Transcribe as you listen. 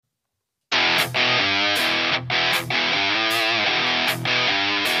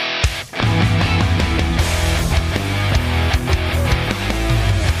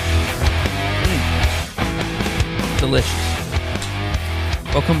delicious.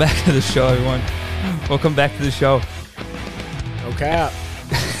 Welcome back to the show, everyone. Welcome back to the show. No cap.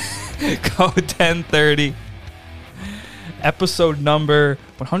 Code 1030. Episode number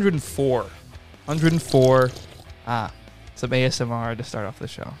 104. 104. Some ASMR to start off the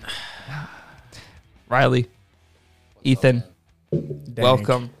show. Riley, Ethan,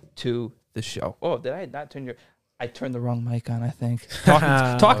 welcome to the show. Oh, did I not turn your... I turned the wrong mic on, I think.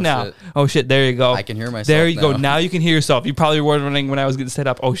 Talk now. Shit. Oh, shit. There you go. I can hear myself. There you go. Now you can hear yourself. You probably were wondering when I was getting set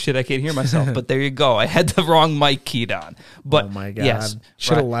up, oh, shit, I can't hear myself. But there you go. I had the wrong mic keyed on. But oh, my God. Yes,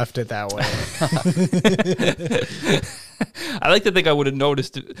 should have left it that way. I like to think I would have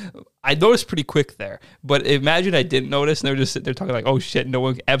noticed. I noticed pretty quick there. But imagine I didn't notice, and they're just sitting there talking like, oh, shit,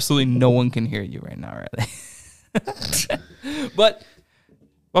 absolutely no one can hear you right now, Riley. But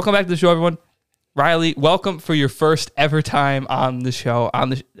welcome back to the show, everyone. Riley, welcome for your first ever time on the show.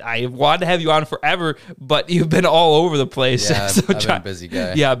 I wanted to have you on forever, but you've been all over the place. Yeah, I've been a busy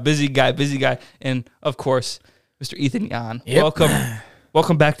guy. Yeah, busy guy. And, of course, Mr. Ethan Yan. Yep.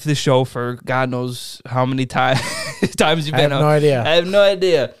 Welcome back to the show for God knows how many times you've been on. I have no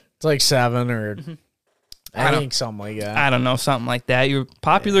idea. It's like 7 or I think something like that. I don't know, something like that. You're a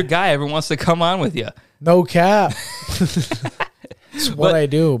popular guy. Everyone wants to come on with you. No cap. It's what I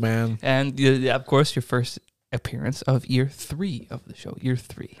do, man. And, of course, your first appearance of year 3 of the show. Year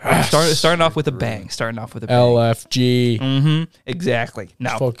 3. Starting off with a bang. LFG. Mm-hmm. Exactly.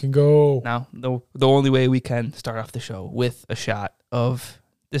 Now, fucking go. Now, the only way we can start off the show with a shot of,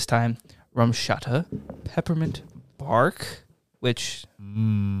 this time, Rumchata Peppermint Bark, which,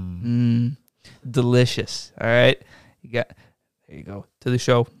 delicious. All right? There you go. To the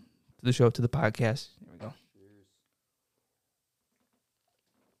podcast. Here we go.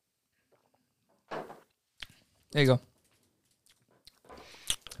 There you go.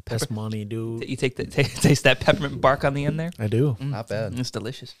 That's money, dude. You taste that peppermint bark on the end there? I do. Not bad. It's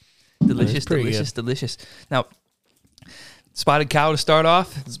delicious. Delicious. Now, Spotted Cow to start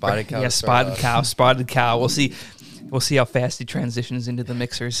off. Spotted Cow. Yeah, Spotted Cow. We'll see how fast he transitions into the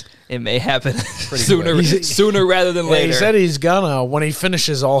mixers. It may happen sooner rather than later. He said he's gonna when he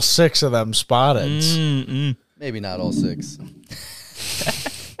finishes all 6 of them Spotteds. Maybe not all 6.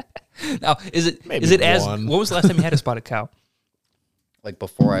 Now, is it what was the last time you had a Spotted Cow? Like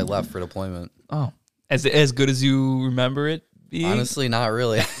before I left for deployment. Oh, as good as you remember it being? Honestly, not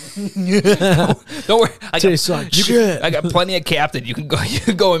really. Don't worry. I got plenty of Captain. You can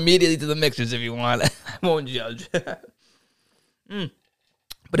go immediately to the mixers if you want. I won't judge.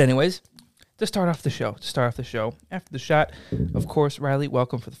 But anyways, to start off the show, after the shot, of course, Riley,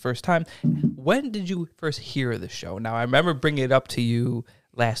 welcome for the first time. When did you first hear the show? Now, I remember bringing it up to you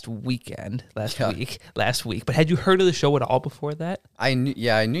last week. But had you heard of the show at all before that? I knew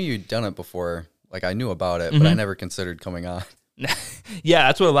you'd done it before. Like, I knew about it, but I never considered coming on. Yeah,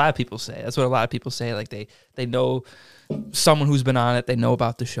 that's what a lot of people say. Like, they know someone who's been on it. They know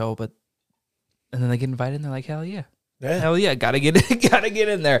about the show, and then they get invited, and they're like, hell yeah. Hell yeah, gotta get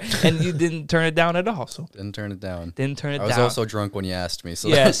in there. And you didn't turn it down at all. So didn't turn it down. I was also drunk when you asked me. So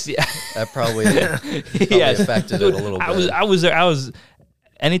yes, that probably affected it a little bit. I was there.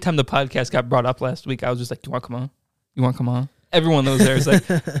 Anytime the podcast got brought up last week, I was just like, you want to come on? Everyone knows there is like,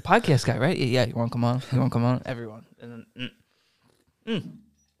 podcast guy, right? Yeah, you want to come on? Everyone. And then,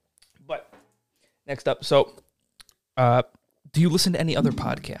 But next up, so do you listen to any other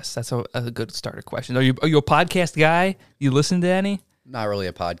podcasts? That's a good starter question. Are you a podcast guy? You listen to any? Not really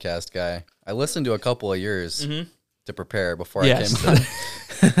a podcast guy. I listened to a couple of yours to prepare before I came on.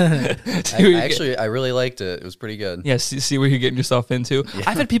 I really liked it. It was pretty good. Yes, see where you're getting yourself into. Yeah.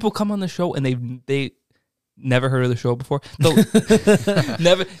 I've had people come on the show and they never heard of the show before.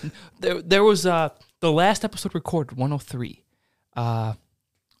 Never. There was the last episode recorded, 103.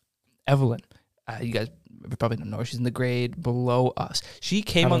 Evelyn, you guys probably don't know her. She's in the grade below us. She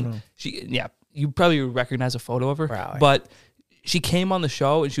came on. You probably recognize a photo of her, probably. But she came on the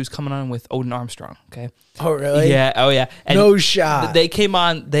show and she was coming on with Odin Armstrong. Okay. Oh really? Yeah. Oh yeah. And no shot. They came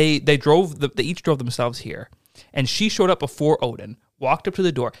on. They each drove themselves here, and she showed up before Odin. Walked up to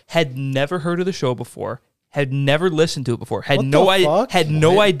the door. Had never heard of the show before. Had never listened to it before. Had no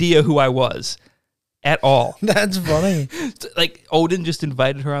idea who I was at all. That's funny. Like Odin just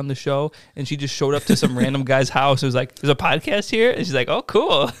invited her on the show, and she just showed up to some random guy's house. It was like, "There's a podcast here," and she's like, "Oh,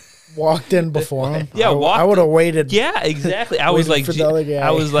 cool." Walked in before him. Yeah, I would have waited. Yeah, exactly. I was like,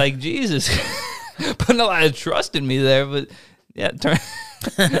 Jesus, putting a lot of trust in me there, but yeah,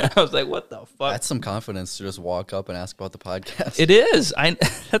 I was like, what the fuck? That's some confidence to just walk up and ask about the podcast. It is.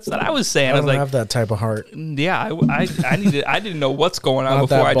 That's what I was saying. I was like, have that type of heart. Yeah, I didn't know what's going on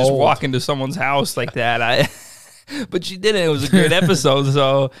before I just walk into someone's house like that. But she didn't. It was a great episode.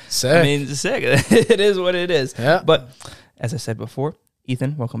 So, Sick. I mean, sick. It is what it is. Yeah. But as I said before,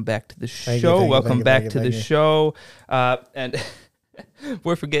 Ethan, welcome back to the show. Thank you, Welcome back to the thank you. show. And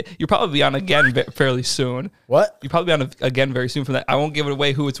we're you'll probably be on again fairly soon. What? You'll probably be on again very soon from that. I won't give it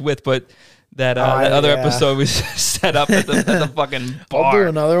away who it's with, but that other yeah. episode was set up at the fucking bar. I'll do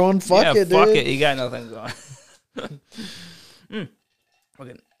another one. Fuck it, fuck dude. it. You got nothing going.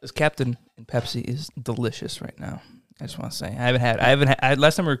 Okay, this Captain and Pepsi is delicious right now. I just want to say I haven't had.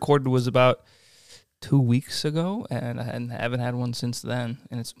 Last time I recorded was about 2 weeks ago, and I haven't had one since then,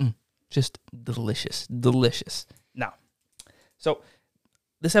 and it's just delicious. Now, so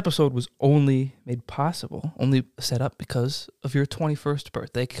this episode was only made possible, only set up because of your 21st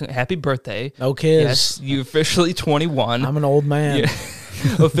birthday. Happy birthday. No kids. Yes, you're officially 21. I'm an old man. Yeah.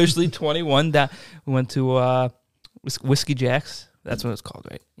 Officially 21. We went to Whiskey Jack's. That's what it's called,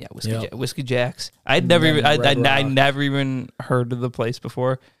 right? Yeah, Whiskey Jack's. I'd never even I never even heard of the place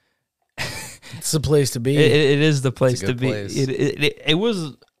before. It's the place to be. It is the place It's a to good be. place. It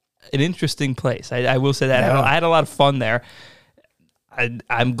was an interesting place. I will say that. Yeah. I had a lot of fun there.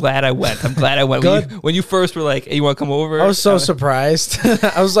 I'm glad I went. Good. When you first were like, hey, you want to come over? I was so surprised.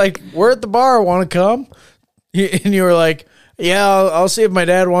 I was like, we're at the bar. Want to come? And you were like, yeah, I'll see if my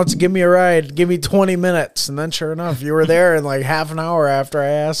dad wants to give me a ride. Give me 20 minutes. And then sure enough, you were there in like half an hour after I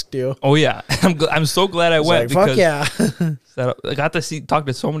asked you. Oh, yeah. I'm so glad I went. Like, fuck yeah. I got to talk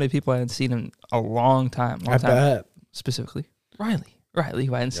to so many people I hadn't seen in a long time. I bet. Specifically, Riley,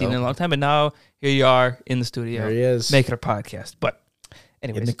 who I hadn't seen in a long time. But now here you are in the studio. There he is. Making a podcast. But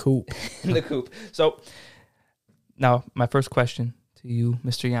anyways. In the coop. In the coop. So now my first question to you,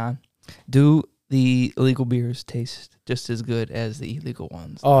 Mr. Jan. Do the illegal beers taste just as good as the illegal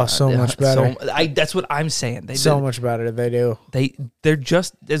ones? Oh, so much better. That's what I'm saying. Much better. They do. They're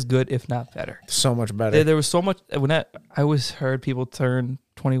just as good, if not better. So much better. There was so much when I always heard people turn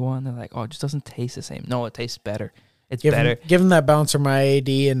 21. They're like, "Oh, it just doesn't taste the same." No, it tastes better. It's better. Give him that bouncer my AD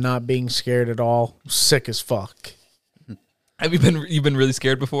and not being scared at all. Sick as fuck. Have you've been really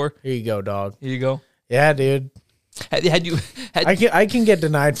scared before? Here you go, dog. Here you go. Yeah, dude. I I can get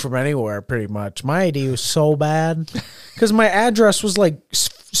denied from anywhere pretty much. My ID was so bad because my address was like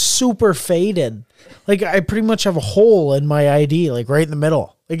super faded. Like I pretty much have a hole in my ID, like right in the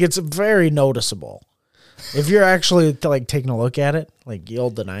middle. Like it's very noticeable. If you're actually like taking a look at it, like you'll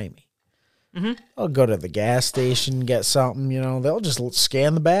deny me. Mm-hmm. I'll go to the gas station, get something. They'll just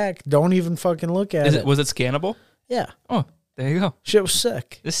scan the back. Don't even fucking look at it. Was it scannable? Yeah. Oh, there you go. Shit was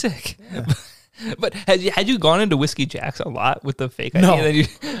sick. It's sick. Yeah. But had you gone into Whiskey Jack's a lot with the fake ID?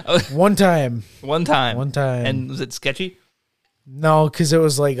 No. One time. One time. And was it sketchy? No, because it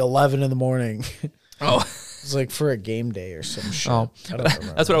was like 11 in the morning. Oh. It was like for a game day or some shit. Oh, I don't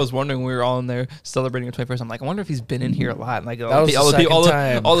remember. That's what I was wondering. We were all in there celebrating your 21st. I'm like, I wonder if he's been in here a lot. Like That was the second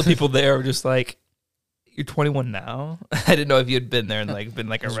time. all the people there were just like, "You're 21 now." I didn't know if you had been there and like been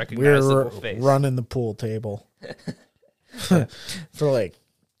like a We recognizable were face. running the pool table for like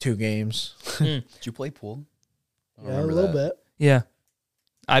 2 games. Did you play pool? I don't Yeah, a remember little that. bit. Yeah,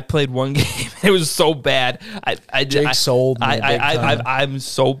 I played one game. It was so bad. Jake sold me big time. I'm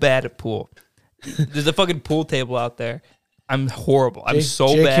so bad at pool. There's a fucking pool table out there. I'm horrible. I'm so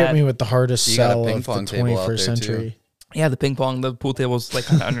Jake bad. hit me with the hardest You got a sell ping of the pong table out 21st there, century. Yeah, the ping pong, the pool table's like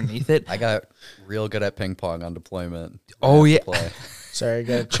kind of underneath it. I got real good at ping pong on deployment. Oh, I yeah. have to play. Sorry, I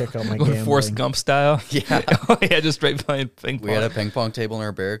got to check out my Going gambling. Forrest Gump style. Yeah. Oh, yeah, just straight playing ping pong. We had a ping pong table in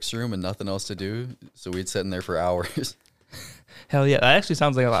our barracks room and nothing else to do, so we'd sit in there for hours. Hell yeah, that actually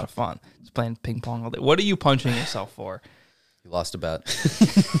sounds like a lot of fun. Just playing ping pong all day. What are you punching yourself for? You lost a bet.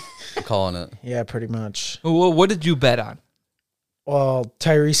 I'm calling it. Yeah, pretty much. Well, what did you bet on? Well,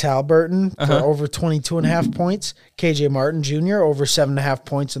 Tyrese Halliburton for Uh-huh. over 22.5 points. KJ Martin Jr. over 7.5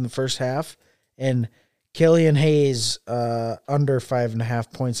 points in the first half. And Killian Hayes under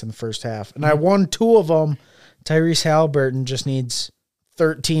 5.5 points in the first half. And I won 2 of them. Tyrese Halliburton just needs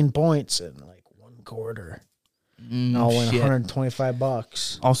 13 points in like 1 quarter. And I'll win Shit.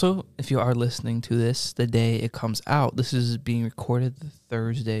 $125. Also, if you are listening to this the day it comes out, this is being recorded the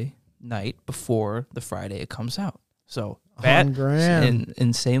Thursday night before the Friday it comes out. So that $100,000.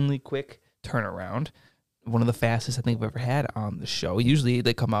 insanely quick turnaround. One of the fastest I think I've ever had on the show. Usually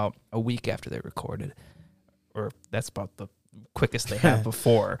they come out a week after they're recorded, or that's about the quickest they have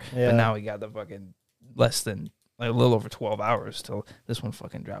before. Yeah. But now we got the fucking less than like a little over 12 hours till this one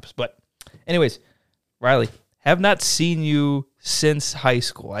fucking drops. But anyways, Riley, have not seen you since high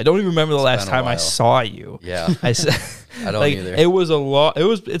school. I don't even remember the last been a time I while. saw you. Yeah. I said, I don't like, either.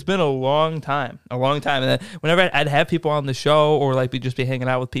 It's been a long time. And then whenever I'd have people on the show or like just be hanging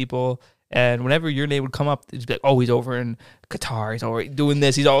out with people, And whenever your name would come up, it'd be like, oh, he's over in Qatar. He's over doing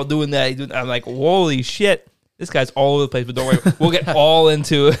this. He's all doing that. I'm like, holy shit. This guy's all over the place. But don't worry. We'll get all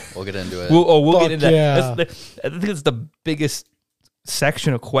into it. We'll get into it. We'll Fuck get into yeah. that. I think it's the biggest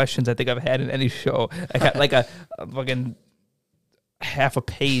section of questions I think I've had in any show. I got like a fucking half a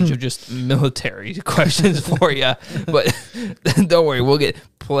page of just military questions for you. But don't worry. We'll get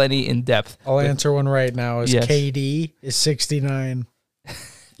plenty in depth. I'll answer one right now. Is Yes. KD is 69.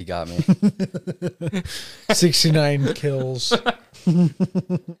 You got me. 69 kills.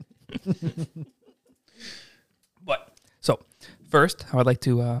 But so first, I would like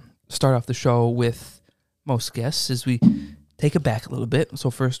to start off the show with most guests as we take it back a little bit.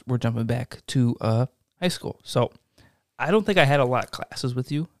 So first, we're jumping back to high school. So I don't think I had a lot of classes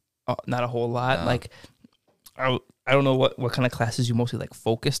with you. Not a whole lot. No. Like I don't know what kind of classes you mostly like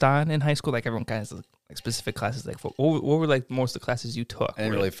focused on in high school. Like everyone kind of has like specific classes. Like what were like most of the classes you took? I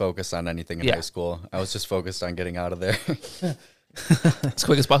didn't really focus on anything in Yeah. high school. I was just focused on getting out of there. as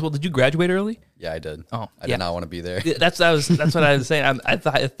quick as possible. Did you graduate early? Yeah, I did. Oh, I yeah. did not want to be there. Yeah, that's what I was saying. I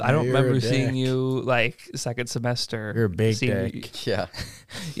thought I don't You're a remember seeing dick. you like second semester. You're a big senior dick. Yeah.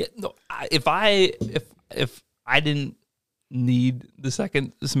 Yeah, no. If I didn't need the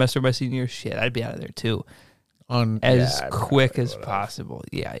second semester of my senior year, shit, I'd be out of there too, as I quick probably as would've. possible.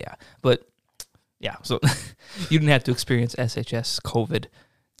 Yeah. But yeah, so you didn't have to experience SHS COVID.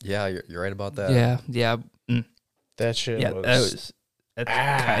 Yeah, you're right about that. Yeah. That shit Yeah, was that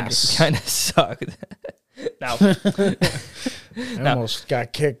ass. kind of sucked. Now, I almost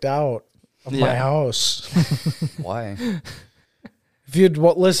got kicked out of my Yeah. house. Why? If you'd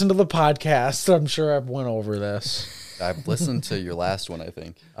listened to the podcast, I'm sure I've went over this. I've listened to your last one, I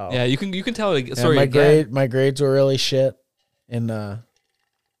think. Oh. yeah, you can tell the And story my again. my grades were really shit. And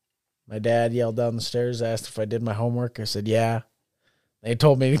my dad yelled down the stairs, asked if I did my homework. I said, yeah. They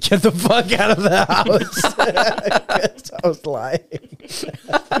told me to get the fuck out of the house. I was lying.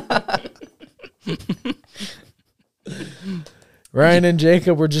 Ryan and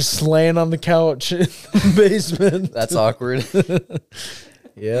Jacob were just laying on the couch in the basement. That's awkward. It's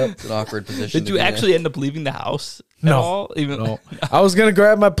Yep. an awkward position. Did to you be in. actually end up leaving the house at No. all? Even No. I was going to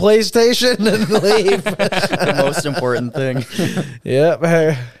grab my PlayStation and leave. The most important thing.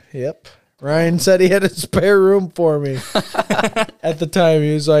 Yep. Ryan said he had a spare room for me. At the time,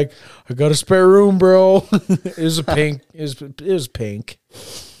 he was like, "I got a spare room, bro." It was a pink. It was pink.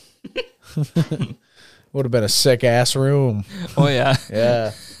 Would have been a sick ass room. Oh yeah.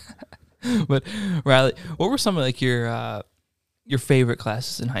 Yeah. But Riley, what were some of like your favorite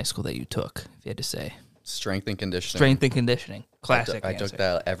classes in high school that you took? If you had to say, Strength and conditioning. strength and conditioning, classic. I answer. took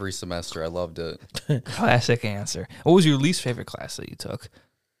that every semester. I loved it. Classic answer. What was your least favorite class that you took?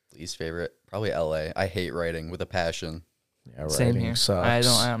 Least favorite, probably LA. I hate writing with a passion. Yeah, Same writing here. sucks.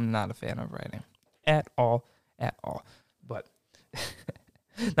 I'm not a fan of writing at all. But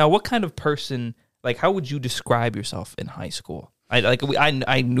now, what kind of person? Like, how would you describe yourself in high school?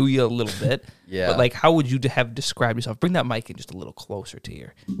 I knew you a little bit. Yeah. But like, how would you have described yourself? Bring that mic in just a little closer to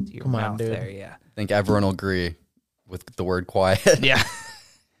your Come on, mouth dude. there. Yeah. I think everyone will agree with the word quiet. Yeah.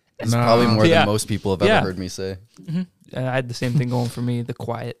 It's No. probably more Yeah. than most people have Yeah. ever heard me say. And I had the same thing going for me. The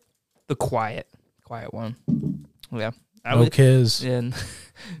quiet one. Yeah. I No would, kids. and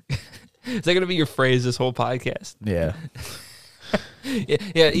is that gonna be your phrase this whole podcast? Yeah.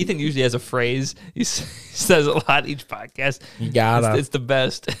 Yeah. Ethan usually has a phrase. He says a lot each podcast. You gotta. It's the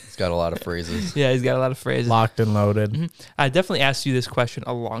best. It's got a lot of phrases. Yeah, he's got a lot of phrases. Locked and loaded. I definitely asked you this question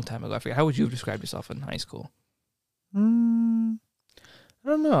a long time ago. I forget. How would you have described yourself in high school? I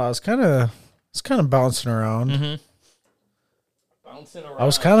don't know. I was kind of bouncing around. Mm-hmm. Bouncing around. I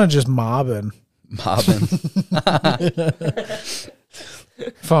was kind of just mobbing, Mobbing.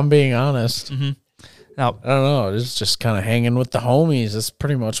 if I'm being honest. Now, I don't know. It's just kind of hanging with the homies. That's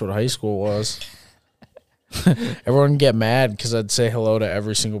pretty much what high school was. Everyone would get mad because I'd say hello to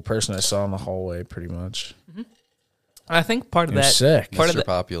every single person I saw in the hallway, pretty much. I think part of You're that, sick. part of Mr. that,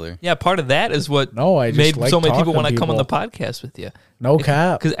 Popular. yeah, part of that is what No, I just made like so many people talking want to come on the people. podcast with you. No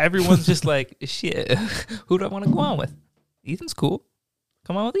cap. Because everyone's just like, shit, who do I want to go on with? Ethan's cool.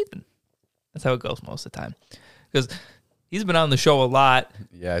 Come on with Ethan. That's how it goes most of the time. Because he's been on the show a lot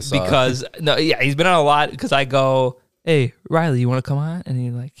Yeah, I saw. because, he's been on a lot because I go, hey, Riley, you want to come on? And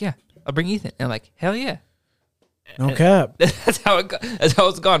he's like, yeah, I'll bring Ethan. And I'm like, hell yeah. No cap. That's how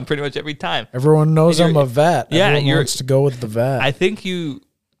it's gone pretty much every time. Everyone knows And I'm you're- a vet. yeah, Everyone you're- wants to go with the vet. I think we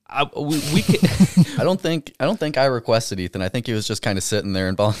can. I don't think I requested Ethan. I think he was just kind of sitting there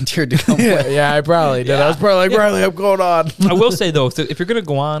and volunteered to come yeah, play. yeah, I probably did. I was probably like, Riley, I'm going on. I will say though, if you're gonna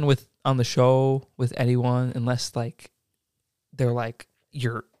go on the show with anyone, unless like they're like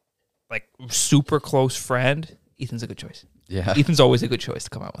your like super close friend, Ethan's a good choice. Yeah. Ethan's always a good choice to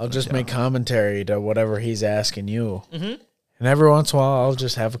come out with. I'll on just the make show. commentary to whatever he's asking you. Mm-hmm. And every once in a while, I'll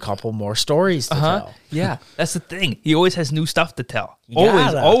just have a couple more stories to tell. Yeah, that's the thing. He always has new stuff to tell. You Always,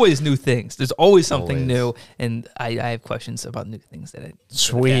 gotta. always new things. There's always something Always. new, and I have questions about new things that I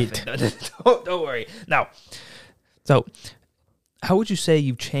Sweet. don't worry. Now, so how would you say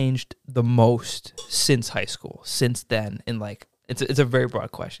you've changed the most since high school? Since then, in like it's a very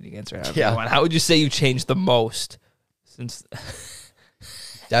broad question. You can answer however Yeah. you want. How would you say you changed the most since?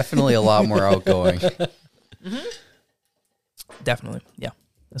 Definitely a lot more outgoing. Definitely, yeah.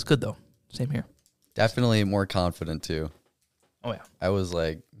 That's good though. Same here. Definitely more confident too. Oh yeah. I was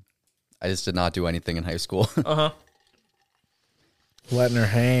like, I just did not do anything in high school. Uh huh. Letting her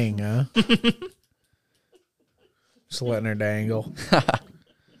hang, huh? Just letting her dangle.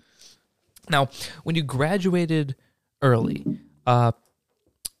 Now, when you graduated early,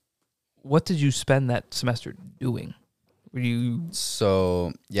 what did you spend that semester doing? Were you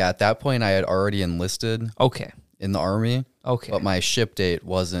So yeah, at that point I had already enlisted okay? in the Army, Okay. but my ship date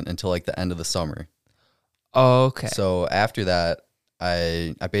wasn't until like the end of the summer. Okay. So after that,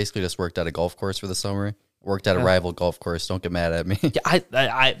 I basically just worked at a golf course for the summer. Worked at a rival golf course. Don't get mad at me. Yeah,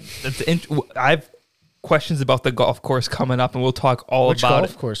 I have questions about the golf course coming up, and we'll talk all Which about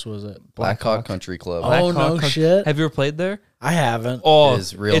golf it. course was it? Blackhawk Country Club. Oh, no Blackhawk shit. Have you ever played there? I haven't. Oh, It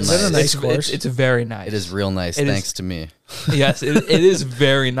is real it's, nice. Is it a nice course? It's very nice. It is real nice, It is- thanks to me. Yes, it is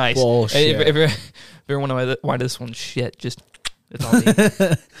very nice. Bullshit. If you're wondering why this one's shit, just it's all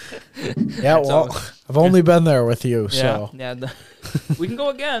me. Yeah, well, all- I've only been there with you, Yeah, so yeah. We can go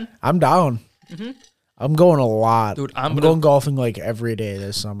again. I'm down. I'm going a lot. Dude, I'm I'm gonna- going golfing like every day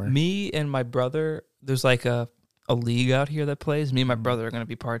this summer. Me and my brother, there's like a league out here that plays. Me and my brother are going to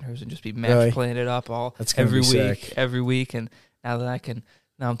be partners and just be match Really? playing it up all That's gonna every be week, sick. every week. And now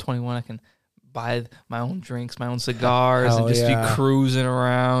I'm 21, I can buy my own drinks, my own cigars, Hell and just yeah. be cruising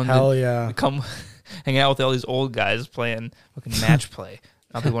around. Hell and yeah. come hang out with all these old guys playing fucking match play.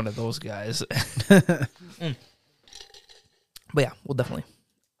 I'll be one of those guys. Mm. But yeah, we'll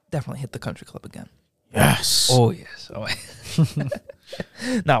definitely hit the country club again. Yes. Oh yes. Oh.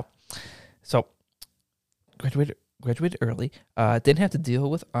 Now, so graduated early. Didn't have to deal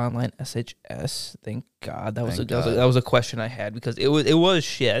with online SHS. Thank God. That was Thank that was a question I had because it was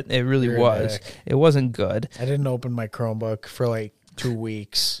shit. It really You're a was. dick. It wasn't good. I didn't open my Chromebook for like 2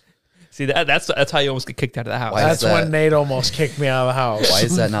 weeks. See that's how you almost get kicked out of the house. Why is That's that? when Nate almost kicked me out of the house. Why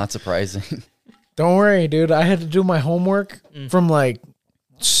is that not surprising? Don't worry, dude. I had to do my homework Mm. from like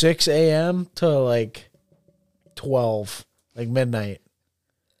 6 a.m. to like 12, like midnight.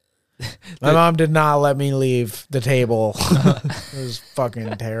 My mom did not let me leave the table. It was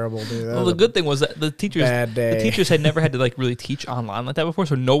fucking terrible, dude. That Well, was the a good thing was that the teachers bad day. the teachers had never had to like really teach online like that before,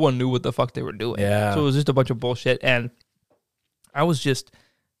 so no one knew what the fuck they were doing. Yeah. So it was just a bunch of bullshit, and I was just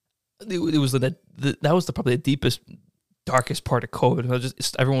it was that was probably the deepest, darkest part of COVID. I was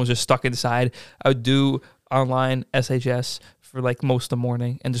just everyone was just stuck inside. I would do online SHS for like most of the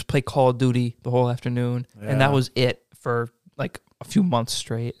morning and just play Call of Duty the whole afternoon, and that Yeah. was it for like a few months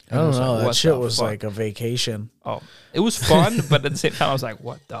straight. I don't was know. like, That what shit the was fuck? like a vacation. Oh, it was fun, but at the same time, I was like,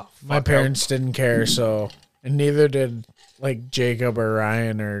 "What the?" My fuck? parents didn't care, so, and neither did like Jacob or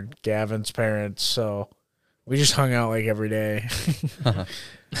Ryan or Gavin's parents. So we just hung out like every day.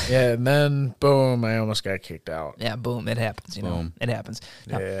 Yeah, and then boom, I almost got kicked out. Yeah, boom! It happens. You know, Boom. it happens.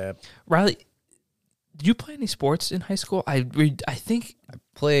 Now, Yeah, Riley, did you play any sports in high school? I think.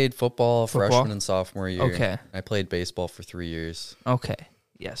 Played football, Football? freshman and sophomore year. Okay. I played baseball for 3 years. Okay.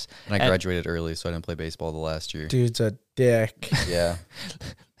 Yes. And I And- graduated early, so I didn't play baseball the last year. dude's a dick. Yeah.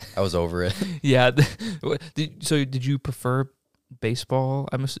 I was over it. Yeah. So did you prefer baseball?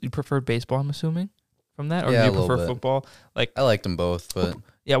 You preferred baseball, I'm assuming, from that, or Yeah, did a you little prefer bit. football? Like, I liked them both, but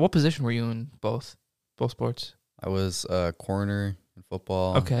yeah. What position were you in both sports? I was a corner in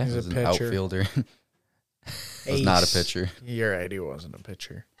football. Okay. I He's a was an pitcher. outfielder. I was not a Ace. pitcher. You're right, he wasn't a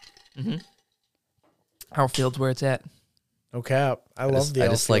pitcher. Mm-hmm. Outfield's where it's at. No cap. I love the I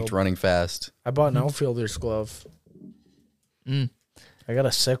just liked outfield. running fast. I bought an outfielder's glove. Mm. I got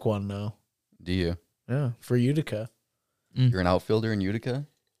a sick one now. Do you? Yeah, for Utica. You're an outfielder in Utica?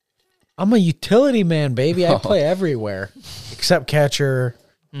 I'm a utility man, baby. I Oh. play everywhere except catcher.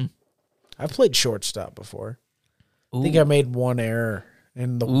 Mm. I've played shortstop before. I Ooh. think I made one error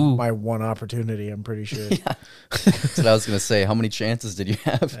in Ooh. my one opportunity. I'm pretty sure. That's what I was going to say. How many chances did you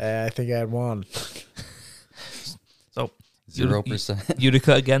have? I think I had one. So 0%.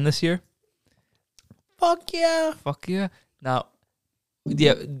 Utica again this year. Fuck yeah. Fuck yeah. Now, do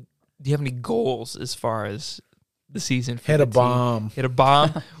you have any goals as far as the season. For Hit the a team. bomb. Hit a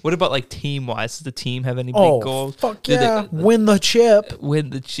bomb. What about like team wise? Does the team have any big Oh, goals? fuck Do they- yeah. Win the chip. Win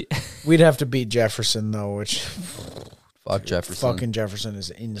the We'd have to beat Jefferson, though, which Fuck Jefferson. fucking Jefferson is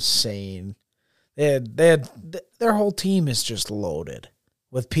insane. Their whole team is just loaded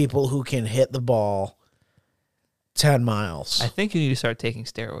with people who can hit the ball 10 miles. I think you need to start taking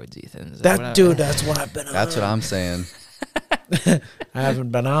steroids, Ethan. Is that what Dude, that's what I've been on. That's what I'm saying. I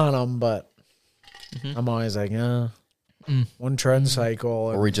haven't been on them, but I'm always like, one trend cycle.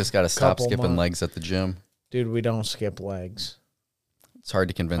 Or we just got to stop Couple skipping months. legs at the gym. Dude, we don't skip legs. It's hard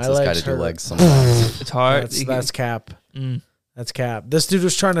to convince My this guy legs to do hurt. legs sometimes. It's hard. That's cap. Mm. That's cap. This dude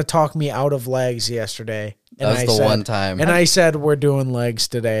was trying to talk me out of legs yesterday. And That was I the said, one time. And I said, we're doing legs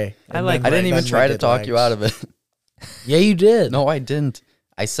today. I And like then- I didn't even then we try to did talk you legs. out of it. Yeah, you did. No, I didn't.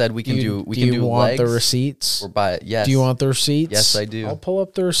 I said we can do we do can you do want the legs receipts? or buy it. Yes. Do you want the receipts? Yes, I do. I'll pull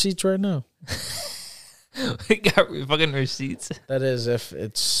up the receipts right now. We got fucking receipts. That is if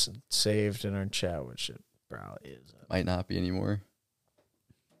it's saved in our chat, which it probably is. Might not be anymore.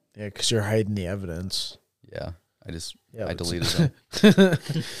 Yeah, because you're hiding the evidence. Yeah. I Yeah, but- deleted them.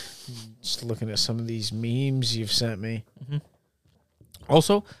 Just looking at some of these memes you've sent me.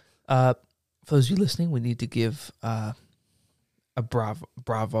 Also, for those of you listening, we need to give a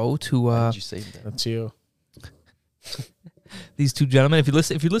bravo to Why did you save that? That's you. these two gentlemen. If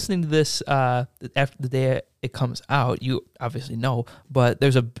you're listening to this after the day it comes out, you obviously know. But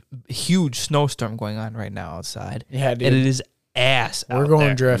there's a huge snowstorm going on right now outside, Yeah, dude. and it is ass. We're out going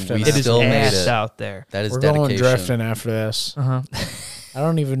there. drifting. We It is still made ass it. out there. That is We're dedication. going drifting after this. Uh-huh. I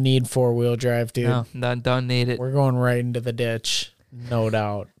don't even need 4-wheel drive, dude. No, don't need it. We're going right into the ditch, no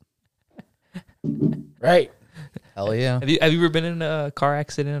doubt. Right, Hell yeah. Have you ever been in a car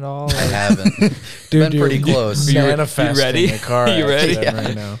accident at all? I haven't. dude. Been pretty close. You Manifesting ready? a car You ready? accident Yeah.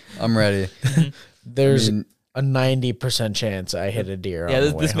 right now. I'm ready. There's I mean, a 90% chance I hit a deer. Yeah, on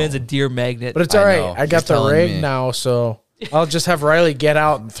this, the way this man's a home. deer magnet. But it's I all right. know. I got He's the telling rig me. now, so I'll just have Riley get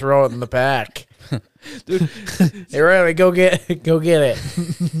out and throw it in the pack. Dude, Hey Riley, go get it.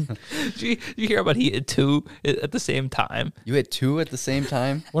 did you hear about he hit two at the same time? you hit two at the same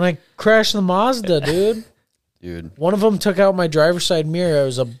time? When I crashed the Mazda, dude, Dude. one of them took out my driver's side mirror. It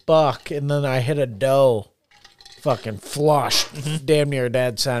was a buck, and then I hit a doe. Fucking flush, damn near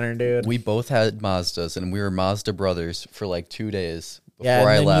dead center, dude. We both had Mazdas and we were Mazda brothers for like 2 days before Yeah, and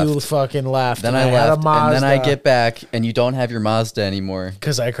I then left. you fucking left. Then and I had left, a Mazda and then I get back, and you don't have your Mazda anymore.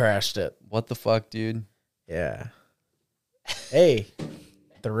 because I crashed it. What the fuck, dude? Yeah. Hey,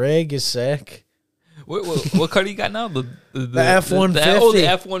 the rig is sick. What car do you got now? The F-150. Oh, the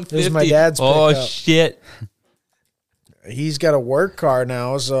F-150. This is my dad's Oh pickup. shit! He's got a work car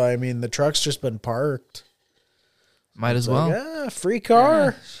now, so I mean the truck's just been parked. Might as It's well. like, free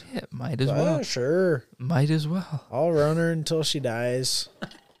car. Shit, might as well. Sure. Might as well. I'll run her until she dies.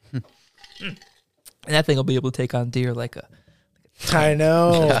 And that thing will be able to take on deer like a I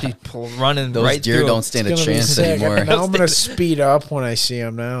know. be running Those right deer through 'em. don't stand a It's gonna be chance sick. anymore. Now I'm gonna speed up when I see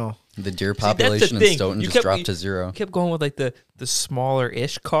him now. The deer that's the population in thing. Stoughton You just kept- dropped to zero. You kept going with like the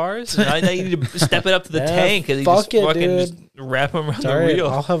smaller-ish cars. And now you need to step it up to the Yeah, tank and you fuck just it, fucking dude. just wrap them around It's the all right. wheel.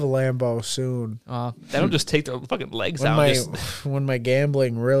 I'll have a Lambo soon. That'll just take the fucking legs When out. my Just, when my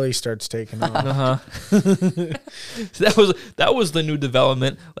gambling really starts taking off. uh-huh. So that was the new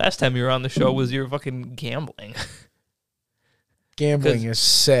development. Last time you were on the show was your fucking gambling. Gambling is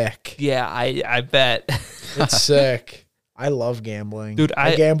sick. Yeah, I bet. It's sick. I love gambling. Dude,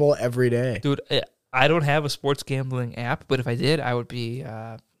 I I- gamble every day. Dude, I don't have a sports gambling app, but if I did, I would be,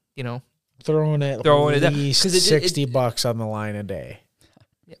 Throwing it Throwing it at down. least 'Cause it- $60 on the line a day.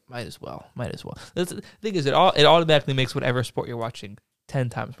 yeah, might as well. That's, the thing is, it automatically makes whatever sport you're watching 10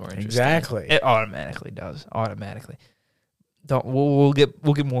 times more interesting. Exactly. It automatically does. Automatically. We'll get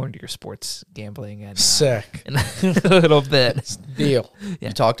more into your sports gambling and Sick. in a little bit. Deal. Yeah.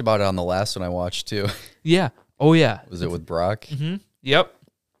 You talked about it on the last one I watched too. Yeah. Oh yeah. Was it with Brock? Mm-hmm. Yep.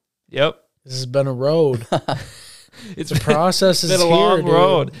 This has been a road. It's The process is been a here, long dude.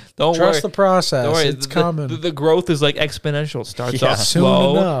 road. Don't Trust worry. the process. Don't worry. It's the, coming. The growth is like exponential. It starts Yeah. off Soon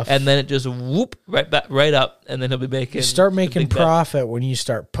slow, enough. and then it just whoop right up, and then he'll be making. you start the making big bet. profit when you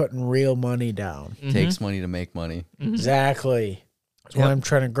start putting real money down. Mhm. Takes money to make money. Exactly. That's why Yep. I'm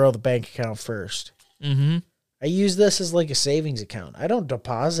trying to grow the bank account first. Mm-hmm. I use this as like a savings account. I don't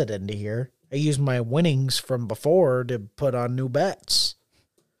deposit into here. I use my winnings from before to put on new bets.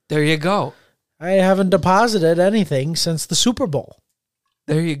 There you go. I haven't deposited anything since the Super Bowl.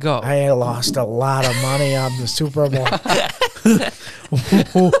 There you go. I lost a lot of money on the Super Bowl.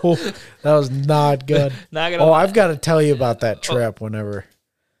 That was not good. Not gonna Oh, lie. I've got to tell you about that trip whenever.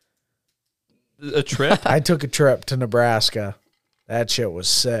 A trip? I took a trip to Nebraska. That shit was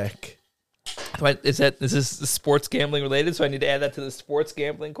sick. Is this sports gambling related? So I need to add that to the sports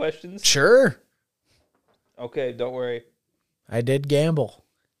gambling questions? Sure. Okay, don't worry. I did gamble.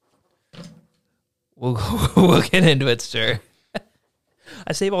 We'll get into it, sir.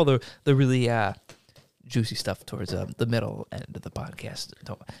 I save all the really juicy stuff towards the middle end of the podcast.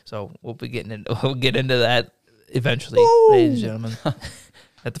 So we'll get into that eventually, ladies and gentlemen.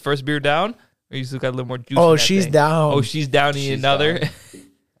 At the first beer down, or you still got a little more juice? Oh, in that she's thing? down. Oh, she's down. Need another. Down.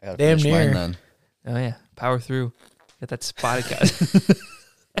 I gotta Damn finish mine near. then. Oh yeah, power through. Get that spotted guy.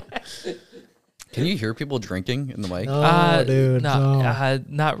 Can you hear people drinking in the mic? No, dude. No.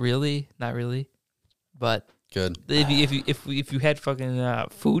 Not really. But Good. if you had fucking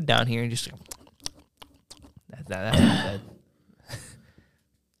food down here and just that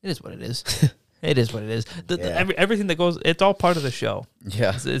it is what it is. It is what it is. Everything that goes, it's all part of the show.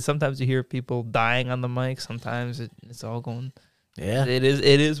 Yeah. Sometimes you hear people dying on the mic. Sometimes it's all going. Yeah. It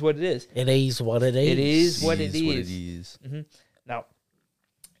is what it is. It is what it is. It is what it It is. is. Mm-hmm. Now,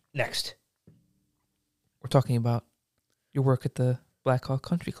 next, we're talking about your work at the Black Hawk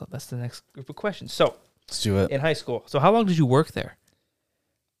Country Club. That's the next group of questions. So, Let's do it. in high school, so how long did you work there?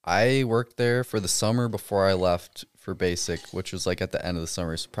 I worked there for the summer before I left for basic, which was like at the end of the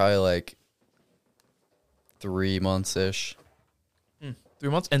summer. So probably like 3 months ish. 3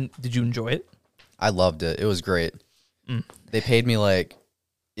 months. And did you enjoy it? I loved it. It was great. Mm. They paid me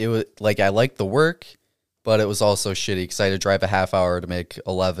it was like I liked the work, but it was also shitty because I had to drive a half hour to make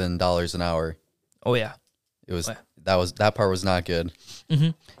 $11 an hour. Oh yeah, It was Oh, that part was not good.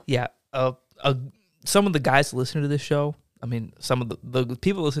 yeah. Some of the guys that listen to this show, I mean, some of the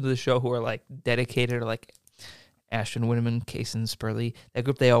people listen to the show who are like dedicated, like Ashton Winneman, Kaysen Spurley, that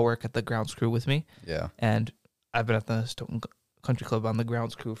group, they all work at the grounds crew with me. Yeah. And I've been at the Stoughton Country Club on the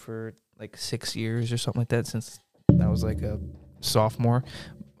grounds crew for like 6 years or something like that, since I was like a sophomore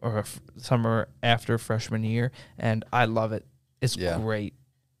or summer after freshman year, and I love it. It's great.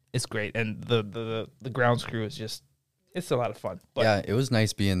 It's great, and the grounds crew is just, it's a lot of fun. But yeah, it was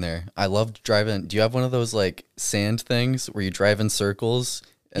nice being there. I loved driving. Do you have one of those like sand things where you drive in circles?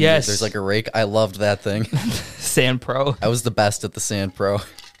 And Yes. There's like a rake. I loved that thing. Sand Pro. I was the best at the Sand Pro.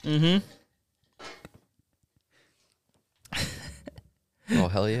 Mm-hmm. Oh,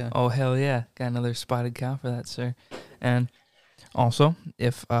 hell yeah. Oh, hell yeah. Got another spotted cow for that, sir. And also,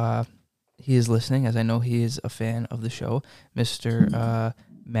 if he is listening, as I know he is a fan of the show, Mr.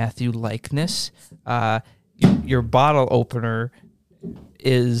 Matthew Likeness, your bottle opener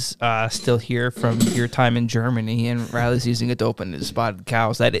is still here from your time in Germany, and Riley's using it to open his spotted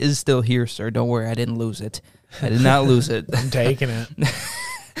cows. That is still here, sir. Don't worry, I didn't lose it. I did not lose it. I'm taking it.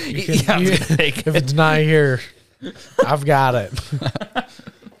 Yeah, I'm gonna take If it's not here, I've got it.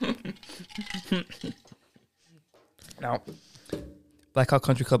 Now, Black Hawk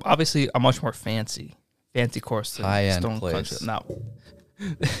Country Club, obviously a much more fancy course than High-end Stone place. Country. Now,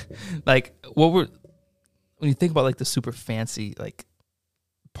 like, when you think about like the super fancy like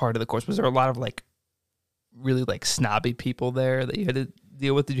part of the course, was there a lot of like really like snobby people there that you had to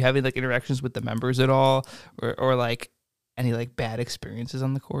deal with? Did you have any like interactions with the members at all, or like any like bad experiences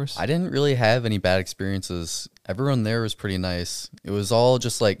on the course? I didn't really have any bad experiences. Everyone there was pretty nice. It was all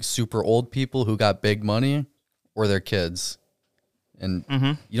just like super old people who got big money or their kids. And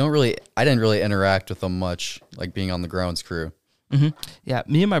I didn't really interact with them much, like being on the grounds crew. Yeah,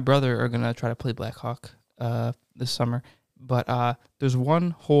 me and my brother are gonna try to play Black Hawk this summer, but there's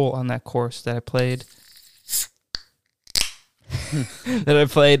one hole on that course that I played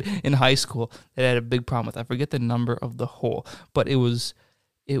in high school that I had a big problem with. I forget the number of the hole, but it was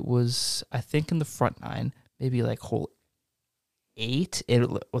I think in the front nine, maybe like hole 8,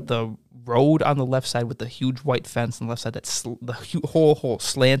 with the road on the left side with the huge white fence on the left side. The whole hole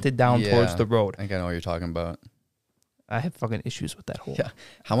slanted down towards the road. I think I know what you're talking about. I have fucking issues with that hole. Yeah.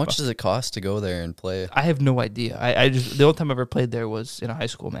 How much does it cost to go there and play? I have no idea. I just, the only time I ever played there was in a high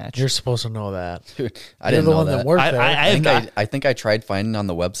school match. You're supposed to know that. Dude, I You're didn't the know one that. that worked there. I think I tried finding it on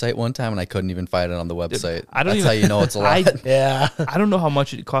the website one time and I couldn't even find it on the website. That's how you know it's a lot. Yeah. I don't know how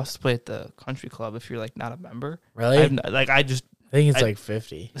much it costs to play at the country club if you're like not a member. Really? I think it's like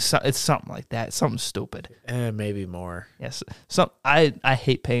 50. It's something like that. It's something stupid. Maybe more. Yes. I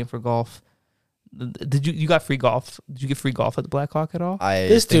hate paying for golf. Did you got free golf? Did you get free golf at the Black Hawk at all?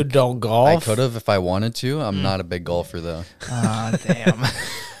 This dude don't golf. I could have if I wanted to. I'm not a big golfer though. Ah, damn.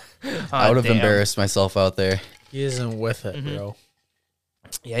 I would have embarrassed myself out there. He isn't with it, bro.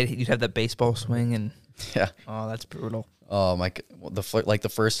 Yeah, you'd have that baseball swing and Yeah. oh, that's brutal. Oh my! The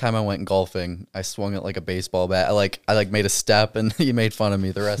first time I went golfing, I swung it like a baseball bat. I made a step, and you made fun of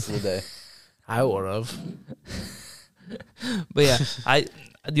me the rest of the day. I would have. But yeah,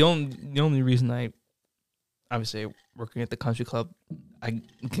 the only reason I obviously working at the country club, I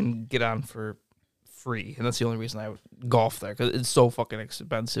can get on for free, and that's the only reason I golf there because it's so fucking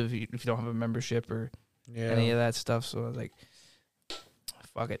expensive if you don't have a membership or any of that stuff. So I was like,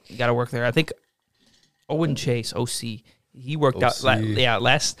 fuck it, you got to work there. I think Owen Chase, OC, he worked out.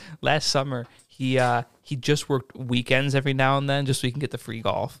 Last summer he just worked weekends every now and then just so he can get the free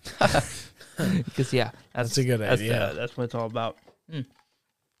golf. Because that's a good idea. That's what it's all about.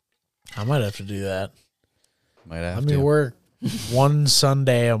 I might have to do that. Let me work one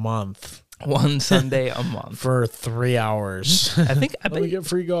Sunday a month. One Sunday a month for 3 hours. I bet you get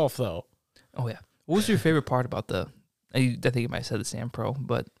free golf though. Oh yeah. What was your favorite part about the? I think you might have said the Sam Pro,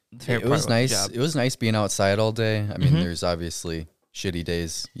 but the favorite it part was nice. It was nice being outside all day. I mean, there's obviously shitty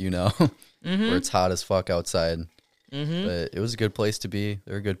days, where it's hot as fuck outside. But it was a good place to be.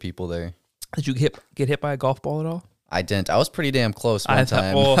 There were good people there. Did you get hit by a golf ball at all? I didn't. I was pretty damn close one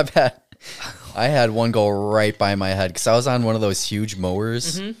time. I had one go right by my head because I was on one of those huge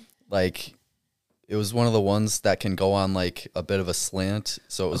mowers. Like, it was one of the ones that can go on like a bit of a slant.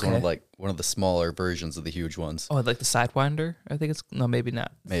 So it was one of the smaller versions of the huge ones. Oh, like the Sidewinder? I think it's maybe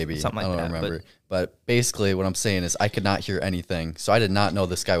not. Maybe something like I that. don't remember. But basically, what I'm saying is I could not hear anything, so I did not know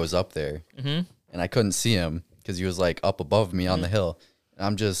this guy was up there, and I couldn't see him because he was like up above me on the hill.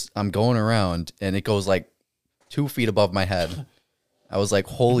 I'm going around, and it goes like 2 feet above my head. I was like,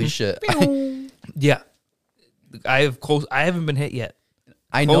 holy shit. Yeah. I haven't been hit yet.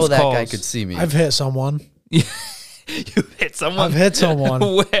 I know that guy could see me. I've hit someone. You hit someone? I've hit someone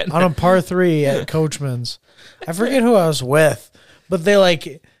on a par 3 at Coachman's. I forget who I was with, but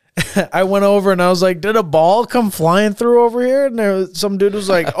they I went over and I was like, did a ball come flying through over here? And some dude was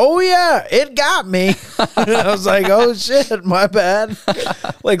like, oh yeah, it got me. I was like, oh shit, my bad.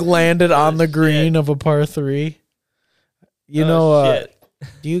 Landed on the green of a par 3. Do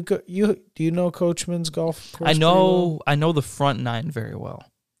you know Coachman's golf course? I know the front 9 very well.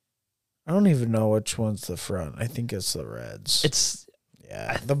 I don't even know which one's the front. I think it's the Reds. It's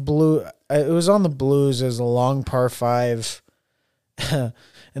the blue. It was on the blues. There's a long par 5, and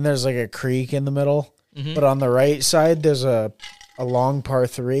there's like a creek in the middle. But on the right side, there's a long par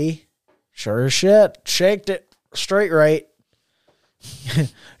 3. Sure as shit, shaked it straight right.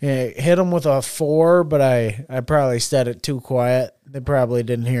 Hit him with a 4, but I probably said it too quiet. They probably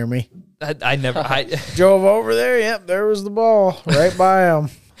didn't hear me. I drove over there. Yep, there was the ball right by him.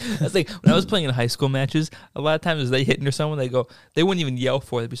 That's like when I was playing in high school matches. A lot of times, as they hit into someone, they wouldn't even yell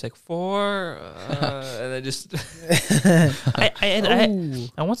for it. They'd be just like 4, and they just. I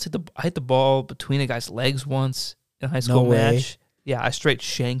once hit the ball between a guy's legs once in a high school match. Yeah, I straight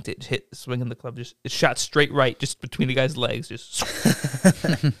shanked it, hit swinging the club, it shot straight right, just between the guy's legs, just.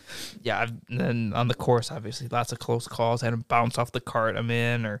 Yeah, and then on the course, obviously, lots of close calls. I had him bounce off the cart I'm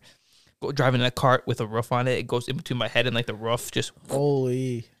in, or driving in a cart with a roof on it. It goes in between my head and the roof, just.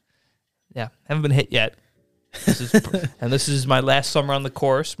 Holy. Yeah, haven't been hit yet. This is my last summer on the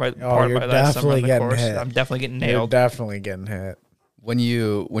course. Part of my last summer on the course. Hit. I'm definitely getting nailed. You're definitely getting hit. When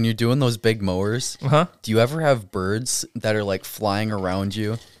you're doing those big mowers, do you ever have birds that are flying around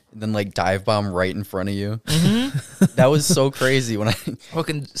you and then dive bomb right in front of you? That was so crazy when I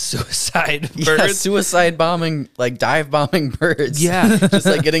fucking suicide birds, yeah, suicide bombing, dive bombing birds. Yeah,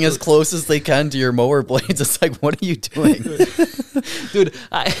 just getting as close as they can to your mower blades. It's like, what are you doing, dude?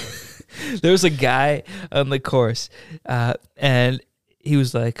 There was a guy on the course, and he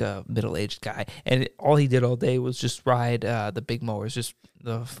was like a middle-aged guy, and all he did all day was just ride the big mowers, just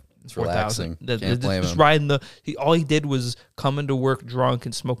the 4,000. Can't blame just him. riding the. All he did was come into work drunk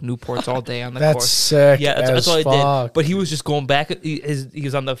and smoke Newports all day on the that's course. Sick. Yeah, that's all he fuck. did. But he was just going back. He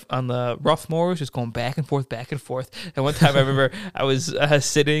was on the rough mowers, just going back and forth. And one time I remember I was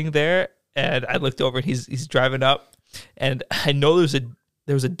sitting there, and I looked over, and he's driving up, and I know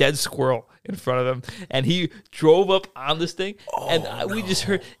there was a dead squirrel in front of him, and he drove up on this thing, we just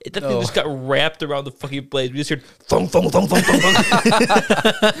heard that thing just got wrapped around the fucking blade. We just heard thong thong thong thong thong.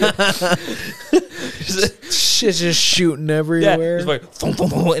 Shit just shooting everywhere. Yeah, it's like thong thong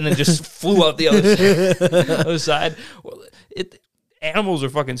thong, and then just flew out the other side. Well, animals are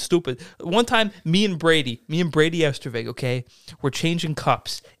fucking stupid. One time, me and Brady Estervig, okay, we're changing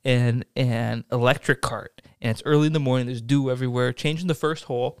cups in an electric cart, and it's early in the morning. There's dew everywhere. Changing the first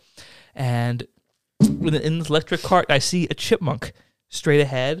hole, and in this electric cart, I see a chipmunk straight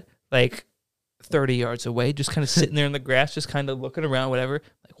ahead, 30 yards away, just kind of sitting there in the grass, just kind of looking around, whatever.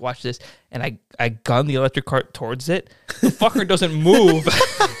 Watch this, and I gun the electric cart towards it. The fucker doesn't move.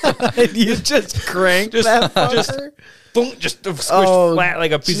 You just cranked that fucker? Boom, just squished flat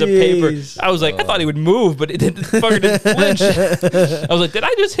like a piece of paper. I was like, I thought he would move, but it didn't. Fucker didn't flinch. I was like, did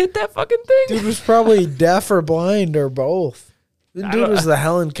I just hit that fucking thing? Dude was probably deaf or blind or both. The dude was the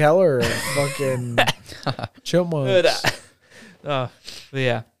Helen Keller of fucking chipmunks. But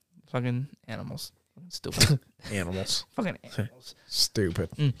yeah, fucking animals. Stupid. Animals. Fucking animals.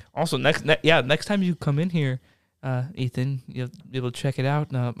 Stupid. Also, next time you come in here, Ethan, you'll be able to check it out.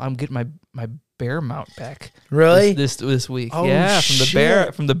 I'm getting my bear mount back. Really? This week. Oh, yeah,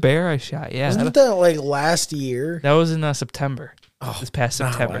 shit. from the bear I shot. Yeah, Wasn't that like last year? that was in September. This past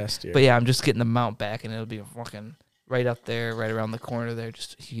not September. last year. But yeah, I'm just getting the mount back, and it'll be a fucking right up there, right around the corner there,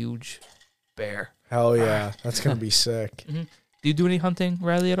 just a huge bear. Hell yeah. That's going to be sick. Do you do any hunting,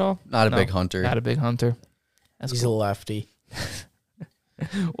 Riley, at all? Not a No, big hunter. Not a big hunter. That's He's cool. a lefty.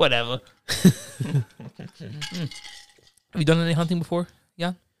 Whatever. Have you done any hunting before?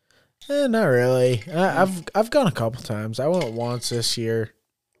 Yeah. Not really. I've gone a couple times. I went once this year.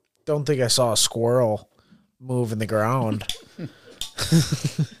 Don't think I saw a squirrel move in the ground.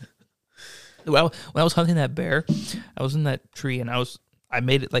 Well, when I was hunting that bear, I was in that tree, and I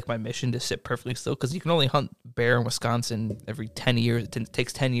made it like my mission to sit perfectly still, because you can only hunt bear in Wisconsin every 10 years. It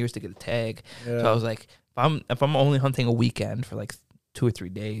takes 10 years to get a tag. Yeah. So I was like, if I'm only hunting a weekend for like 2 or 3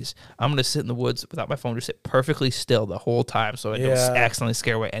 days, I'm gonna sit in the woods without my phone, just sit perfectly still the whole time, so I don't accidentally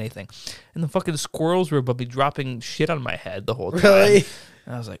scare away anything. And the fucking squirrels were about to be dropping shit on my head the whole time. Really?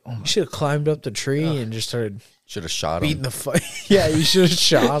 And I was like, oh my. You should have climbed up the tree and just started Should have shot beating him. the fight. Yeah, you should have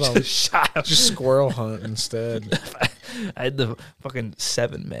shot him. Shot him. Just squirrel hunt instead. I had the fucking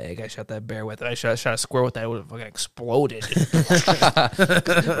 7 mag. I shot that bear with it. I shot a squirrel with that. It would have fucking exploded.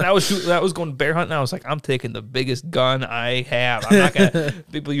 When I was going bear hunting, I was like, I'm taking the biggest gun I have. I'm not gonna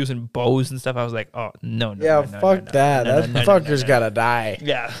people using bows and stuff. I was like, oh no. Yeah, fuck that. That fucker's gotta die.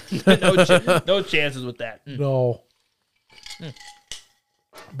 Yeah, no chances with that. No.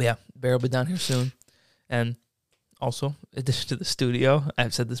 But yeah, bear will be down here soon, and also in addition to the studio,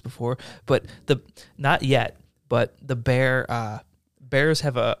 I've said this before, but not yet. But the bears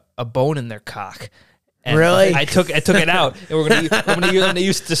have a bone in their cock. And really? I took it out, and we're gonna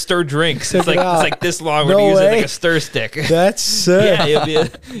use it to stir drinks. It's like this long. We're No gonna use it way. like a stir stick. That's sick. Yeah,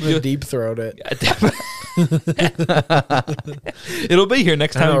 You'll deep throat it. It'll be here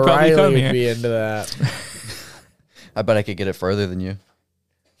next I time know you probably Riley come would here. be into that. I bet I could get it further than you.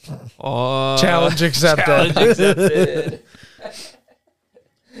 Oh, Challenge accepted. Challenge accepted.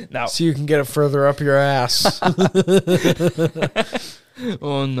 Now, So you can get it further up your ass.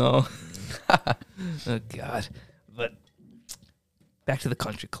 oh no, oh god! But back to the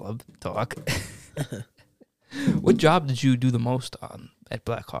country club talk. What job did you do the most on at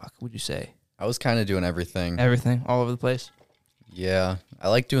Blackhawk? Would you say I was kind of doing everything. everything, all over the place? Yeah. I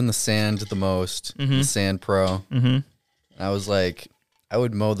like doing the sand the most, the sand pro. Mm-hmm. I was like, I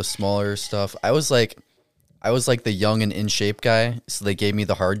would mow the smaller stuff. I was like the young and in shape guy, so they gave me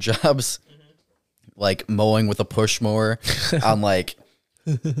the hard jobs, like mowing with a push mower on like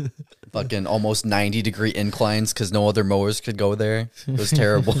fucking almost 90-degree inclines because no other mowers could go there. It was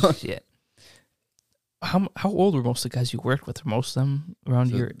terrible. Shit. How old were most of the guys you worked with? Were most of them around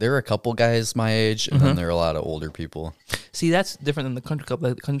So your? there were a couple guys my age, and then there were a lot of older people. See, that's different than the country club.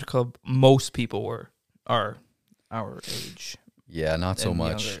 Like the country club, most people are our age. Yeah, not so and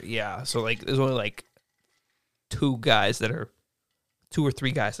much. younger. Yeah, so like there's only like 2 or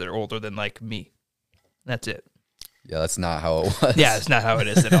 3 guys that are older than like me. That's it. Yeah, that's not how it was. Yeah, it's not how it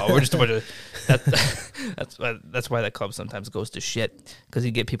is at all. We're just a bunch of that's why that club sometimes goes to shit, because you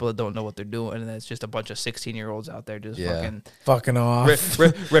get people that don't know what they're doing, and it's just a bunch of 16-year-olds out there just Fucking off.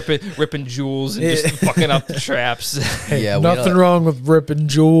 ripping jewels and just fucking up the traps. Yeah, Nothing wrong with ripping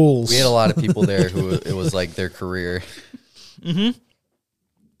jewels. We had a lot of people there who it was like their career. Mm-hmm.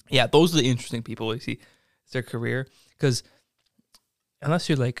 Yeah, those are the interesting people. You see, it's their career, because unless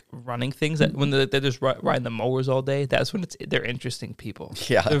you're like running things, that when they're just riding the mowers all day, that's when they're interesting people.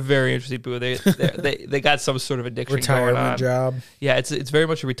 Yeah. They're very interesting people. They got some sort of addiction going on. retirement job. Yeah, it's very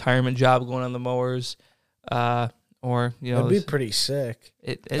much a retirement job going on the mowers, or you know, That'd be pretty sick.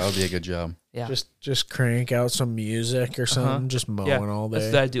 That would be a good job. yeah. Just crank out some music or something. Just mowing all That's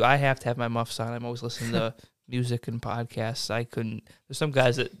day. what I do. I have to have my muffs on. I'm always listening to music and podcasts. I couldn't. There's some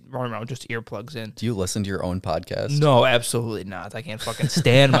guys that run around with just earplugs in. Do you listen to your own podcast? No, absolutely not. I can't fucking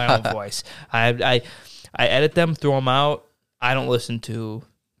stand my own voice. I edit them, throw them out. I don't listen to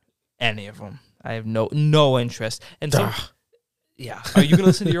any of them. I have no interest. And so, yeah. Are you gonna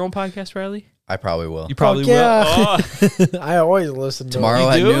listen to your own podcast, Riley? I probably will. You probably yeah. will. Oh. I always listen to Tomorrow You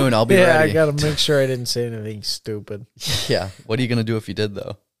at do? noon, I'll be Yeah, ready. I gotta make sure I didn't say anything stupid. Yeah. What are you going to do if you did,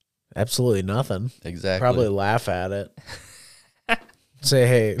 though? Absolutely nothing. Exactly. Probably laugh at it. Say,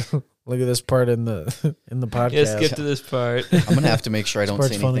 hey, look at this part in the podcast. Yeah, skip to this part. I'm gonna have to make sure I don't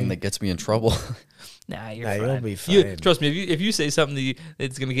part's say anything funny. that gets me in trouble. Nah, you're Nah, fine. you'll be fine. Trust me, if you say something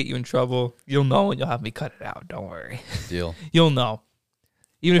that's gonna get you in trouble, you'll know and you'll have me cut it out. Don't worry. Deal. You'll know.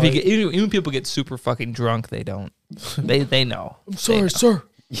 Even if Like- you get, even people get super fucking drunk, they don't. They know. I'm They sorry, know. sir.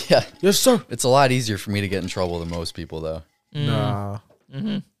 Yeah. Yes, sir. It's a lot easier for me to get in trouble than most people, though. Nah.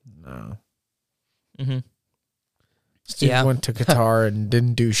 Mm-hmm. No. Mm-hmm. Steve Yeah. went to Qatar and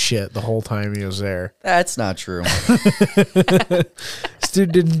didn't do shit the whole time he was there. That's not true.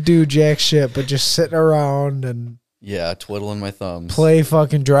 Steve didn't do jack shit, but just sitting around and Yeah, twiddling my thumbs. play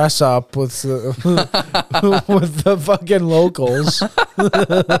fucking dress up with the, with the fucking locals.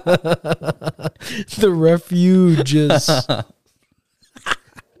 The refuges.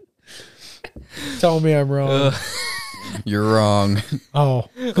 Tell me I'm wrong. You're wrong. Oh.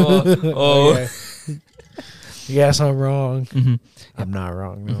 Oh. Okay. Yes, I'm wrong. Mhm. I'm not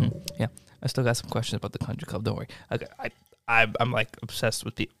wrong. No. Yeah, I still got some questions about the country club. Don't worry. I'm like obsessed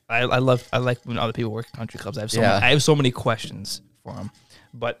with people. I like when other people work at country clubs. I have so many questions for them.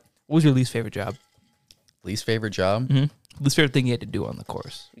 But what was your least favorite job? Least favorite job? Least favorite thing you had to do on the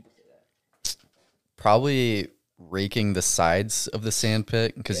course? Probably raking the sides of the sand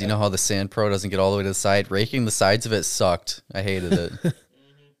pit, because you know how the sand pro doesn't get all the way to the side. Raking the sides of it sucked. I hated it.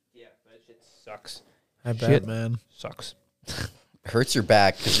 Yeah, that shit sucks. I bet, Shit. man. Sucks. It hurts your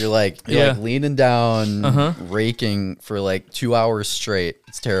back because you're like Yeah. leaning down, Uh-huh. raking for like 2 hours straight.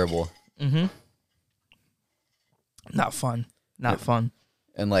 It's terrible. Mm-hmm. Not fun. Not fun.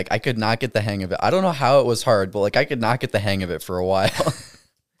 And like I could not get the hang of it. I don't know how it was hard, but like I could not get the hang of it for a while.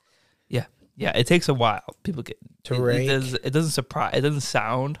 Yeah. Yeah, it takes a while. People get To it rake? doesn't surprise. It doesn't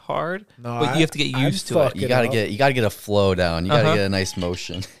sound hard, No, but you have to get I'd used to it. fuck you it gotta up. get a flow down. You gotta Uh-huh. get a nice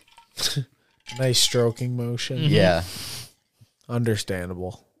motion. Nice stroking motion. Mm-hmm. Yeah.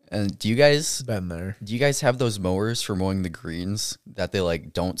 Understandable. And do you guys Been there. have those mowers for mowing the greens that they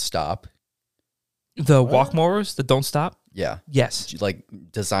like don't stop? The walk mowers that don't stop. Yeah. Yes. Like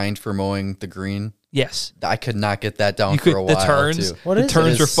designed for mowing the green. Yes. I could not get that down You for could a while. the turns. too. What the is it? turns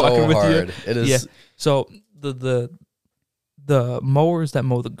It is are so fucking with hard. you. It is. Yeah. So the mowers that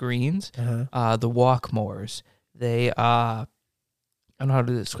mow the greens, Uh-huh. the walk mowers, they I don't know how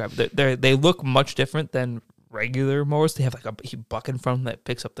to describe it. They look much different than regular mowers. They have like a bucket in front of them that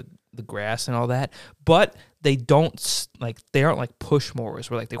picks up the grass and all that. But they don't they aren't like push mowers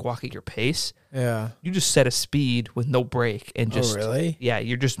where like they walk at your pace. Yeah. You just set a speed with no brake and just Oh, really? yeah,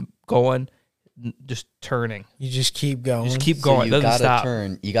 you're just going, just turning. You just keep going. Just keep So going. you It doesn't gotta stop.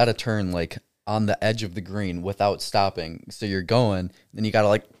 turn. You gotta turn like on the edge of the green without stopping. So you're going, then you gotta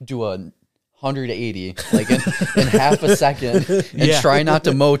like do a 180 like in half a second, and Yeah. try not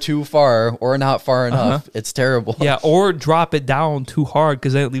to mow too far or not far enough. It's terrible. Yeah, or drop it down too hard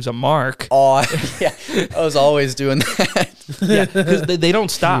because then it leaves a mark. Oh, yeah. I was always doing that. Yeah, because they don't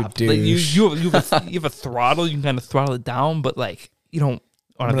stop. You Like, douche. you have a throttle. You can kind of throttle it down, but like you don't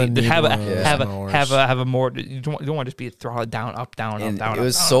want gonna to need have one a of those have a mowers. have a more. You don't want to just be throttled down, up, down, And up, down. it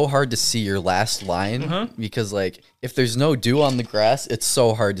was up, down. so hard to see your last line because like if there's no dew on the grass, it's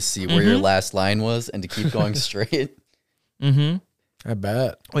so hard to see where your last line was and to keep going straight. I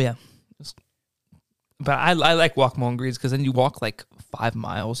bet. Oh yeah, but I like walk mowing greens because then you walk like 5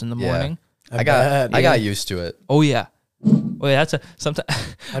 miles in the Yeah. morning. I bet, got used to it. Oh yeah, that's a sometimes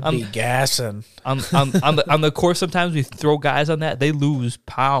I'd be gassing. on the course. Sometimes we throw guys on that. They lose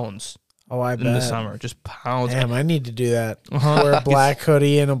pounds Oh, I in bet. the summer, just pounds. Damn, I need to do that. Wear a black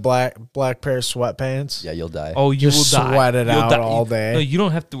hoodie and a black pair of sweatpants. Yeah, you'll die. Oh, you Just will die. sweat it You'll out die. all day. No, you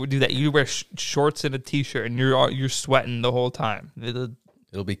don't have to do that. You wear shorts and a t-shirt, and you're sweating the whole time.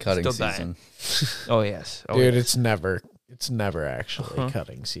 It'll be cutting Still season. Oh yes, oh, Dude, yes. it's never actually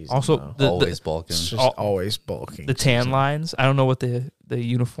cutting season. Also, though. the- Always bulking. It's just all- always bulking. the tan lines. I don't know what the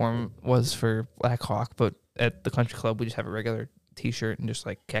uniform was for Black Hawk, but at the country club we just have a regular t-shirt and just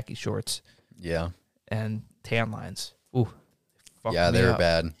like khaki shorts Yeah. and tan lines. Ooh, fucked Yeah, me they were up.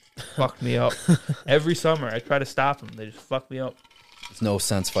 bad. Fucked me up. Every summer I try to stop them. They just fuck me up. There's no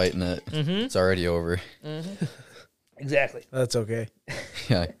sense fighting it. It's already over. Exactly. That's okay.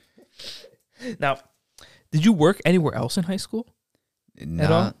 Yeah. Now, did you work anywhere else in high school? all?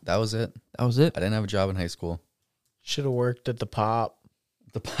 Nah, that was it. That was it. I didn't have a job in high school. Should have worked at the Pop.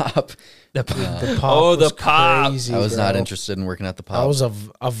 The Pop. The The Pop. Oh, the was Pop. Crazy, I was not bro. interested in working at the That Pop. was a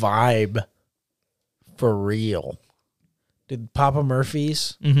vibe for real. Did Papa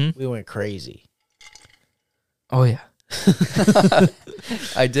Murphy's? Mm-hmm. We went crazy. Oh yeah.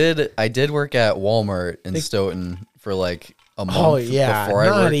 I did work at Walmart in Stoughton for like a month. Oh yeah, before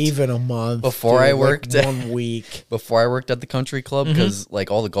not I worked, even a month. Before I worked- 1 week. before I worked at the country club, because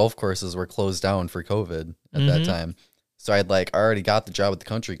like all the golf courses were closed down for COVID at that time. So I'd like already got the job at the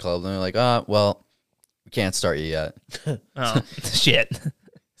country club, and they're like, well, we can't start you yet. Oh shit.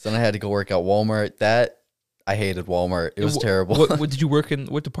 So then I had to go work at Walmart. I hated Walmart. It was terrible. What did you work in?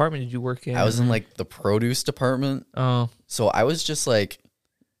 What department did you work in? I was in like the produce department. Oh, So I was just like,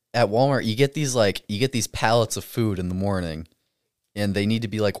 at Walmart, you get these pallets of food in the morning, and they need to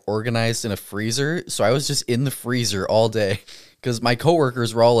be like organized in a freezer. So I was just in the freezer all day because my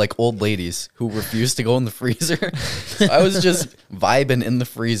coworkers were all like old ladies who refused to go in the freezer. So I was just vibing in the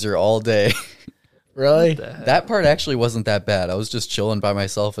freezer all day. Really? That part actually wasn't that bad. I was just chilling by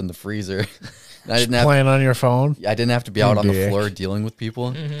myself in the freezer. And Playing on your phone? I didn't have to be out on the dick. floor dealing with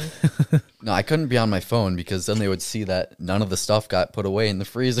people. No, I couldn't be on my phone because then they would see that none of the stuff got put away in the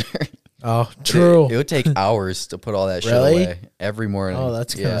freezer. Oh, true. It would take hours to put all that shit Really? away every morning. Oh,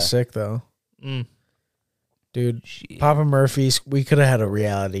 that's kind of sick, though. Mm. Dude, Shit. Papa Murphy's, we could have had a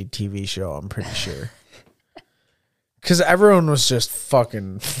reality TV show, I'm pretty sure. Because everyone was just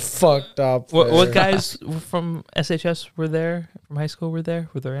fucking fucked up. What there. guys from SHS were there? From high school were there?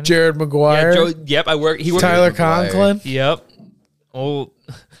 Were there any? Jared Yeah, McGuire, Yep, I worked. He worked. Tyler McGuire. Conklin. Yep.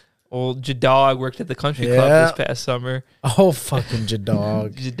 Old Jadog worked at the country Yeah. club this past summer. Oh, fucking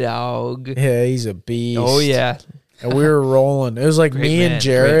Jadog. Jadog. Yeah, he's a beast. Oh yeah. And we were rolling. It was like Great me man, and great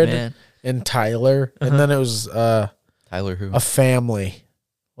Jared man. and Tyler. And then it was Tyler who? a family,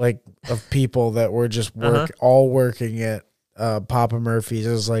 like, of people that were just all working at Papa Murphy's.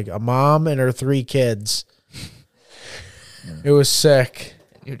 It was like a mom and her 3 kids. It was sick.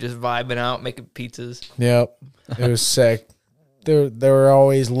 You're just vibing out, making pizzas. Yep. It was sick. They were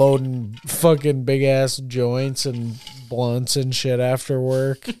always loading fucking big ass joints and blunts and shit after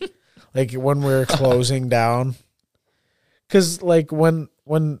work. Like when we were closing down. Cause like when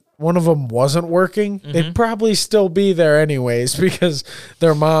one of them wasn't working, they'd probably still be there anyways because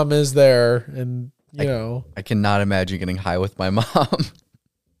their mom is there and you know. I cannot imagine getting high with my mom.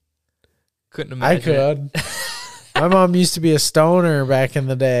 Couldn't I imagine. could. My mom used to be a stoner back in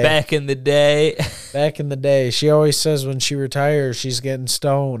the day. Back in the day. Back in the day. She always says when she retires, she's getting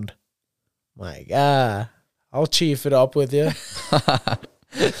stoned. My God. I'll chief it up with you.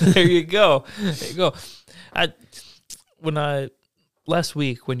 There you go. There you go. Last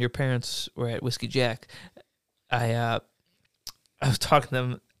week when your parents were at Whiskey Jack, I was talking to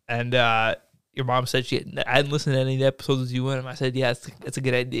them and your mom said I hadn't listened to any of the episodes with you in them. I said, yeah, it's a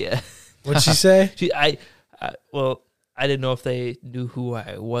good idea. What'd she say? Well, I didn't know if they knew who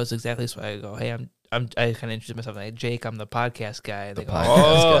I was exactly, so I go, hey, I kind of introduced myself like Jake. I'm the podcast guy. And they go,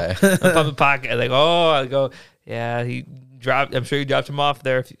 I'm the podcast. Like, I go, yeah. He dropped. I'm sure you dropped him off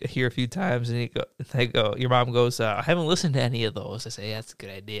there here a few times, and they go. Your mom goes, I haven't listened to any of those. I say, yeah, that's a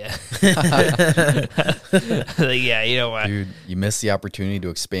good idea. Like, yeah, you know what, Dude, you missed the opportunity to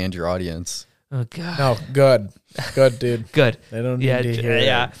expand your audience. Oh God. No, good, dude. Good. They don't need to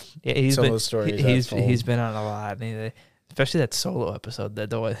hear He's some been, of the stories He's I've told. been on a lot, and especially that solo episode.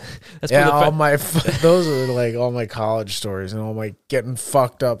 That's Yeah, where all my those are like all my college stories and all my getting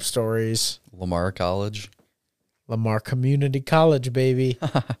fucked up stories. Lamar College. Lamar Community College, baby.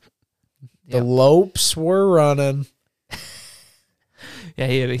 The Yep. Lopes were running. Yeah,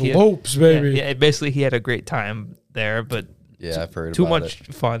 he had Lopes, baby. Yeah, basically he had a great time there, but Yeah, I've heard too about much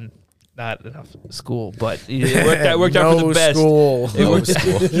it. fun, not enough school. But it worked out for the best. School. It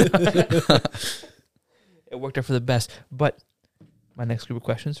worked out for the best. But my next group of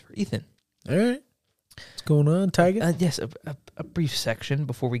questions for Ethan. All right. What's going on, Tiger? Yes, a brief section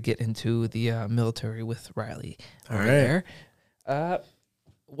before we get into the military with Riley. All over right. there.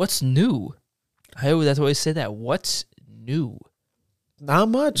 What's new? That's always say that. What's new? Not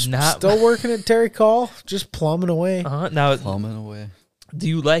much. Still working at Terry Call, just plumbing away. Now, Plumbing away. do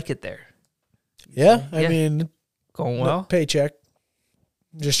you like it there? Yeah, I Yeah. mean, Going well? paycheck.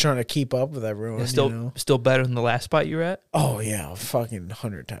 Just trying to keep up with everyone. Yeah, you know? still better than the last spot you were at? Oh yeah, fucking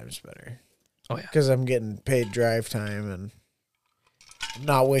 100 times better. Oh yeah. Because I'm getting paid drive time and I'm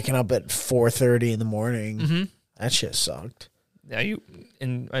not waking up at 4:30 in the morning. Mm-hmm. That shit sucked. Now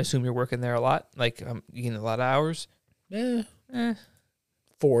and I assume you're working there a lot. Like you getting a lot of hours. Yeah, Eh,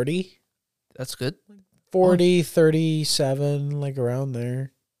 40, that's good. 40, 37, like around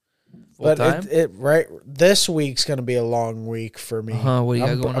there. Full But time. it right this week's gonna be a long week for me. What do you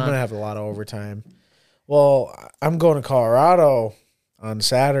got going I'm on? gonna have a lot of overtime. Well, I'm going to Colorado on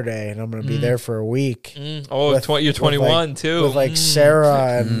Saturday, and I'm gonna be there for a week Oh, with- you're 21 too. with like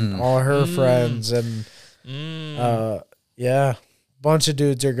Sarah and all her friends, and Mm. yeah, Bunch of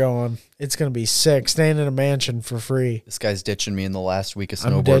dudes are going. It's gonna be sick. Staying in a mansion for free. This guy's ditching me in the last week of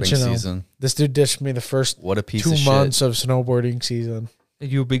I'm snowboarding ditching him. season. This dude ditched me the first What a piece 2 of shit. months of snowboarding season. Are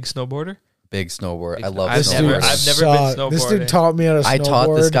you a big snowboarder? Big snowboard. Big I love I've This never- dude snowboarding. I've never been sucked. This dude snowboarding. taught me how to snowboard. I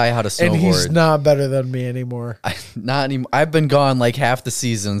taught this guy how to snowboard. and he's not better than me anymore. Not anymore. I've been gone like half the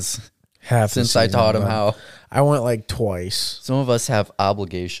seasons Half the since I season, taught him bud. how. I went like twice. Some of us have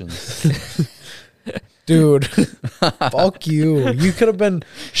obligations. Dude, fuck you. You could have been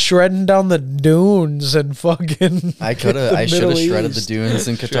shredding down the dunes and fucking. I could have. the I should have Middle shredded the East. dunes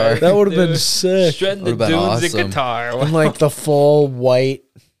in Qatar. That would have been Dude, sick. Shredding the Would've dudes been in awesome. Qatar. And like the full white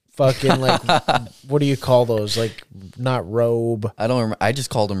fucking like, what do you call those? Like not robe. I don't remember. I just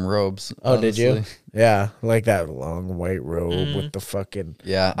called them robes. Oh, did you? honestly. Yeah, like that long white robe with the fucking.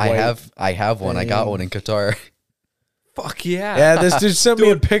 Yeah, White I have one. I got thing. one in Qatar. Fuck yeah. Yeah, this dude sent me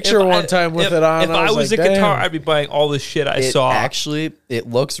a Dude, picture if one I- time with if, it on. If I was like, in Qatar, damn. I'd be buying all the shit I It saw. actually, it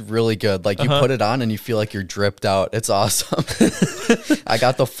looks really good. Like you Uh-huh. put it on and you feel like you're dripped out. It's awesome. I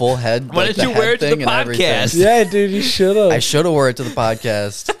got the full head. Why like didn't the you wear head it to the thing and everything. podcast? Yeah, dude, you should I have. should have wore it to the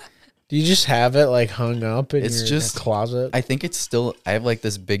podcast. Do you just have it like hung up in It's your just- closet? I think it's still. I have like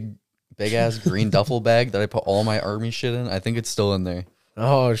this big ass green duffel bag that I put all my army shit in. I think it's still in there.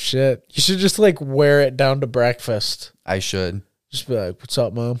 Oh shit! You should just like wear it down to breakfast. I should. Just be like, "What's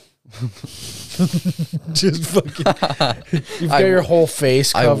up, mom?" Just fucking. You've got I- your whole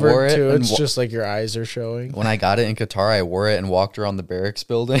face I wore covered it too. and It's just like your eyes are showing. When I got it in Qatar, I wore it and walked around the barracks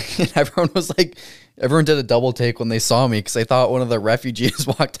building, and everyone did a double take when they saw me because they thought one of the refugees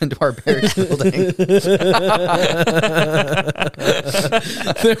walked into our barracks building.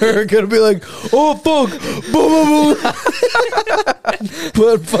 They're gonna be like, "Oh fuck!" Boom, boom, boom.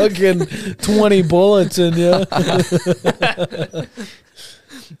 Put fucking 20 bullets in you.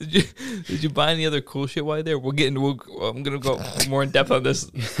 Did you buy any other cool shit while you're there? I'm gonna go more in depth on this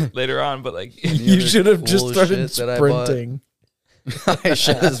later on, but like, You other should have cool just started shit that I bought? sprinting. I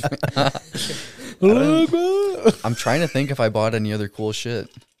should I'm trying to think if I bought any other cool shit.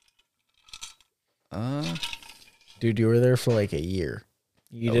 Dude, you were there for like a year.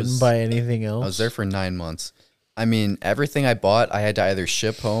 You I didn't was- buy anything else. I was there for 9 months. I mean, everything I bought, I had to either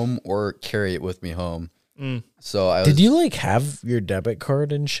ship home or carry it with me home. So I was. Did you like have your debit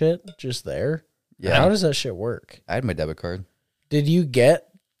card and shit just there? Yeah. How does that shit work? I had my debit card. Did you get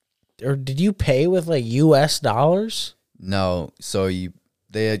or did you pay with like US dollars? No, so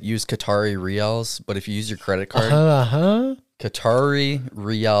they had used Qatari Riyals, but if you use your credit card, Uh-huh. Qatari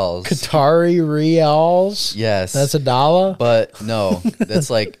Riyals. Qatari Riyals. Yes. That's $1. But no,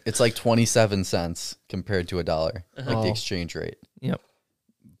 that's like it's like 27 cents compared to $1, like Oh. the exchange rate. yep.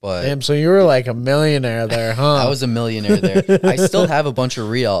 But Damn, so you were like a millionaire there, huh? I was a millionaire there. I still have a bunch of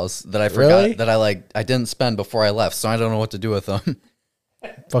Riyals that I forgot Really? that I didn't spend before I left, so I don't know what to do with them.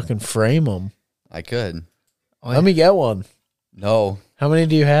 fucking frame them. I could. Let me get one. No. How many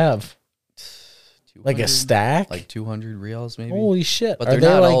do you have? 200, Like a stack? like 200 Riyals maybe. Holy shit! But Are they're they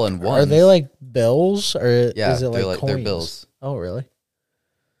not like, all in Are they ones. like bills or Yeah, is it they're like they're coins? bills. Oh, really?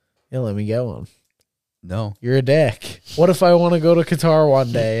 Yeah, let me get one. No. You're a dick. What if I want to go to Qatar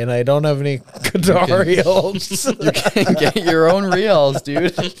one day and I don't have any Qatar Reals? You can get your own Riyals,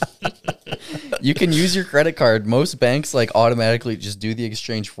 dude. You can use your credit card. Most banks like automatically just do the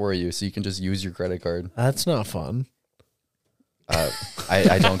exchange for you, so you can just use your credit card. That's not fun.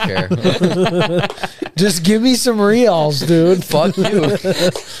 I don't care. Just give me some Reals, dude. Fuck you.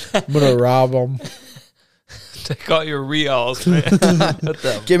 I'm gonna rob them. Take all your reals, man. What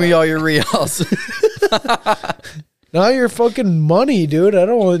the Give me all your Riyals. Not your fucking money, dude. I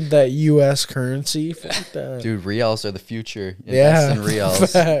don't want that U.S. currency. Fuck that. Dude, Riyals are the future. Invest Yeah, in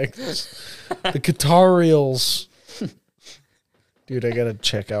Riyals. facts. The Qatar Reals. Dude, I gotta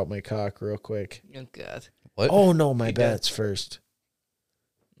check out my cock real quick. Oh God. What? Oh no, my You got- bets first.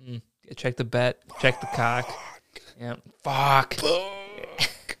 Check the bet. Check the cock. Yep. Fuck.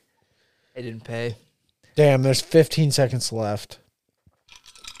 I didn't pay. Damn, there's 15 seconds left.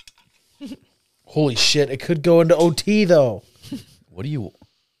 Holy shit, it could go into OT though. What are you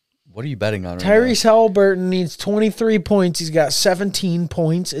betting on right Tyrese Halliburton needs 23 points. He's got 17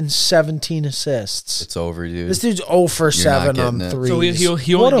 points and 17 assists. now? It's over, dude. This dude's 0 for You're 7 not on getting it. threes. So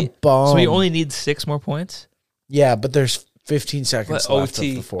he what only a bum. So he only needs 6 more points. Yeah, but there's 15 seconds But left of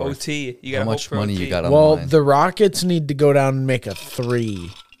OT. the fourth. OT. You got How much money you got on Well, the line? the Rockets need to go down and make a 3.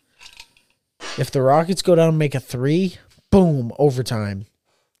 If the Rockets go down and make a 3, boom, overtime.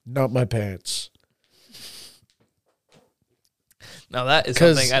 Not my pants. Now that is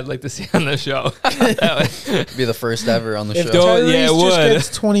 'Cause- something I'd like to see on the show. That would- Be the first ever on the If show. Don't- Tyrese yeah, it just would. gets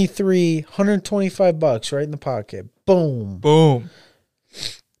 23, $125 right in the pocket. Boom. Boom.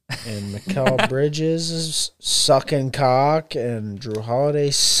 And Mikal Bridges is sucking cock, and Drew Holiday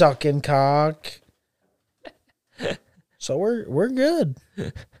sucking cock. So we're good.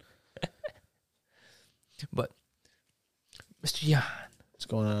 But Mr. Jan, What's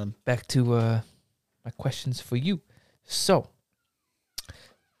going on? back to my questions for you. So,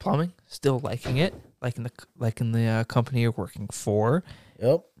 plumbing, still liking it, liking the company you're working for.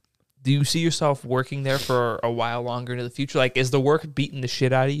 Yep. Do you see yourself working there for a while longer into the future? Like, is the work beating the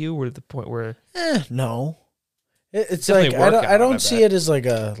shit out of you, or to the point where No. It's Definitely like workout, I I don't bet. see it as like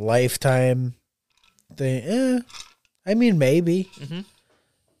a lifetime thing. I mean, maybe. Mhm.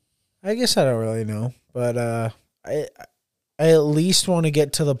 I guess I don't really know, but I at least want to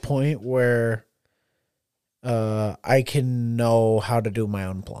get to the point where I can know how to do my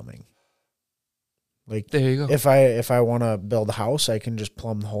own plumbing. Like, there you go? if I want to build a house, I can just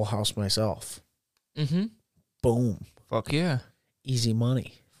plumb the whole house myself. Mm-hmm. Boom, Fuck yeah. easy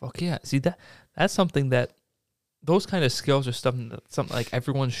money. Fuck yeah. See, that's something that those kind of skills are something like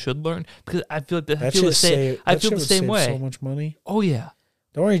everyone should learn, because I feel like I feel the same. I feel the same way. So much money. Oh yeah.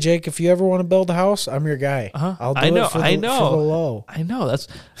 Don't worry, Jake. If you ever want to build a house, I'm your guy. Uh-huh. I'll do I know, it for the, I know. for the low. I know, that's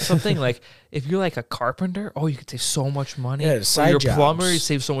something. Like, if you're like a carpenter, you could save so much money. Yeah, Or side you're a jobs. plumber, you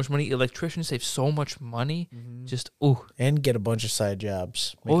save so much money. Electrician, save so much money. Just And get a bunch of side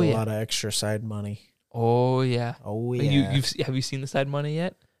jobs. Make Oh, a yeah. lot of extra side money. oh yeah. Oh, But yeah. have you seen the side money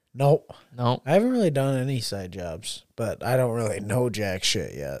yet? Nope. No. I haven't really done any side jobs, but I don't really know jack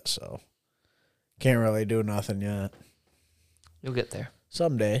shit yet, so can't really do nothing yet. You'll get there.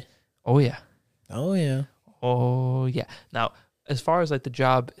 Someday. Oh yeah. Oh, yeah. Oh yeah. Now, as far as like the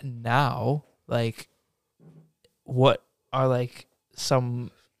job now, like, what are like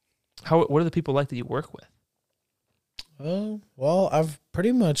what are the people like that you work with? Oh, well, I've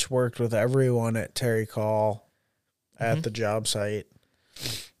pretty much worked with everyone at Terry Call at Mhm. the job site.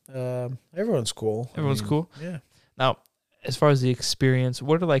 Everyone's cool. Everyone's cool. Yeah. Now, as far as the experience,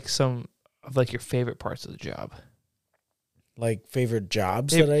 what are like some of like your favorite parts of the job? Like favorite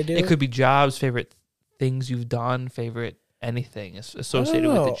jobs It- that I do? It could be jobs, favorite things you've done, favorite anything associated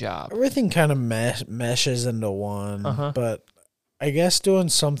with the know. job. Everything kind of meshes into one, Uh-huh. but I guess doing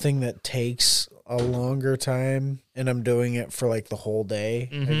something that takes a longer time and I'm doing it for like the whole day,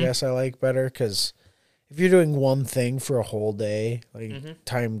 I Mhm. guess I like better, because if you're doing one thing for a whole day, like Mhm.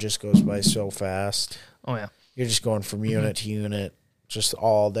 time just goes by so fast. Oh yeah. You're just going from unit to unit, just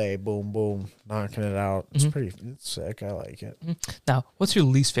all day, boom, boom, knocking it out. It's Mhm. it's sick. I like it. Now, what's your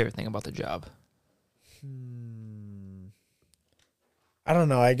least favorite thing about the job? I don't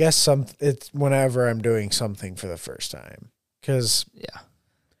know. I guess it's whenever I'm doing something for the first time, because Yeah.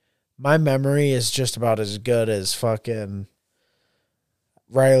 my memory is just about as good as fucking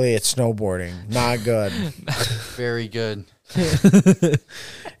Riley at snowboarding. Not good. Very good.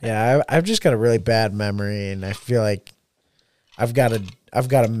 Yeah, I've just got a really bad memory, and I feel like I've got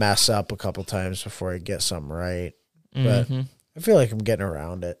to mess up a couple times before I get something right. But Mhm. I feel like I'm getting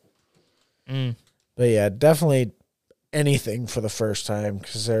around it. Mm. But yeah, definitely anything for the first time,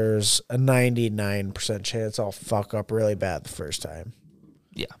 because there's a 99% chance I'll fuck up really bad the first time.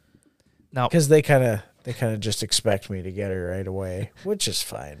 Yeah. Now, Because they kind of just expect me to get it right away, which is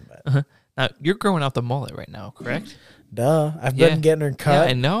fine. But now you're growing out the mullet right now, correct? duh, I've Yeah. been getting her Yeah, cut.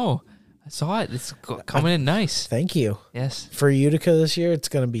 I know. I saw it. It's coming in nice. Thank you. Yes. For Utica this year, it's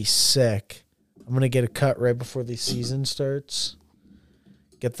gonna be sick. I'm gonna get a cut right before the season starts.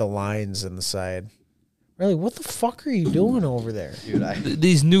 Get the lines in the side. Really, what the fuck are you doing over there? Dude,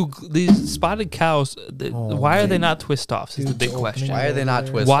 These spotted cows. Oh, why are they man. not twist offs? Is the Dude's big opening question. Why are they not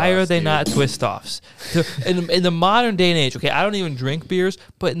over twist Why are offs, they dude? not twist offs? In the modern day and age, okay, I don't even drink beers,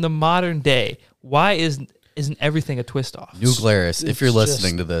 but in the modern day, why isn't everything a twist off? New Glarus, if you're It's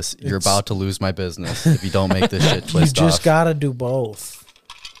listening just- to this, you're it's- about to lose my business if you don't make this shit You twist just off. gotta do both.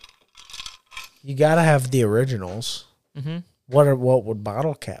 You gotta have the originals. Mm-hmm. What would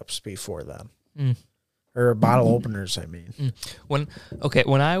bottle caps be for then? Mm. Or bottle openers, I mean. When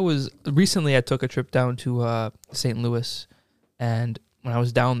I was recently, I took a trip down to St. Louis, and when I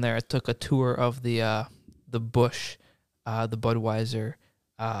was down there, I took a tour of the Busch, the Budweiser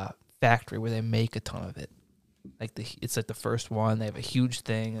factory where they make a ton of it. Like it's like the first one. They have a huge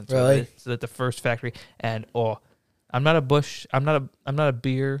thing. And so Really? It's like the first factory. And I'm not a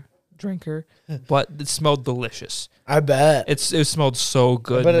beer drinker, but it smelled delicious. I bet. It smelled so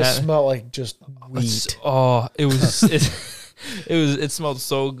good. I bet it That- smelled like just It's- wheat. it was it smelled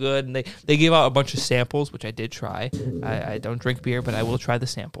so good, and they gave out a bunch of samples, which I did try. I don't drink beer, but I will try the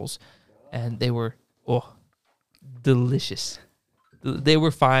samples, and they were delicious. They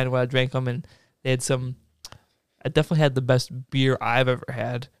were fine when I drank them, and they had some I definitely had the best beer I've ever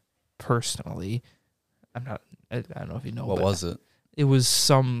had, personally. I don't know if you know. What was it? It was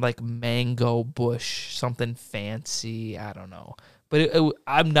some like mango bush, something fancy. I don't know, but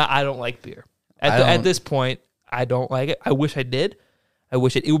I don't like beer. At this point, I don't like it. I wish I did. I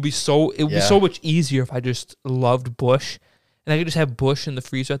wish it would be so. It would be so much easier if I just loved Bush, and I could just have Bush in the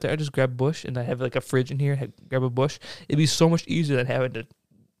freezer out there. I just grab Bush, and I have like a fridge in here. Grab a Bush. It'd be so much easier than having to,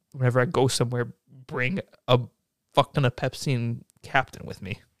 whenever I go somewhere, bring a fuck ton of Pepsi and Captain with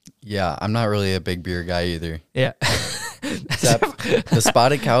me. Yeah, I'm not really a big beer guy either. Yeah. Except the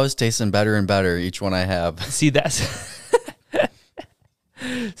Spotted Cow is tasting better and better each one I have. See, that's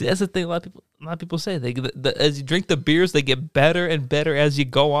the thing. A lot of people say as you drink the beers, they get better and better as you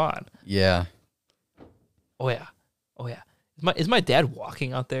go on. Yeah. Oh yeah. Is my dad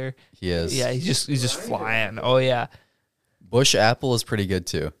walking out there? He is. Yeah, he's just flying. Oh yeah. Bush Apple is pretty good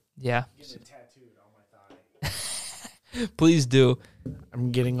too. Yeah. Please do.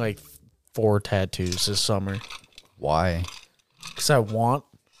 I'm getting like 4 tattoos this summer. Why? Because I want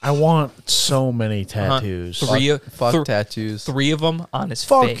so many tattoos. Fuck tattoos. 3 of them on his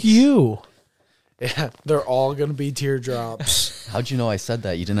Fuck face. you. Yeah, they're all gonna be teardrops. How'd you know I said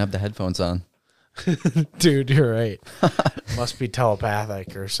that? You didn't have the headphones on. Dude, you're right. Must be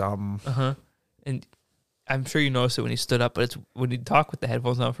telepathic or something. And I'm sure you noticed it when he stood up, but it's when you talk with the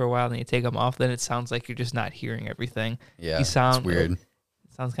headphones on for a while and you take them off, then it sounds like you're just not hearing everything. Yeah, it's weird. It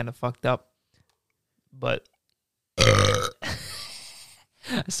sounds kind of fucked up. But I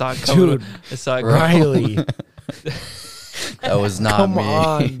saw it coming. Dude, I saw it Riley. That was not Come me.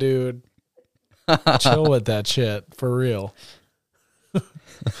 on, dude. Chill with that shit. For real.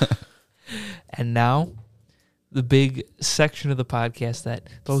 And now, the big section of the podcast that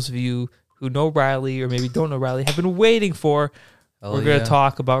those of you who know Riley or maybe don't know Riley have been waiting for. We're going to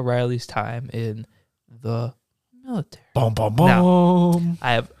talk about Riley's time in the military. Boom, boom, boom. Now,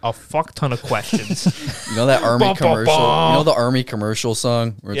 I have a fuck ton of questions. You know that army Bum, bum, commercial? bum. You know the army commercial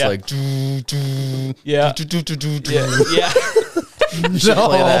song where it's Yeah. like, doo, doo, Yeah. doo, doo, doo, doo, doo. Yeah. You should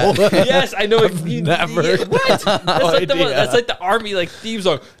play that. Yes, I know. Never. Yeah, what? That's like the one. idea. That's like the army like theme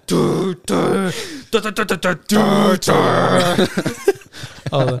song.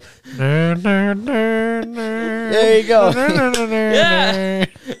 There There you go. Yeah.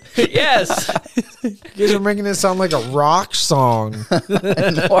 Yes. You guys are making it sound like a rock song.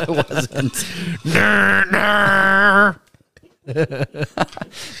 No, I wasn't.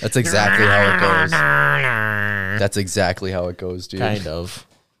 That's exactly how it goes. That's exactly how it goes, dude. Kind of.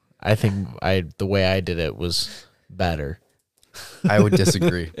 I think the way I did it was better. I would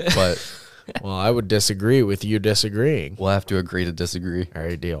disagree, but Well, I would disagree with you disagreeing. we'll have to agree to disagree. All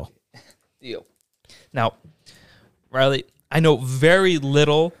right, deal. Deal. Now, Riley, I know very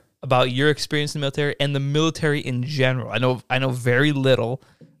little about your experience in the military and the military in general. I know very little,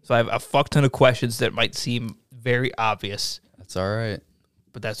 so I have a fuck ton of questions that might seem very obvious, That's all right.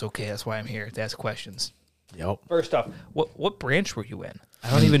 but that's okay. That's why I'm here to ask questions. Yep. First off, what branch were you in? I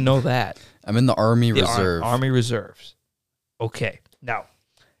don't even know that. I'm in the Army The Reserve. Army Reserves. Okay. Now,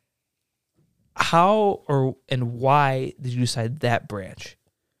 how and why did you decide that branch?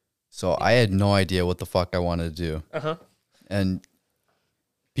 So I had no idea what the fuck I wanted to do. Uh-huh. And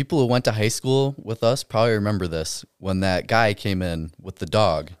people who went to high school with us probably remember this when that guy came in with the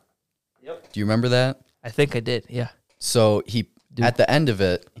dog. Yep. Do you remember that? I think I did. Yeah. So at the end of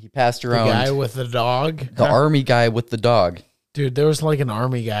it, he passed The around guy with the dog. the army guy with the dog. Dude, there was like an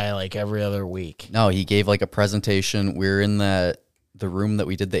army guy like every other week. No, he gave like a presentation. We were in the room that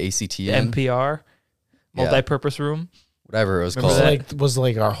we did the ACT The in. NPR, Yeah. multi-purpose room. Whatever it was Was called. was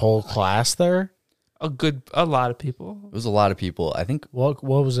like our whole class there? A lot of people. It was a lot of people. I think What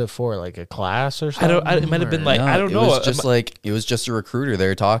was it for? Like a class or I something? don't. It might have been like no, I don't it know. was just like it was just a recruiter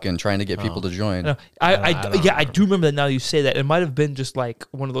there talking, trying to get people to join. No, I do remember that now you say that. It might have been just like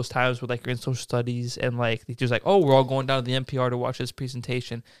one of those times where like you're in social studies and like they're just like, oh, we're all going down to the NPR to watch this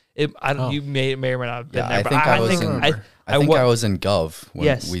presentation. You may or may not have been Yeah, there. I but think I was in. I think I was in Gov when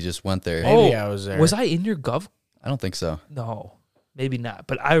Yes. we just went there. Maybe I was there. Was I in your gov? I don't think so. No, maybe not.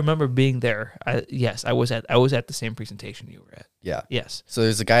 But I remember being there. Yes, I was at the same presentation you were at. Yeah. Yes. So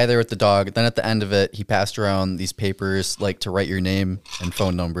there's a guy there with the dog. Then at the end of it, he passed around these papers like to write your name and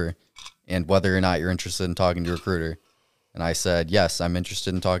phone number and whether or not you're interested in talking to a recruiter. And I said, yes, I'm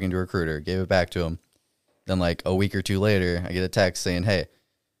interested in talking to a recruiter. Gave it back to him. Then like a week or two later, I get a text saying, hey,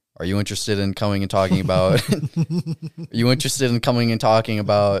 are you interested in coming and talking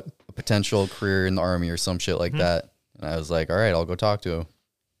about a potential career in the Army or some shit like that? And I was like, all right, I'll go talk to him.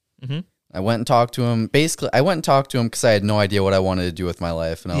 Mm-hmm. I went and talked to him. Basically, I went and talked to him because I had no idea what I wanted to do with my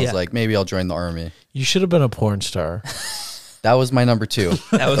life. And I was like, maybe I'll join the Army. You should have been a porn star. That was my number 2.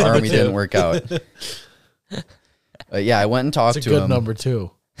 That was the number Army 2. didn't work out. Yeah, I went and talked It's a to good him. number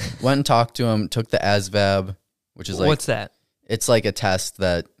 2. Went and talked to him, took the ASVAB, which is like... What's that? It's like a test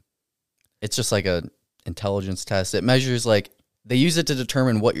that... It's just like a intelligence test. It measures like... They use it to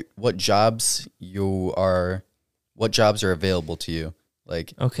determine what jobs are available to you.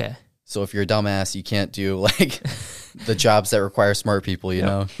 Like, Okay. so if you're a dumbass, you can't do like the jobs that require smart people, you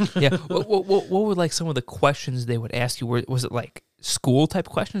know? Yeah. What were like some of the questions they would ask you? Was it like school type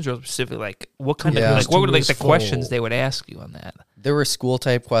questions, or specifically like what kind Yeah. of like what were like the Useful. questions they would ask you on that? There were school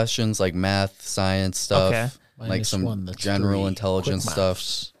type questions like math, science stuff, Okay. like some general intelligence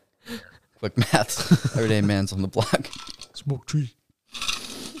stuff. Quick maths. Everyday man's on the block. Smoke tree.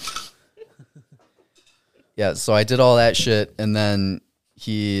 Yeah, so I did all that shit, and then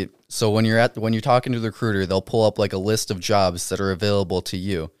when you're talking to the recruiter, they'll pull up like a list of jobs that are available to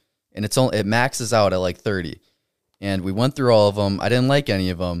you, and it maxes out at like 30. And we went through all of them. I didn't like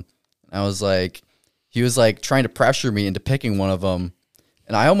any of them. He was like trying to pressure me into picking one of them,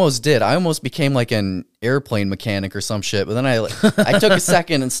 and I almost did. I almost became like an airplane mechanic or some shit. But then I took a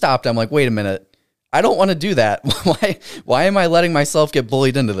second and stopped. I'm like, wait a minute. I don't want to do that. Why am I letting myself get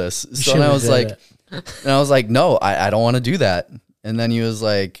bullied into this? So then I was like, no, I don't want to do that. And then I was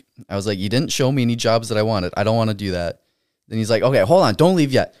like, you didn't show me any jobs that I wanted. I don't want to do that. Then he's like, okay, hold on, don't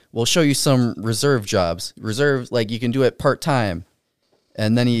leave yet. We'll show you some reserve jobs. Reserve, like you can do it part-time.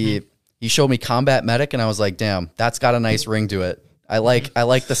 And then he showed me combat medic, and I was like, damn, that's got a nice ring to it. I like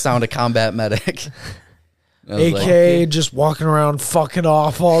the sound of combat medic. AKA just walking around fucking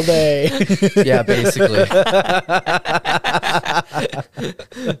off all day. Yeah, basically.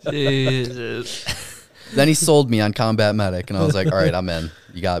 Jesus. Then he sold me on combat medic, and I was like, all right, I'm in.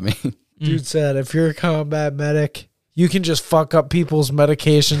 You got me. Dude said, if you're a combat medic, you can just fuck up people's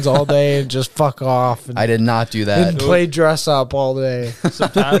medications all day and just fuck off. And, I did not do that. and play dress up all day.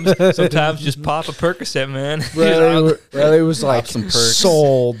 Sometimes just pop a Percocet, man. Riley was like, some perks.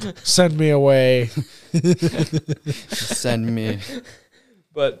 sold. Send me away. Send me.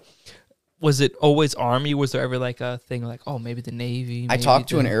 But was it always Army? Was there ever like a thing like, oh, maybe the Navy? I talked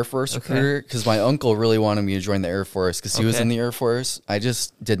to an Air Force recruiter because my uncle really wanted me to join the Air Force because he was in the Air Force. I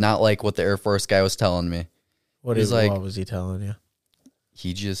just did not like what the Air Force guy was telling me. What was he telling you?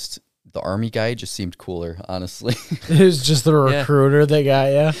 The Army guy just seemed cooler, honestly. It was just the recruiter that got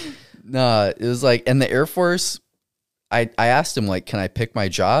you? No, it was like, in the Air Force, I asked him, like, can I pick my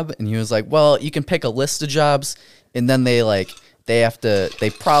job? And he was like, well, you can pick a list of jobs, and then they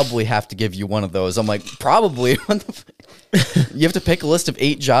probably have to give you one of those. I'm like, probably? What the you have to pick a list of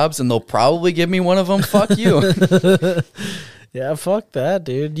 8 jobs, and they'll probably give me one of them? Fuck you. Yeah, fuck that,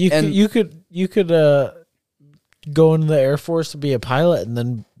 dude. You could go into the Air Force to be a pilot and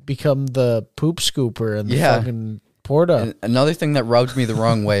then become the poop scooper and the fucking porta. And another thing that rubbed me the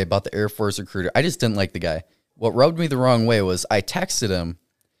wrong way about the Air Force recruiter, I just didn't like the guy. What rubbed me the wrong way was I texted him,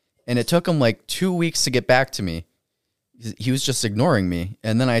 and it took him like 2 weeks to get back to me. He was just ignoring me.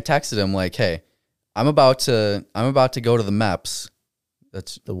 And then I texted him like, hey, I'm about to go to the MEPS.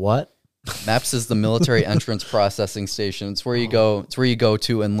 That's the what? MEPS is the military entrance processing station. It's where you go. It's where you go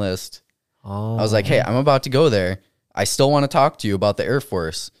to enlist. Oh. I was like, hey, I'm about to go there. I still want to talk to you about the Air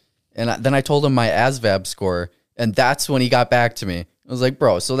Force. And then I told him my ASVAB score, and that's when he got back to me. I was like,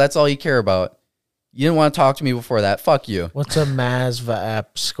 bro, so that's all you care about? You didn't want to talk to me before that? Fuck you. What's a MASVAB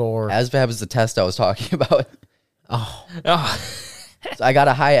score? ASVAB is the test I was talking about. Oh. So I got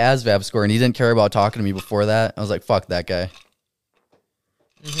a high ASVAB score, and he didn't care about talking to me before that. I was like, fuck that guy.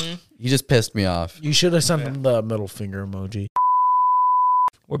 Mm-hmm. He just pissed me off. You should have sent him the middle finger emoji.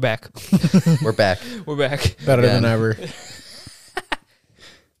 We're back. We're back. We're back. Better Again. than ever.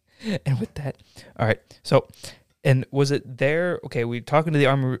 And with that, all right. So, and was it there? Okay, we talking to the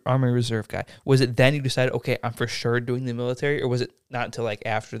Army Reserve guy. Was it then you decided, okay, I'm for sure doing the military, or was it not until like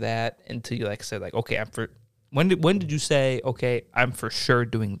after that, until you like said like, okay, I'm for. When did you say, okay, I'm for sure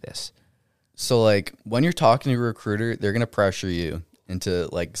doing this? So like when you're talking to a recruiter, they're gonna pressure you into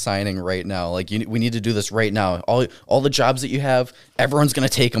like signing right now. Like we need to do this right now. All the jobs that you have, everyone's gonna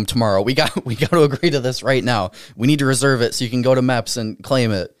take them tomorrow. We got to agree to this right now. We need to reserve it so you can go to MEPS and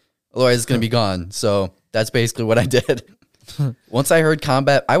claim it. Otherwise, it's gonna be gone. So that's basically what I did. Once I heard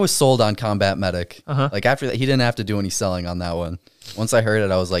combat, I was sold on combat medic. Like after that, he didn't have to do any selling on that one. Once I heard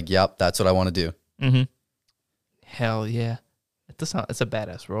it, I was like, yep, that's what I want to do. Mm-hmm. Hell yeah, it's a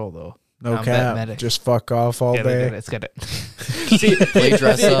badass role though. No cap. Medic. Just fuck off all day. It's got it. See, Play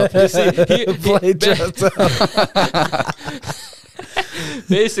dress up. Play dress up.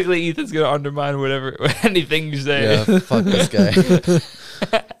 Basically, Ethan's gonna undermine anything you say. Yeah, fuck this guy.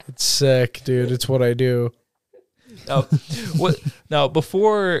 It's sick, dude. It's what I do. No,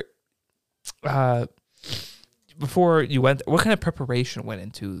 before you went, what kind of preparation went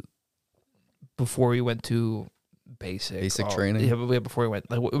into before you went to basic training? Yeah, before you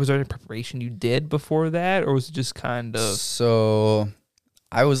went, like, was there any preparation you did before that, or was it just kind of? So,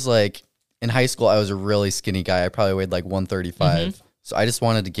 I was like in high school. I was a really skinny guy. I probably weighed like 135. So I just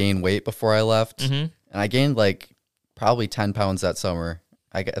wanted to gain weight before I left, and I gained like probably 10 pounds that summer.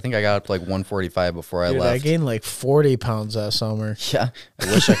 I think I got up to like 145 before I left. I gained like 40 pounds that summer. Yeah, I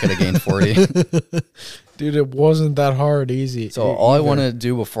wish I could have gained 40. Dude, it wasn't that hard, easy. So all I wanted to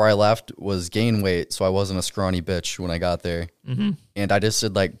do before I left was gain weight, so I wasn't a scrawny bitch when I got there. And I just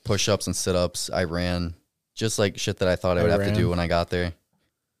did like push-ups and sit-ups. I ran just like shit that I thought I would have to do when I got there.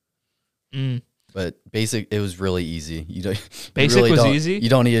 But it was really easy. Basic was easy? You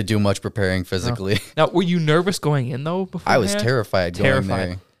don't need to do much preparing physically. Now, were you nervous going in though? I was terrified going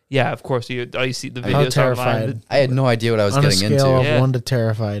there. Yeah, of course. You see the How videos terrified? online. I had no idea what I was On a getting scale into. of 1 to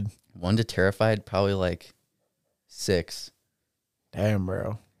terrified. 1 to terrified, probably like 6. Damn,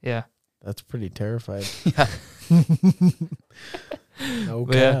 bro. Yeah. That's pretty terrified. Yeah. No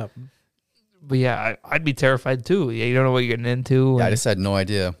But yeah. cap. But yeah, I'd be terrified too. Yeah, you don't know what you're getting into. Yeah, I just had no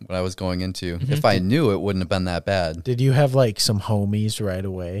idea what I was going into. If I knew, it wouldn't have been that bad. Did you have like some homies right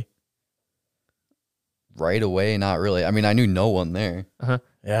away? Right away, not really. I mean, I knew no one there.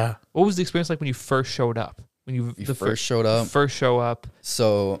 Yeah. What was the experience like when you first showed up? When you First showed up. First show up.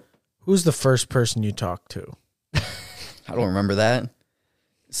 So Who's the first person you talked to? I don't remember that.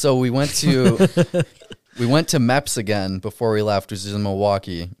 So we went to MEPS again before we left, which is in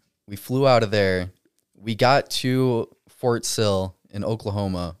Milwaukee. We flew out of there. We got to Fort Sill in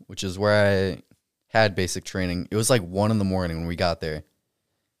Oklahoma, which is where I had basic training. It was like 1 a.m. when we got there.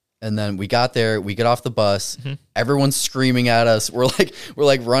 And then we got there, we get off the bus, everyone's screaming at us. We're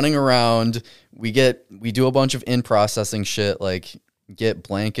like running around. We do a bunch of in-processing shit, like get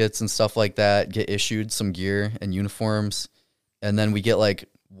blankets and stuff like that, get issued some gear and uniforms. And then we get like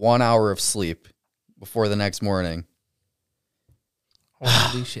 1 hour of sleep before the next morning.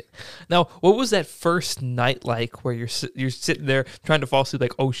 Holy shit! Now, what was that first night like? Where you're sitting there trying to fall asleep,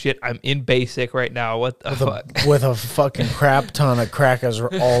 like, oh shit, I'm in basic right now. What the fuck? With a fucking crap ton of crackers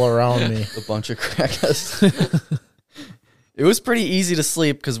all around me. A bunch of crackers. It was pretty easy to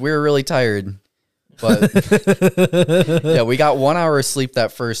sleep because we were really tired. But yeah, we got 1 hour of sleep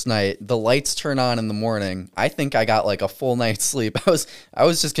that first night. The lights turn on in the morning. I think I got like a full night's sleep. I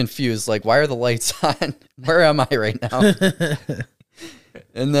was just confused. Like, why are the lights on? Where am I right now?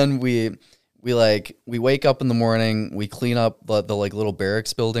 And then we wake up in the morning, we clean up the like little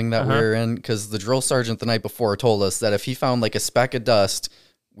barracks building that we were in, because the drill sergeant the night before told us that if he found like a speck of dust,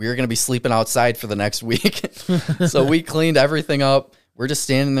 we were going to be sleeping outside for the next week. So we cleaned everything up. We're just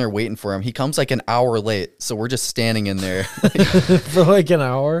standing there waiting for him. He comes like an hour late, so we're just standing in there. For like an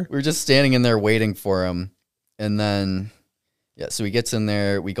hour? We're just standing in there waiting for him. And then, yeah, so he gets in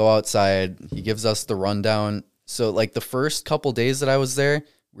there. We go outside. He gives us the rundown. So, like, the first couple days that I was there,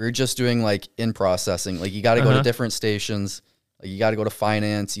 we were just doing, like, in-processing. Like, you got to go to different stations. Like, you got to go to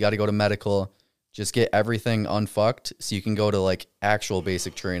finance. You got to go to medical. Just get everything unfucked so you can go to, like, actual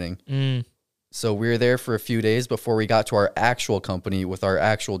basic training. So we were there for a few days before we got to our actual company with our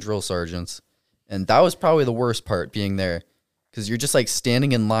actual drill sergeants. And that was probably the worst part, being there. Because you're just, like,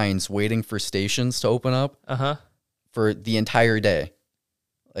 standing in lines waiting for stations to open up for the entire day.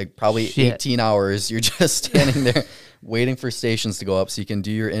 Like, probably 18 hours, you're just standing there waiting for stations to go up so you can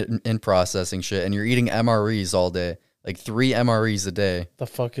do your in-processing shit. And you're eating MREs all day. Like 3 MREs a day. The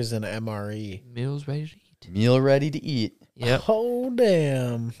fuck is an MRE? Meals ready to eat. Meal ready to eat. Yep. Oh,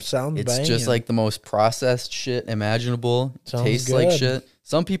 damn. Sounds It's banging. just like the most processed shit imaginable. Sounds Tastes good. like shit.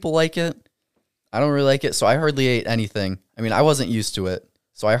 Some people like it. I don't really like it, so I hardly ate anything. I mean, I wasn't used to it,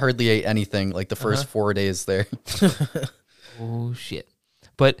 so I hardly ate anything like the first 4 days there. Oh, shit.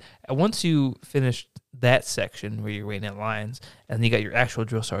 But once you finished that section where you're waiting at lines and then you got your actual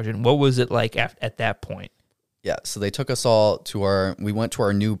drill sergeant, what was it like at that point? Yeah, so they took us all to we went to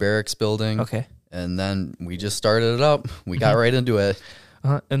our new barracks building. Okay. And then we just started it up. We got right into it.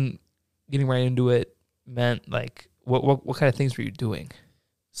 And getting right into it meant, like, what kind of things were you doing?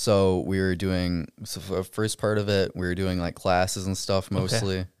 So we were doing, for the first part of it, we were doing like classes and stuff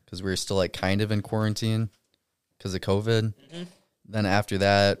mostly because we were still like kind of in quarantine because of COVID. Then after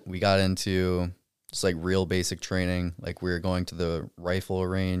that, we got into just like real basic training. Like, we were going to the rifle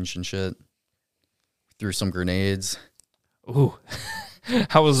range and shit. Threw some grenades. Ooh.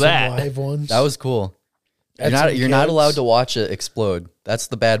 How was Some that? live ones. That was cool. You're not allowed to watch it explode. That's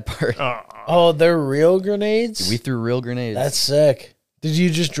the bad part. Oh, they're real grenades? We threw real grenades. That's sick. Did you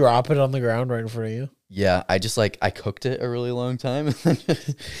just drop it on the ground right in front of you? Yeah, I just I cooked it a really long time and then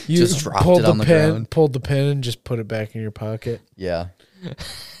You just dropped it on the ground. Pulled the pin and just put it back in your pocket. Yeah.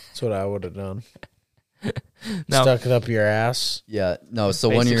 That's what I would have done. No. Stuck it up your ass. Yeah. No, so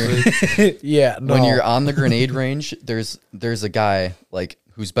Basically. when you're on the grenade range, there's a guy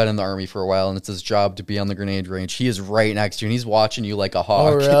who's been in the army for a while and it's his job to be on the grenade range. He is right next to you and he's watching you like a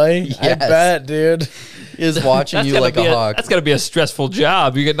hawk. Oh, really? Yes. I bet, dude. He is watching you like a hawk. That's got to be a stressful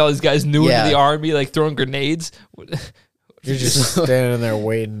job. You're getting all these guys new Yeah. into the army, like throwing grenades. You're just standing there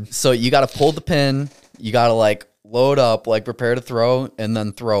waiting. So you got to pull the pin, you got to load up, prepare to throw and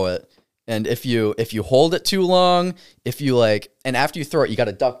then throw it. And if you hold it too long, and after you throw it, you got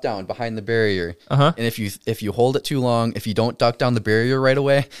to duck down behind the barrier. Uh-huh. And if you hold it too long, if you don't duck down the barrier right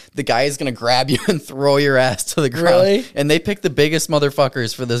away, the guy is gonna grab you and throw your ass to the ground. Really? And they pick the biggest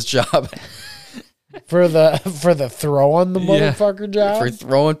motherfuckers for this job. For the throw on the Yeah. motherfucker job? For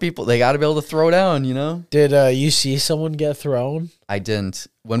throwing people, they got to be able to throw down. Did you see someone get thrown? I didn't.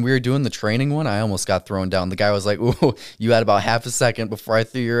 When we were doing the training one, I almost got thrown down. The guy was like, "Ooh, you had about half a second before I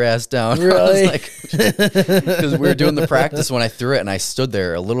threw your ass down." Really? I was because we were doing the practice when I threw it, and I stood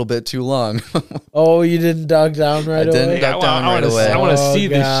there a little bit too long. Oh, you didn't duck down right I didn't away? duck down right away. I want to Oh, see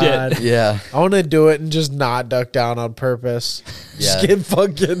God. this shit. Yeah, I want to do it and just not duck down on purpose. Just Yeah. get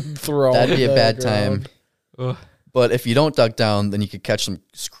fucking thrown. that'd be to a the bad ground. time. Ugh. But if you don't duck down, then you could catch some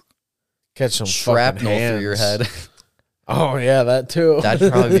Catch some shrapnel fucking through your hands. head. Oh, yeah, that too.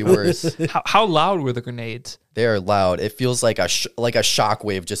 That'd probably be worse. How loud were the grenades? They are loud. It feels like a shock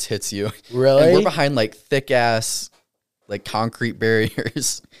wave just hits you. Really? And we're behind thick ass concrete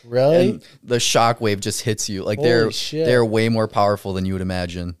barriers. Really? And the shock wave just hits you. Holy shit. they're way more powerful than you would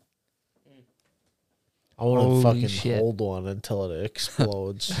imagine. I want to Holy fucking shit. hold one until it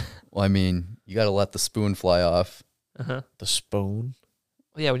explodes. Well, I mean, you got to let the spoon fly off. Uh-huh. The spoon?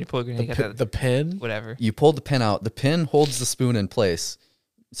 Well, yeah, when you pull a grenade, you got that, The pin? whatever. You pull the pin out. The pin holds the spoon in place.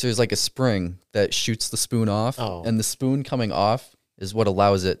 So there's a spring that shoots the spoon off, Oh. and the spoon coming off is what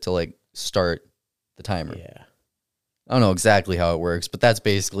allows it to start the timer. Yeah. I don't know exactly how it works, but that's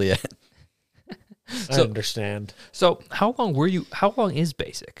basically it. I So- understand. So how long is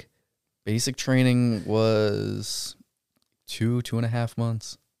basic? Basic training was 2.5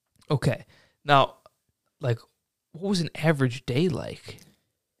 months. Okay. Now, what was an average day like?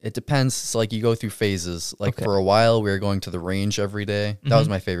 It depends. So, you go through phases. Okay. For a while, we were going to the range every day. That was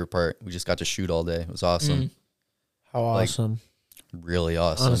my favorite part. We just got to shoot all day. It was awesome. How awesome. Really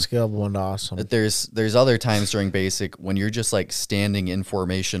On awesome. a scale of 1 to awesome. But there's other times during basic when you're just standing in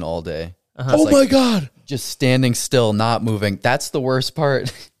formation all day. Uh-huh. Oh my God. Just standing still, not moving. That's the worst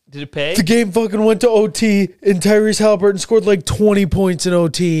part. Did it pay? The game fucking went to OT and Tyrese Halliburton scored 20 points in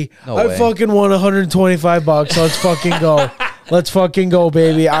OT. No I way. fucking won $125. Let's fucking go. Let's fucking go,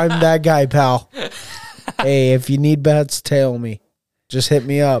 baby. I'm that guy, pal. Hey, if you need bets, tail me. Just hit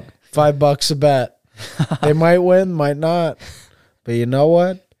me up. $5 a bet. They might win, might not. But you know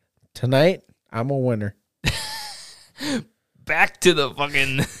what? Tonight, I'm a winner. Back to the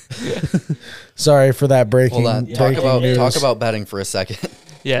fucking. Sorry for that breaking, Hold on. breaking news. Talk about betting for a second.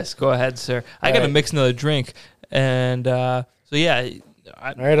 Yes, go ahead, sir. I got to right. mix another drink, and so yeah.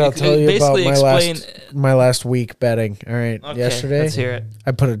 All right, I'll tell you about basically my last week betting. All right, Okay, yesterday let's hear it.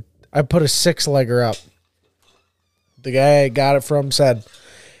 I put a 6-legger up. The guy I got it from said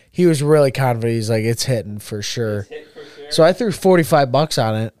he was really confident. He's like, it's hitting for sure. So I threw $45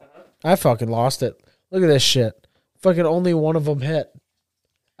 on it. I fucking lost it. Look at this shit. Fucking only one of them hit.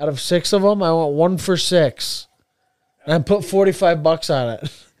 Out of 6 of them, I went 1 for 6. And I put $45 on it.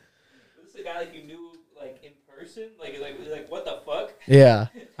 This is a guy you knew in person, like what the fuck? Yeah,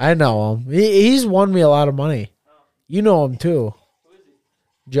 I know him. He's won me a lot of money. You know him too. Who is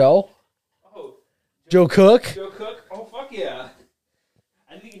he? Joe? Oh, Joe Cook? Joe Cook. Oh fuck yeah!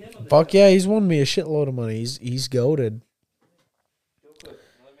 I didn't get him on the Fuck yeah, he's won me a shitload of money. He's goated. Joe Cook,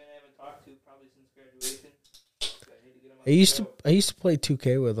 another man I haven't talked to probably since graduation. I need to get him on I used to play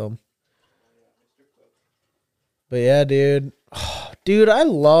 2K with him. But yeah, dude. Dude, I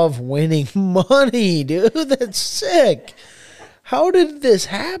love winning money, dude. That's sick. How did this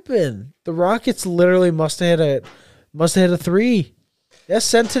happen? The Rockets literally must have hit a 3. Yeah,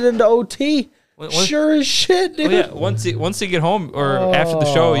 sent it into OT. Sure as shit, Oh dude. yeah, once you get home or after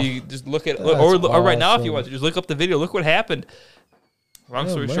the show, you just look at or right now if you awesome. want to just look up the video. Look what happened. Long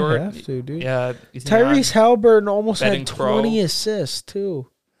Yeah, story might short, have to, dude. yeah, he's Tyrese Halliburton almost Betting had pro. 20 assists too.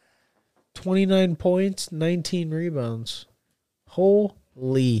 29 points, 19 rebounds.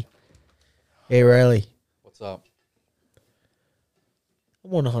 Holy. Hey, Riley. So, I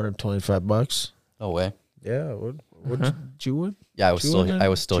won $125. no way. Yeah, what did you win? Yeah, I was Did you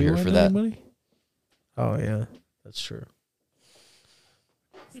win still Did you here win for any that. money? Oh yeah, that's true.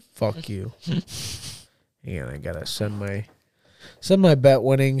 Fuck you. And I gotta send my bet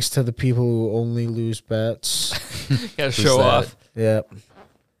winnings to the people who only lose bets. Gotta Who's show that? off. Yep.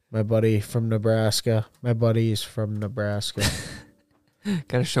 My buddy from Nebraska. My buddies from Nebraska.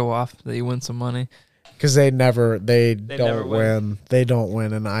 Gotta show off that you win some money. Because they never don't win. win. They don't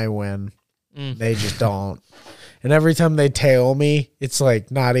win and I win. Mm. They just don't. And every time they tail me, it's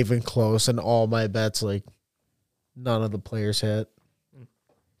like not even close. And all my bets, like none of the players hit.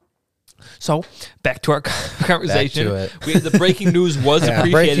 So back to our conversation. it. The breaking news was Yeah,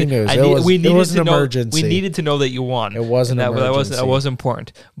 appreciated. breaking news. We It needed was to an know. emergency. We needed to know that you won. It was an And emergency. that was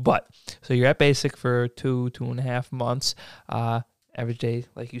important. But so you're at basic for 2.5 months. Average day,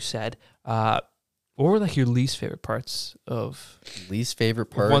 like you said. What were like your least favorite parts of Least favorite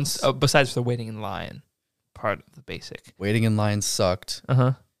parts. once besides the waiting in line part of the basic? Waiting in line sucked.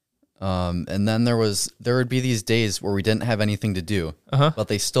 Uh-huh. And then there would be these days where we didn't have anything to do, but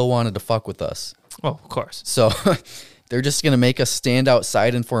they still wanted to fuck with us. Oh, of course. So they're just going to make us stand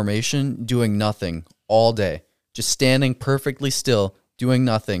outside in formation doing nothing all day. Just standing perfectly still, doing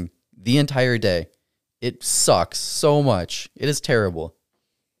nothing the entire day. It sucks so much. It is terrible.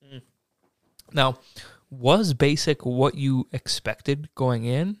 Now, was basic what you expected going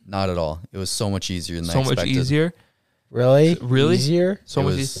in? Not at all. It was so much easier than I So expected. much easier? Really? Really? Easier? So it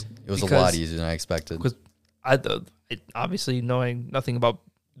much was, easier? it was a Because- lot easier than I expected. Because obviously knowing nothing about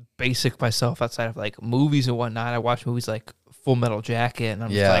basic myself outside of like movies and whatnot, I watch movies like Full Metal Jacket, and I'm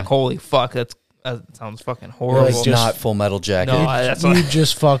just Yeah. like, holy fuck, that sounds fucking horrible. It's just- not Full Metal Jacket. No, that's You what,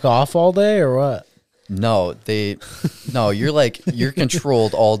 just fuck off all day or what? No, you're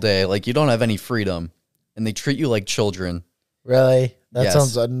controlled all day. Like you don't have any freedom, and they treat you like children. Really? That Yes.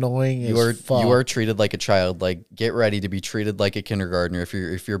 sounds annoying You as fuck. are treated like a child. Like get ready to be treated like a kindergartner if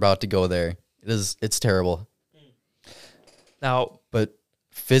you're about to go there. It's terrible. now, But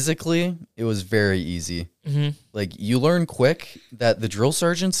physically, it was very easy. mhm. Like you learn quick that the drill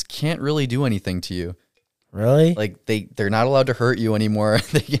sergeants can't really do anything to you. Really? Like they're not allowed to hurt you anymore.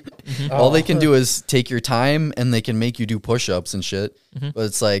 All they can do is take your time and they can make you do push-ups and shit. But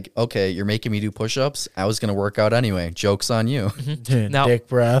it's like, okay, you're making me do push-ups. I was gonna work out anyway. Joke's on you. Now- Dick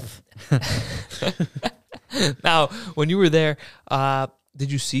breath. Now, when you were there,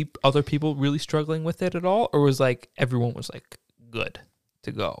 did you see other people really struggling with it at all, or was like everyone was like good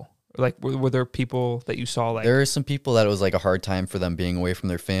to go? Or like were there people that you saw like There are some people that it was like a hard time for them being away from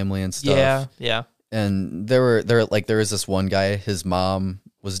their family and stuff. yeah. And there was this one guy, his mom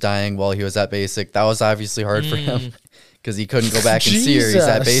was dying while he was at basic. That was obviously hard for him because he couldn't go back and see her. He's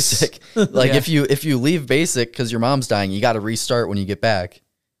at Jesus. basic. Like Yeah. if you leave basic because your mom's dying, you got to restart when you get back.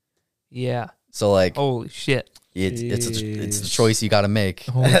 Yeah. So like Holy shit. it's a Jeez. choice you got to make.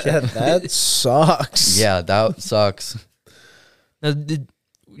 Holy shit. That sucks. Yeah, that sucks.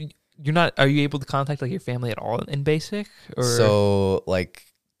 Now, are you able to contact like your family at all in basic? Or So like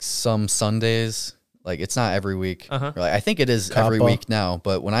some Sundays, like it's not every week. Uh-huh. Like, I think it is every Kappa. week now,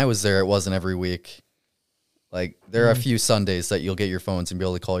 but when I was there, it wasn't every week. Like there are a few Sundays that you'll get your phones and be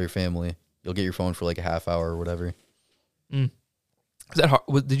able to call your family. You'll get your phone for like a half hour or whatever. is that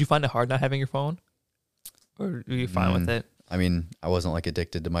hard? Did you find it hard not having your phone? Or were you fine with it? I mean, I wasn't like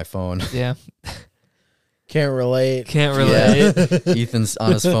addicted to my phone. Yeah. Can't relate. Can't relate. Ethan's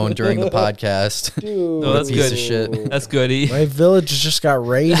on his phone during the podcast. Dude. No, that's Piece good. of shit. That's good. E. My village just got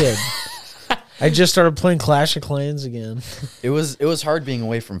raided. I just started playing Clash of Clans again. It was hard being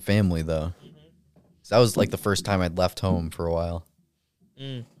away from family though. So that was like the first time I'd left home for a while.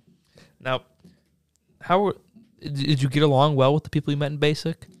 Now, did you get along well with the people you met in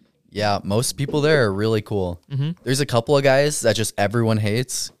basic? Yeah, most people there are really cool. There's a couple of guys that just everyone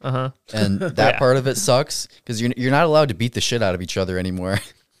hates, Uh-huh. and that Yeah. part of it sucks because you're not allowed to beat the shit out of each other anymore.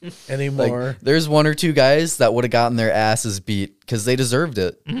 Anymore. Like, there's one or two guys that would have gotten their asses beat because they deserved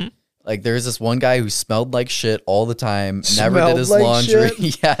it. Like there's this one guy who smelled like shit all the time, never did Smelled his like laundry.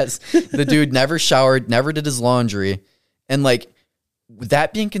 shit? Yes, the dude never showered, never did his laundry, and like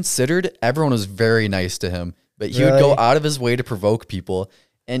that being considered, everyone was very nice to him. But he would go Really? out of his way to provoke people,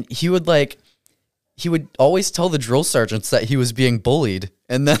 and he would always tell the drill sergeants that he was being bullied,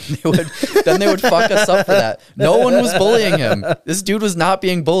 and then they would fuck us up for that. No one was bullying him. This dude was not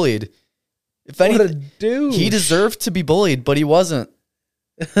being bullied. If what a anything, dude. he deserved to be bullied, but he wasn't.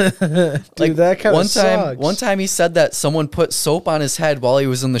 Dude, that kind of sucks. One time he said that someone put soap on his head while he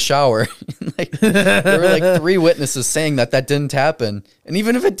was in the shower. Like, there were like 3 witnesses saying that didn't happen. And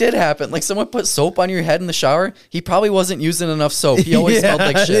even if it did happen, like someone put soap on your head in the shower, he probably wasn't using enough soap. He always smelled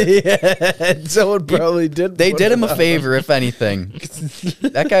like shit. Yeah, someone probably did. They put did it him a on. favor, if anything.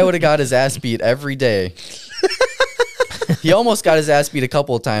 That guy would have got his ass beat every day. He almost got his ass beat a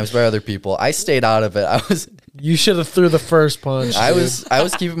couple of times by other people. I stayed out of it. You should have threw the first punch. I dude.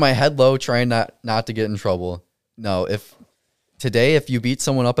 was keeping my head low, trying not to get in trouble. No, if you beat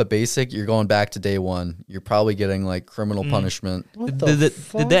someone up at basic, you're going back to day 1. You're probably getting like criminal punishment. What the Did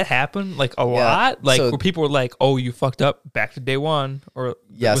fuck? that happen like a lot? Like so- where people were like, "Oh, you fucked up. Back to day 1," or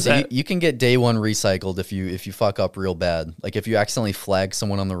Yeah, was so that- you can get day 1 recycled if you fuck up real bad. Like if you accidentally flag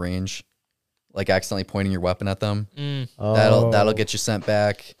someone on the range, like accidentally pointing your weapon at them, that'll get you sent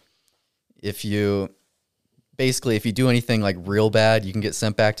back. If you do anything like real bad, you can get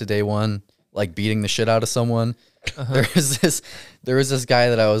sent back to day 1, like beating the shit out of someone. There was this guy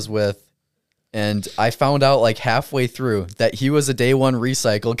that I was with, and I found out like halfway through that he was a day 1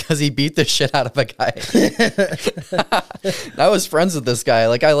 recycle because he beat the shit out of a guy. I was friends with this guy,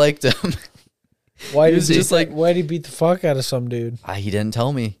 like I liked him. Why He was did just like- why did he beat the fuck out of some dude? He didn't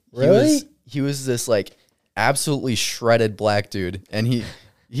tell me. Really? He was this like absolutely shredded black dude, and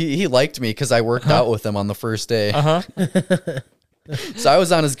he liked me because I worked out with him on the first day. So I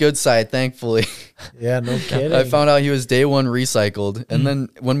was on his good side, thankfully. Yeah, no kidding. I found out he was day 1 recycled, and then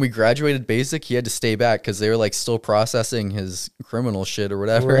when we graduated basic, he had to stay back because they were like still processing his criminal shit or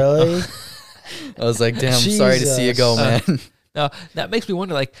whatever. Really? I was like, damn, sorry to see you go, man. No, that makes me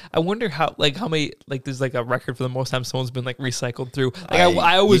wonder. Like, I wonder how many like there's like a record for the most time someone's been like recycled through. Like,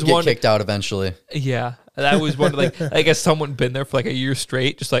 I always You'd get wonder. kicked out eventually. Yeah, and I always wonder. Like, I guess someone been there for like a year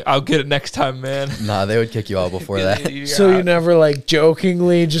straight, just like I'll get it next time, man. Nah, they would kick you out before that. So you never like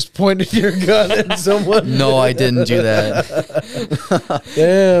jokingly just pointed your gun at someone? No, I didn't do that.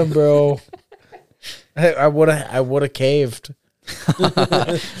 Damn, bro. I would have caved.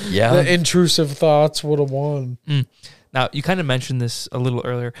 Yeah. The intrusive thoughts would have won. Now you kind of mentioned this a little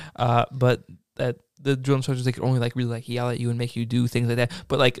earlier, but that the drill instructors, they could only like really like yell at you and make you do things like that.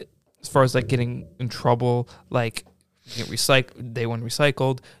 But like as far as like getting in trouble, like you get day 1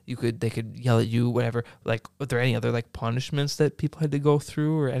 recycled, they could yell at you, whatever. Like, were there any other like punishments that people had to go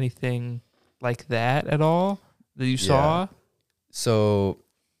through or anything like that at all that you saw? So,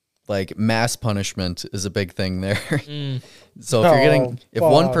 like, mass punishment is a big thing there. So if Oh,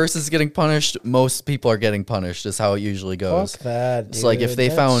 one fuck. person's getting punished, most people are getting punished. Is how it usually goes. Fuck that. So, like, if dude. they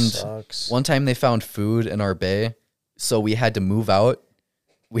That found sucks. one time they found food in our bay, so we had to move out.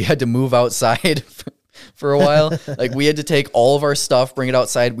 We had to move outside for a while. Like, we had to take all of our stuff, bring it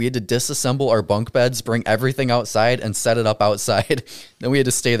outside. We had to disassemble our bunk beds, bring everything outside, and set it up outside. Then we had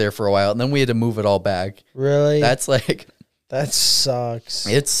to stay there for a while, and then we had to move it all back. Really? That's like, That sucks.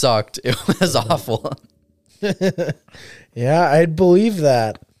 it sucked. It was awful. Yeah, I'd believe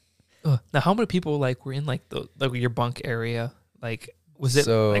that. Now, how many people like were in like your bunk area? Like, was it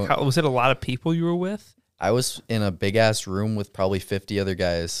So- was it a lot of people you were with? I was in a big ass room with probably 50 other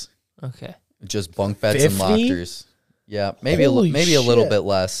guys, Okay. just bunk beds and 50? lockers. Yeah, maybe Holy a little shit. bit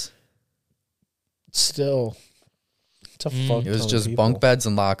less. Still, it's a fuck. It was ton of just people. bunk beds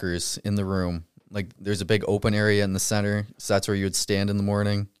and lockers in the room. Like, there's a big open area in the center, so that's where you would stand in the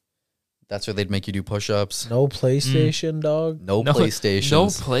morning. That's where they'd make you do push-ups. No PlayStation, dog. No No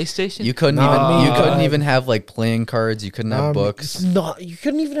PlayStations. PlayStation. You couldn't Nah, you couldn't me. even have like playing cards. You couldn't have books. It's not. You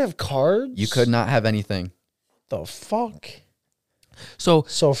couldn't even have cards. You could not have anything. The fuck. So,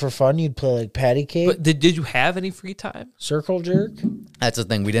 So for fun, you'd play like patty cake, but did you have any free time? circle jerk. That's the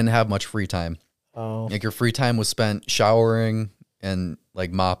thing. We didn't have much free time. Oh, Like, your free time was spent showering and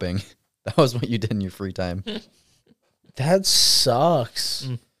like mopping. That was what you did in your free time. that sucks.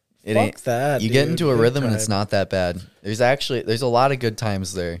 It Fuck ain't. that. You get dude. into a Big rhythm and it's time. not that bad. There's a lot of good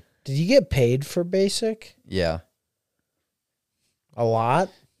times there. Did you get paid for basic? Yeah, A lot.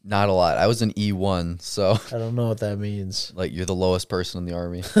 not a lot. I was an E1, so I don't know what that means. like you're the lowest person in the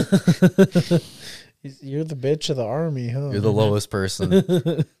army. You're the bitch of the army, huh? You're the lowest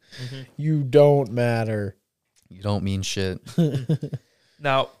person. You don't matter. You don't mean shit.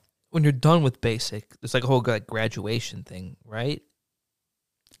 Now, when you're done with basic, there's like a whole like graduation thing, right?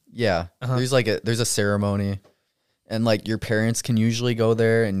 Yeah, Uh-huh. there's a ceremony, and like your parents can usually go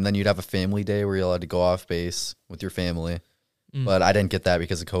there, and then you'd have a family day where you're allowed to go off base with your family. But I didn't get that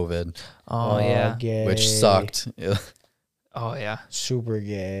because of COVID, Oh yeah. Gay. which sucked. Oh yeah. Super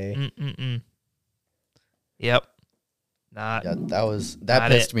gay. Mm-mm-mm. Yep. Not. Yeah, that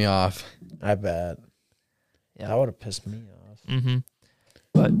Not pissed it. me off. I bet. Yeah. That would have pissed me off. Mm-hmm.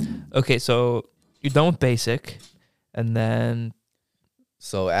 But okay, so you're done with basic, and then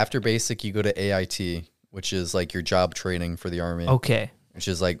So after basic, you go to AIT, which is like your job training for the Army, okay. which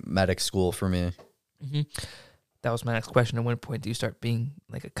is like medic school for me. That was my next question. At what point do you start being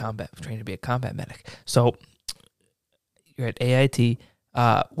like trained to be a combat medic? So you're at AIT.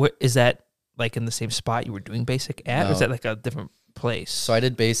 Where is that, like in the same spot you were doing basic at, or is No. that like a different place? So I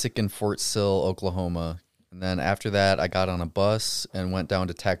did basic in Fort Sill, Oklahoma. And then after that, I got on a bus and went down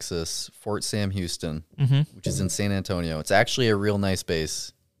to Texas, Fort Sam Houston, which is in San Antonio. It's actually a real nice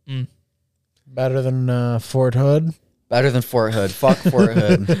base. Better than Fort Hood. Better than Fort Hood. Fuck Fort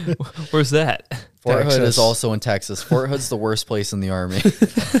Hood. Where's that? Fort Hood Texas. is also in Texas. Fort Hood's the worst place in the Army.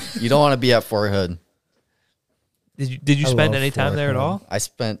 You don't want to be at Fort Hood. Did you I spend love any time Fort there at Hood. all? I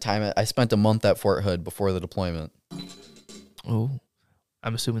spent a month at Fort Hood before the deployment. Oh,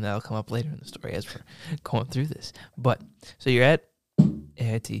 I'm assuming that'll come up later in the story as we're going through this. But so you're at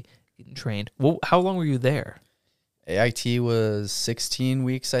AIT getting trained. Well, how long were you there? AIT was 16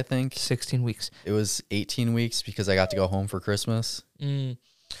 weeks, I think. 16 weeks. It was 18 weeks because I got to go home for Christmas. And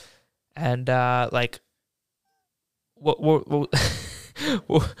like, what what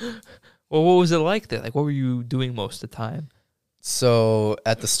was it like there? Like, what were you doing most of the time? So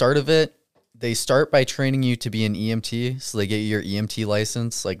at the start of it, they start by training you to be an EMT. So they get you your EMT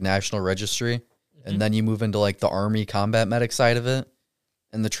license, like National Registry. And then you move into like the Army combat medic side of it.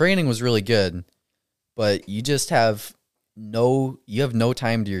 And the training was really good, but you just have no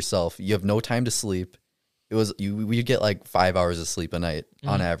time to yourself. You have no time to sleep. We get like 5 hours of sleep a night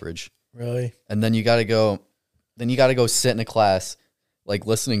on average. Really? And then you got to go sit in a class, like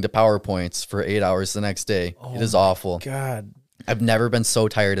listening to PowerPoints for 8 hours the next day. It is awful. God. I've never been so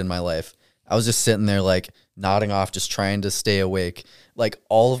tired in my life. I was just sitting there like nodding off, just trying to stay awake. Like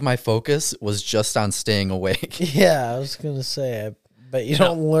all of my focus was just on staying awake. Yeah, I was gonna say. I bet you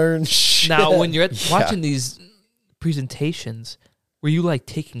don't learn shit. Now, when you're watching these presentations, were you like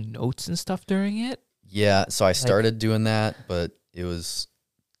taking notes and stuff during it? Yeah, so I started doing that, but it was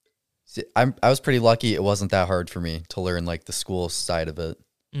I was pretty lucky it wasn't that hard for me to learn like the school side of it.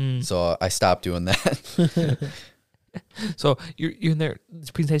 So I stopped doing that. So you're in there. This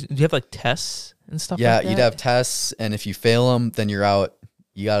presentation. Do you have like tests and stuff? Yeah, like that? you'd have tests, and if you fail them, then you're out.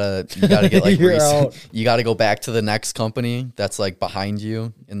 You gotta get like You're out. you gotta go back to the next company that's like behind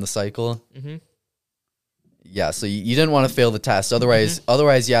you in the cycle. Yeah, so you didn't want to fail the test. Otherwise,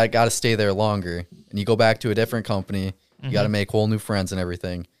 yeah, I got to stay there longer, and you go back to a different company. You got to make whole new friends and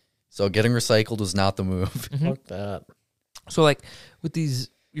everything. So getting recycled was not the move. Fuck that. So like with these,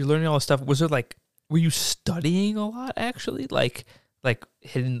 you're learning all this stuff. Was there like, were you studying a lot actually? Like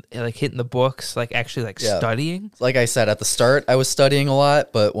hitting the books, like actually like Yeah. studying? Like I said, at the start, I was studying a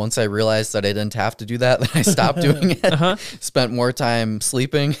lot, but once I realized that I didn't have to do that, then I stopped doing it. Spent more time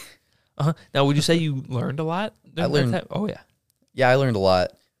sleeping. Now, would you say you learned a lot? during that learned- time? Oh yeah. Yeah, I learned a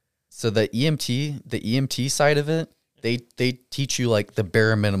lot. So the EMT side of it, they teach you like the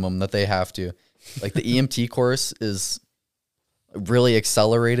bare minimum that they have to. Like the EMT course is really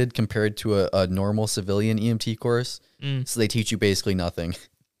accelerated compared to a normal civilian EMT course. So they teach you basically nothing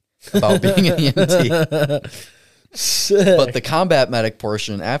about being an EMT. But the combat medic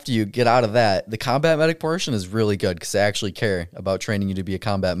portion, after you get out of that, the combat medic portion is really good because they actually care about training you to be a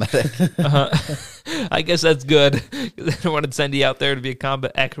combat medic. I guess that's good. They don't want to send you out there to be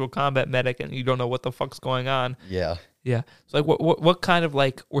actual combat medic, and you don't know what the fuck's going on. Yeah. Yeah. So like, what kind of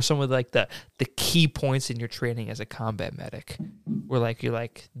like were some of like the key points in your training as a combat medic? Where like you're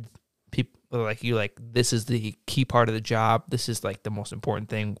like people like you like this is the key part of the job. This is like the most important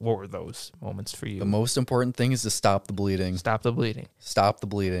thing. What were those moments for you? The most important thing is to stop the bleeding. Stop the bleeding. Stop the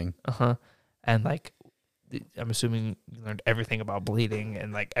bleeding. And like, I'm assuming you learned everything about bleeding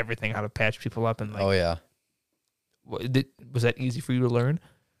and like everything how to patch people up and like. Oh yeah. Was that easy for you to learn?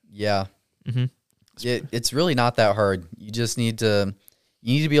 Yeah. It's really not that hard. You just need to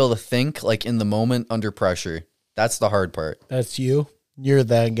be able to think like in the moment under pressure. That's the hard part. That's you. You're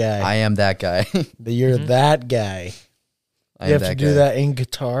that guy. I am that guy. You're that guy. I You am have to that do guy. that in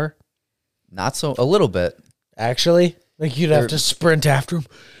guitar. Not so a little bit. Actually, like you'd have to sprint after him.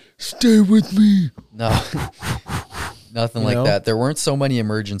 Stay with me. No. Nothing You like know? that. There weren't so many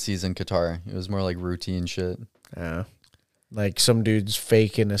emergencies in Qatar. It was more like routine shit. Yeah. Like some dude's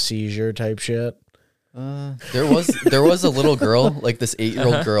faking a seizure type shit. There was a little girl, like this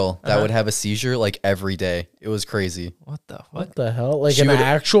 8-year-old girl that would have a seizure like every day. It was crazy. What the fuck? What the hell? Like She an would-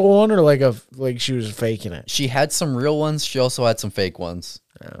 actual one or like she was faking it? She had some real ones. She also had some fake ones.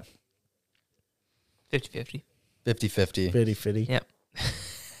 50-50. 50-50. Fitty fitty. Yeah.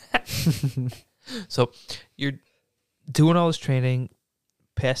 So you're doing all this training,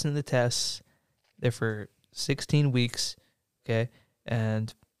 passing the tests there for 16 weeks, okay?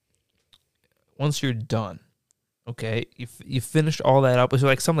 And once you're done, okay, you finished all that up. Was it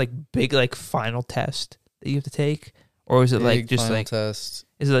like some like big like final test that you have to take? Or is it like just final like test?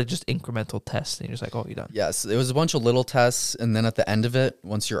 Is it like just incremental tests and you're just like, oh, you're done? Yes, it was a bunch of little tests, and then at the end of it,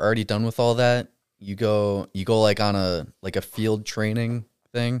 once you're already done with all that, you go like on a field training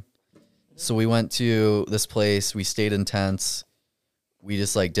thing. So we went to this place, we stayed in tents, we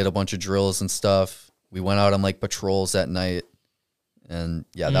just like did a bunch of drills and stuff. We went out on like patrols at night, and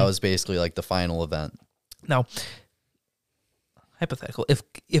yeah, that was basically like the final event. Now, hypothetical,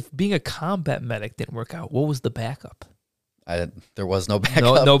 if being a combat medic didn't work out, what was the backup? There was no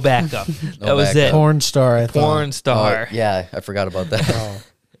backup. No backup. That was it. Porn star, I thought. Porn star. Yeah, I forgot about that. Oh.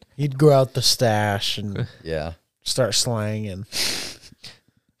 He'd grow out the stash and Yeah. start slanging.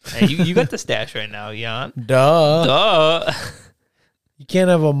 Hey, you got the stash right now, Jan. Duh. Duh. You can't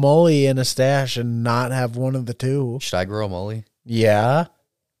have a mully and a stash and not have one of the two. Should I grow a mully? Yeah.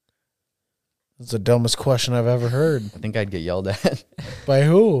 That's the dumbest question I've ever heard. I think I'd get yelled at. By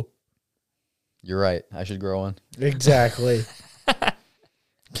who? You're right. I should grow one. Exactly.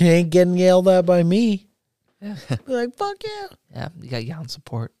 Can't get yelled at by me. Yeah. Be like, fuck yeah. Yeah, you got Jan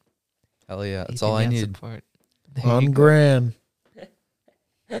support. Hell yeah. That's Ethan all I Jan need. Support. There On you go. grand.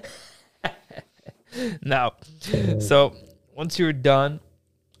 Now, so once you were done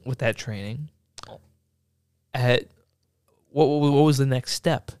with that training, what was the next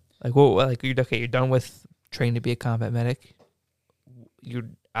step? Like, you're done with training to be a combat medic. You're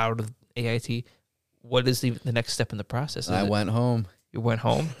out of AIT. What is the next step in the process? I went home. You went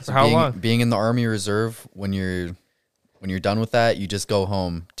home for So how long? Being in the Army Reserve, when you're done with that, you just go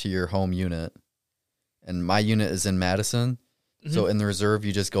home to your home unit. And my unit is in Madison. Mm-hmm. So in the reserve,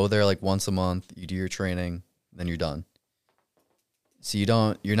 you just go there like once a month, you do your training, then you're done. So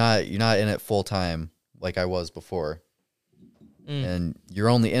you're not in it full time like I was before. And you're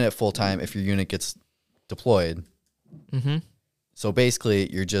only in it full time if your unit gets deployed. Mm-hmm. So basically,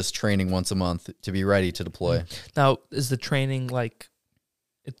 you're just training once a month to be ready to deploy. Now, is the training like?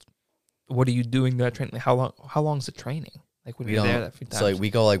 What are you doing that training? How long is the training? Like when you're there that few times? So like we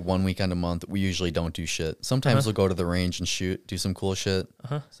go like 1 weekend a month. We usually don't do shit. Sometimes we'll go to the range and shoot, do some cool shit.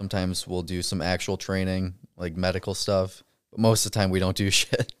 Sometimes we'll do some actual training, like medical stuff. But most of the time, we don't do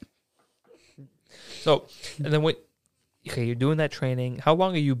shit. So, and then you're doing that training. How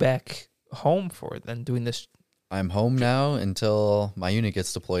long are you back home for then doing this? I'm home now until my unit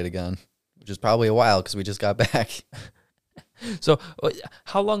gets deployed again, which is probably a while because we just got back. So,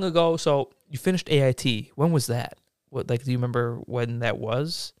 how long ago? So you finished AIT. When was that? What, like, do you remember when that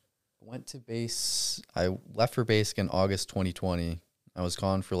was? Went to base. I left for basic in August 2020. I was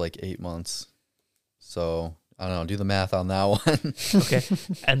gone for like 8 months. So I don't know. Do the math on that one. Okay.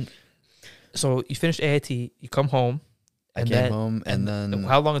 And so you finished AIT. You come home. I came home and then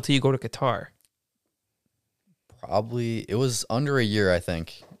how long until you go to Qatar? probably it was under a year. I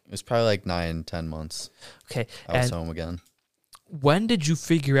think it was probably like 9-10 months. Okay. I was And home again. when did you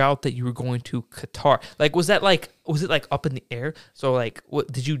figure out that you were going to Qatar? Like, was it like up in the air? So, like,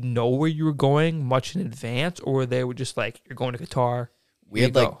 did you know where you were going much in advance, or they were just like, you're going to Qatar? We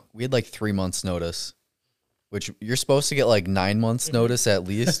had like 3 months notice, which you're supposed to get like 9 months notice at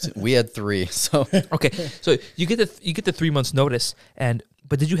least. We had 3, so Okay, so you get the 3 months notice,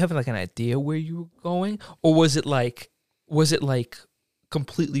 but did you have like an idea where you were going, or was it like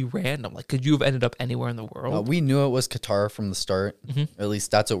completely random? Like, could you have ended up anywhere in the world? we knew it was Qatar from the start. At least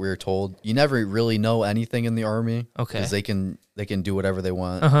that's what we were told. You never really know anything in the Army, Okay. because they can do whatever they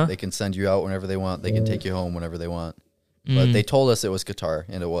want. They can send you out whenever they want. They can take you home whenever they want. But they told us it was Qatar,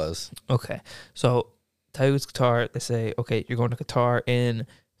 and it was. Okay, so tell you it's Qatar. They say, okay, you're going to Qatar in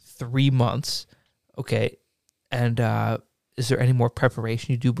 3 months. Okay, and is there any more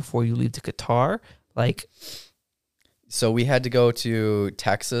preparation you do before you leave to Qatar? Like, So we had to go to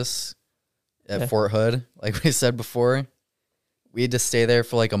Texas at Fort Hood, like we said before. We had to stay there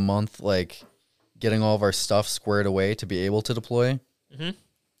for like a month, like getting all of our stuff squared away to be able to deploy.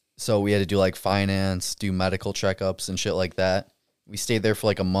 So we had to do like finance, do medical checkups and shit like that. We stayed there for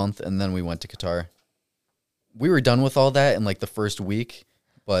like a month, and then we went to Qatar. We were done with all that in like the first week,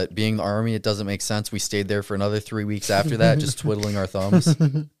 but being the Army, it doesn't make sense. We stayed there for another 3 weeks after that, just twiddling our thumbs.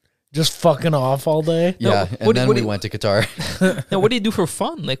 Just fucking off all day? Yeah, and then we went to Qatar. now, what do you do for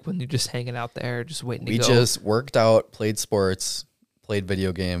fun? Like when you're just hanging out there, just waiting to We go? just worked out, played sports, played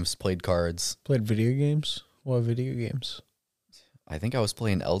video games, played cards. Played video games? What video games? I think I was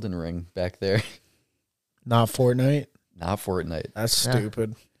playing Elden Ring back there. Not Fortnite? Not Fortnite. That's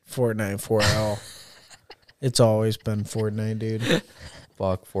stupid. Fortnite 4L. It's always been Fortnite, dude.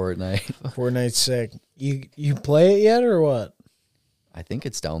 Fuck Fortnite. Fortnite's sick. You play it yet or what? I think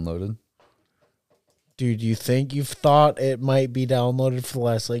it's downloaded. Dude, you think you've thought it might be downloaded for the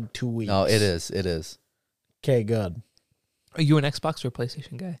last like 2 weeks? No, it is. It is. Okay, good. Are you an Xbox or a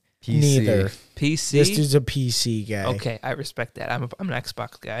PlayStation guy? PC. Neither. PC. This dude's a PC guy. Okay, I respect that. I'm an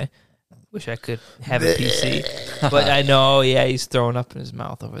Xbox guy. Wish I could have a PC, but I know. Yeah, he's throwing up in his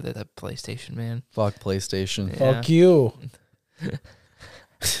mouth over there. That PlayStation, man. Fuck PlayStation. Yeah. Fuck you.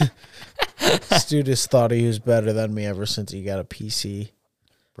 This dude has thought he was better than me ever since he got a PC.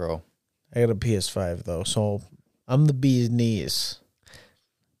 Bro. I got a PS5 though, so I'm the bee's knees.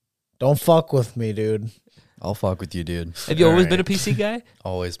 Don't fuck with me, dude. I'll fuck with you, dude. Have you always Alright. been a PC guy?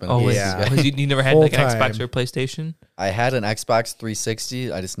 Always been Always. a Yeah. PC guy. You never had Full like an time. Xbox or a PlayStation? I had an Xbox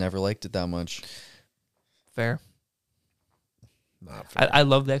 360. I just never liked it that much. Fair. Not fair. I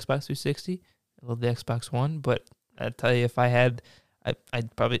love the Xbox 360. I love the Xbox One, but I tell you, if I had,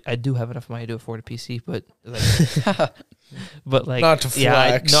 I do have enough money to afford a PC, but like, Not to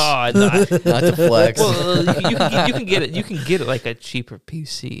flex. no, Not to flex. Well, you can get it. You can get it like a cheaper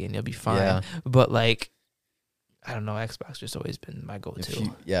PC, and you'll be fine. Yeah. But like, I don't know. Xbox just always been my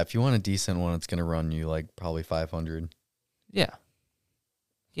go-to. if you want a decent one, it's gonna run you like probably 500. Yeah.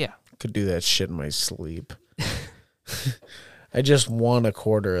 Could do that shit in my sleep. I just won a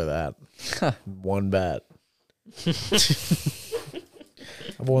quarter of that. One bet.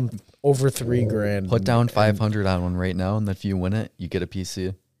 I've won over $3,000. Put down 500 on one right now, and if you win it, you get a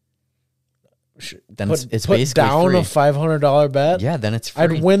PC. Then it's put basically down free. a $500 bet. Yeah, then it's free.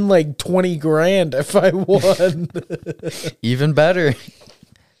 I'd win like $20,000 if I won. Even better.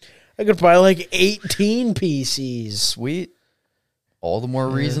 I could buy like 18 PCs. Sweet. All the more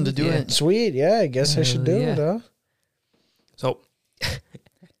reason to do yeah. it. Sweet, yeah. I guess I should do Yeah. it, huh? So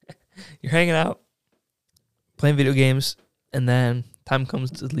you're hanging out, playing video games, and then time comes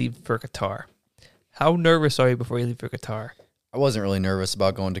to leave for Qatar. How nervous are you before you leave for Qatar? I wasn't really nervous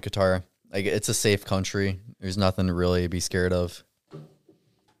about going to Qatar. Like, it's a safe country. There's nothing to really be scared of.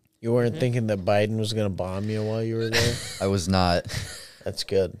 You weren't thinking that Biden was going to bomb you while you were there? I was not. That's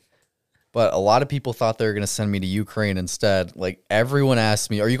good. But a lot of people thought they were going to send me to Ukraine instead. Like, everyone asked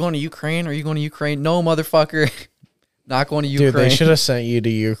me, are you going to Ukraine? Are you going to Ukraine? No, motherfucker. Not going to Ukraine. Dude, they should have sent you to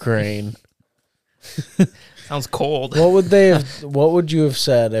Ukraine. Sounds cold. What would you have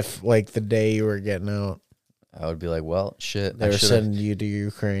said if like the day you were getting out, I would be like, well, shit. they were sending you to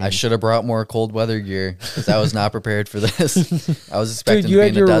Ukraine? I should have brought more cold weather gear because I was not prepared for this. I was expecting you to be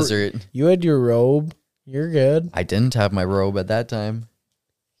had in the desert. You had your robe. You're good. I didn't have my robe at that time.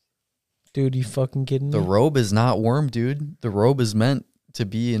 Dude, you fucking kidding me? The robe is not warm, dude. The robe is meant to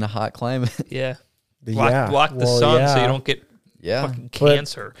be in a hot climate. Yeah. Yeah. Block the Well, sun so yeah. you don't get Yeah. fucking But-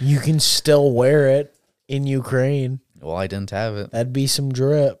 cancer. You can still wear it in Ukraine. Well, I didn't have it. That'd be some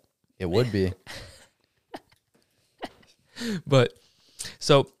drip. It would be. But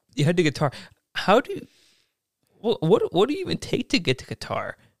so you head to Qatar. How do you, what do you even take to get to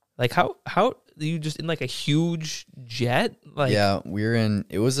Qatar? Like how are you just in like a huge jet? Like Yeah,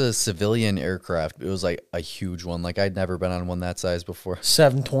 it was a civilian aircraft. It was like a huge one. Like, I'd never been on one that size before.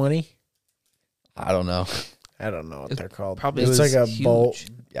 720. I don't know. I don't know what they're called. probably it's like a huge. boat.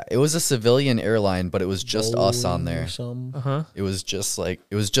 Yeah, it was a civilian airline, but it was just us on Boeing or there. something. Uh-huh. It was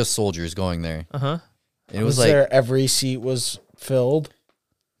just soldiers going there. Uh-huh. And it Was was like there every seat was filled?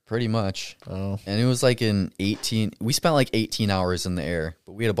 pretty much. Oh. And it was like we spent like 18 hours in the air,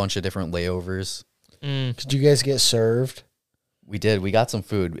 but we had a bunch of different layovers. Did you guys get served? We did. We got some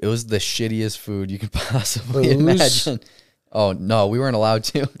food. It was the shittiest food you could possibly Booze? imagine. Oh, no, we weren't allowed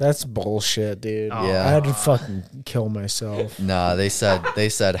to. That's bullshit, dude. Oh. Yeah. I had to fucking kill myself. Nah, they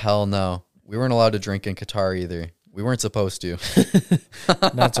said hell no. We weren't allowed to drink in Qatar either. We weren't supposed to.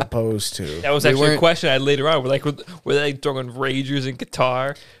 Not supposed to. That was We actually a weren't- question I had later on. Were they like throwing ragers in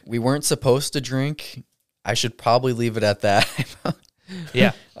Qatar? We weren't supposed to drink. I should probably leave it at that.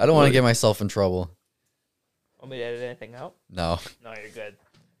 Yeah. I don't want to get myself in trouble. Want me to edit anything out? No. No, you're good.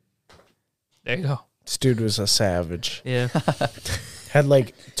 There you go. This dude was a savage. Yeah. Had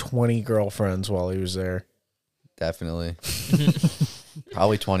like 20 girlfriends while he was there. Definitely.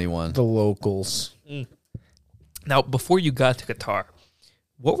 Probably 21. The locals. Now, before you got to Qatar,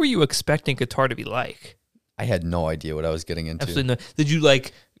 what were you expecting Qatar to be like? I had no idea what I was getting into. Absolutely no. Did you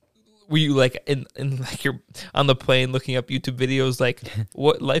were you like in like you're on the plane looking up YouTube videos like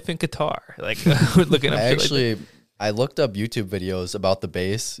what life in Qatar? Like looking up I shit like actually I looked up YouTube videos about the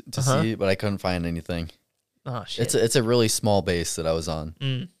base to Uh-huh. see, but I couldn't find anything. that? Oh shit. It's a really small base that I was on.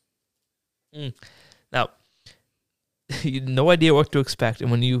 Now, you had no idea what to expect,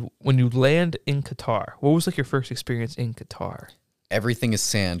 and when you land in Qatar, what was like your first experience in Qatar? everything is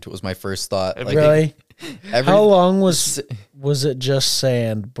sand was my first thought. Like, Really? every- How long was it just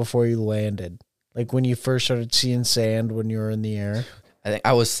sand before you landed? Like when you first started seeing sand when you were in the air? I think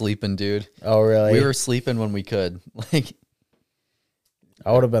I was sleeping, dude. Oh, really? We were sleeping when we could. Like,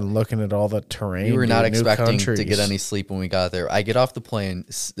 I would have been looking at all the terrain. we were not dude, new expecting to countries. get any sleep when we got there. I get off the plane.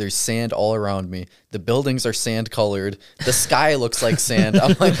 There's sand all around me. The buildings are sand colored. The sky looks like sand.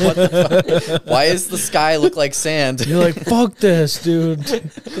 I'm like, what the fuck? Why does the sky look like sand? You're like, fuck this, dude.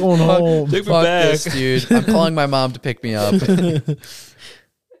 Going home. Take me Fuck back. this, dude. I'm calling my mom to pick me up.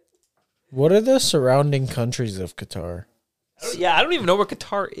 What are the surrounding countries of Qatar? Yeah, I don't even know where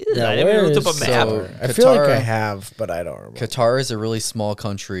Qatar is. Yeah, I haven't even where looked up a is map. So- I feel like I Qatar- have, but I don't remember. Qatar is a really small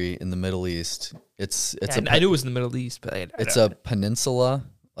country in the Middle East. It's Yeah, a I knew it was in the Middle East, but it's a peninsula,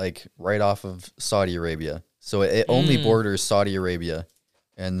 like right off of Saudi Arabia. So it only borders Saudi Arabia,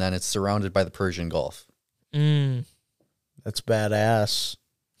 and then it's surrounded by the Persian Gulf. That's badass.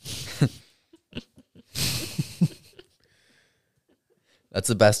 That's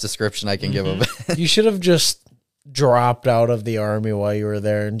the best description I can give of it. You should have just dropped out of the army while you were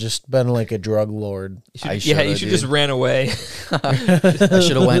there and just been like a drug lord. I you shoulda, should just ran away. I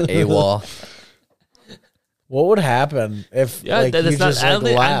should have went AWOL. What would happen if Yeah, like that's you not. just I don't like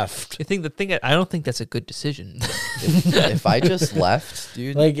think. left? I don't think that's a good decision. If I just left,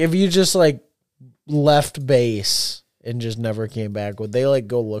 dude, Like if you just like left base and just never came back, would they like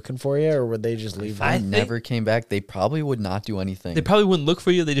go looking for you or would they just leave if you? I think- never came back, they probably would not do anything. They probably wouldn't look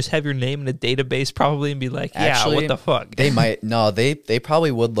for you. They just have your name in a database, probably, and be like, "Yeah, Actually, what the fuck?" They might. No, they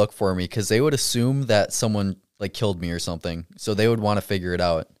probably would look for me because they would assume that someone like killed me or something. So they would want to figure it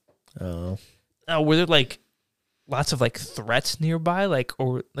out. Oh. Were there like lots of like threats nearby, like,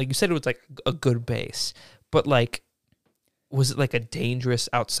 or like you said, it was like a good base, but like, was it like a dangerous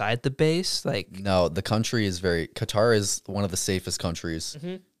outside the base? Like, No, the country is Qatar is one of the safest countries,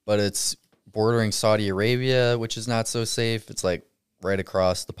 but it's bordering Saudi Arabia, which is not so safe. It's like right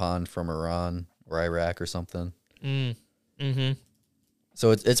across the pond from Iran or Iraq or something.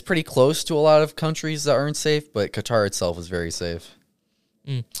 So it's pretty close to a lot of countries that aren't safe, but Qatar itself is very safe.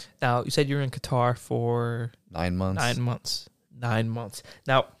 now you said you were in Qatar for 9 months. 9 months. 9 months.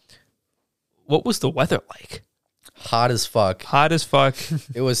 Now, what was the weather like? Hot as fuck. Hot as fuck.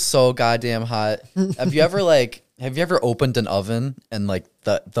 It was so goddamn hot. Have you ever opened an oven and like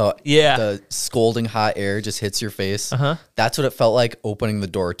the scalding hot air just hits your face? Uh-huh. That's what it felt like opening the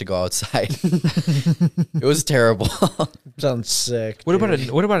door to go outside. It was terrible. Sounds sick. What dude.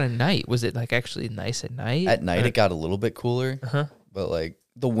 about a night? Was it like actually nice at night? At night it got a little bit cooler. But like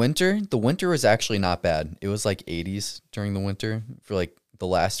the winter was actually not bad. It was like 80s during the winter for like the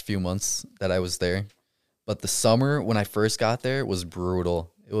last few months that I was there. But the summer when I first got there was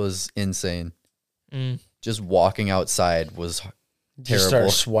brutal. It was insane. Just walking outside was You terrible.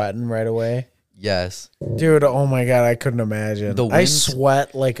 start sweating right away? Yes. Dude, oh my God, I couldn't imagine. The I wind-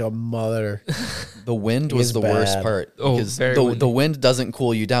 sweat like a mother. The wind It was is the worst bad. part. Oh, Because very the windy. wind doesn't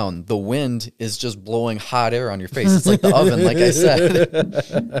cool you down. The wind is just blowing hot air on your face. It's like the oven, like I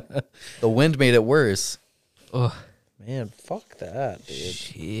said. The wind made it worse. Ugh, Man, fuck that, dude.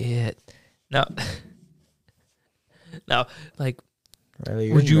 shit. Now, like, Riley,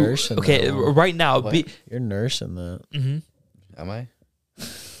 you're would you? nursing Okay, that one. right now, What? You're nursing that. Am I?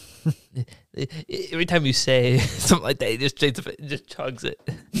 every time you say something like that, he just chugs it.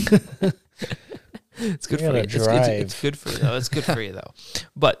 It's good You for you. gotta It's drive. good for you though. It's good for you though.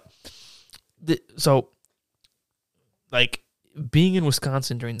 But so, like, being in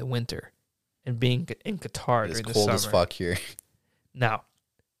Wisconsin during the winter and being in Qatar It's during the cold summer. as fuck here. Now,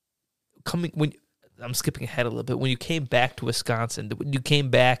 I'm skipping ahead a little bit. When you came back to Wisconsin, when you came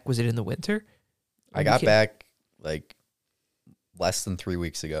back, was it in the winter? I got back like less than 3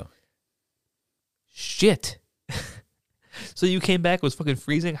 weeks ago. Shit. So you came back, it was fucking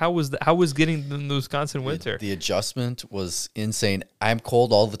freezing. How was getting in the Wisconsin winter? The adjustment was insane. I'm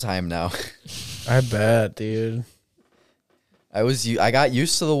cold all the time now. I bet, dude. I got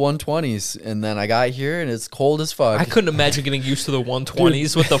used to the 120s, and then I got here, and it's cold as fuck. I couldn't imagine getting used to the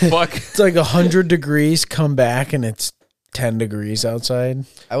 120s. What the fuck? It's like 100 degrees, come back, and it's 10 degrees outside.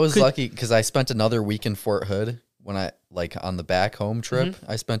 I was lucky because I spent another week in Fort Hood when I on the back home trip.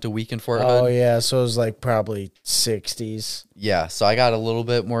 I spent a week in Fort Oh, Hood. yeah. So it was like probably 60s. Yeah, so I got a little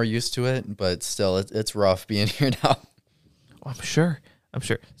bit more used to it, but still, it's rough being here now. I'm sure.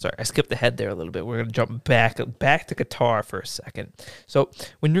 Sorry, I skipped ahead there a little bit. We're gonna jump back to Qatar for a second. So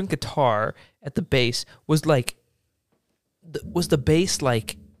when you're in Qatar at the base, was the base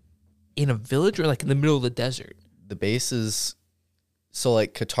like in a village or like in the middle of the desert? The base is so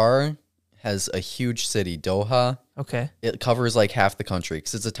like Qatar has a huge city, Doha. Okay. It covers like half the country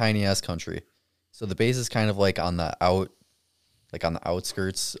because it's a tiny ass country. So the base is kind of like on the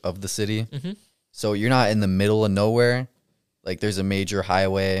outskirts of the city. Mm-hmm. So you're not in the middle of nowhere. Like there's a major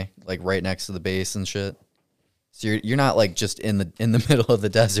highway like right next to the base and shit. So you're not like just in the middle of the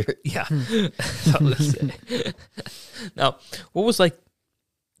desert. Yeah. That's what I was gonna say. Now, what was like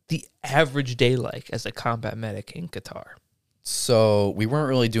the average day like as a combat medic in Qatar? So we weren't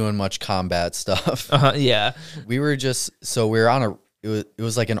really doing much combat stuff. Yeah. We were on it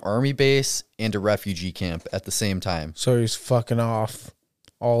was like an army base and a refugee camp at the same time. So he's fucking off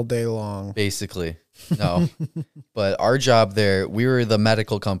all day long. Basically. No. But our job there, we were the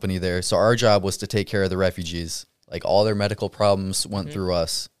medical company there. So our job was to take care of the refugees. Like all their medical problems went through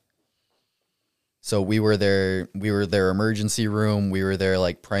us. So we were their emergency room. We were their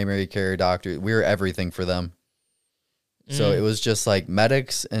like primary care doctor. We were everything for them. So it was just like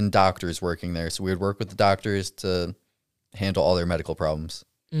medics and doctors working there. So we would work with the doctors to handle all their medical problems.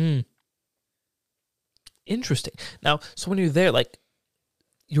 Interesting. Now, so when you're there, like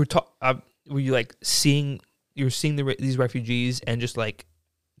you were were you like seeing these refugees and just like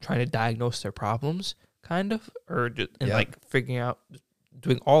trying to diagnose their problems, kind of, or just, and like figuring out,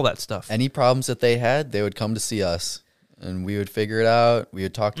 doing all that stuff? Any problems that they had, they would come to see us, and we would figure it out. We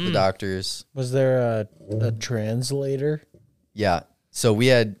would talk to the doctors. Was there a translator? Yeah. So we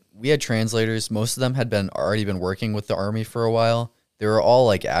had translators. Most of them had already been working with the army for a while. They were all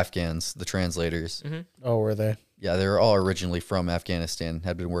like Afghans, the translators. Mm-hmm. Oh, were they? Yeah, they were all originally from Afghanistan,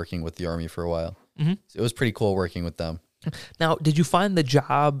 had been working with the army for a while. Mm-hmm. So it was pretty cool working with them. Now, did you find the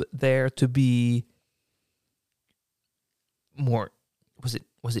job there to be more? Was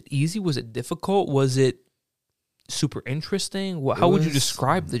it easy? Was it difficult? Was it super interesting? How would you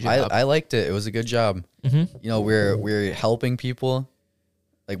describe the job? I liked it. It was a good job. Mm-hmm. You know, we're helping people.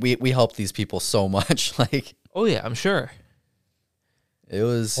 Like we help these people so much. Like, oh yeah, I'm sure. it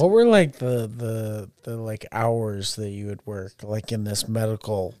was. What were like the like hours that you would work like in this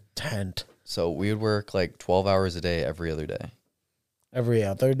medical tent? So we would work like 12 hours a day every other day. Every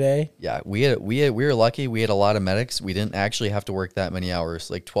other day? Yeah, we were lucky. We had a lot of medics. We didn't actually have to work that many hours.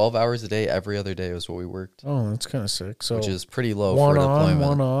 Like 12 hours a day every other day was what we worked. Oh, that's kind of sick. So which is pretty low one for on, deployment.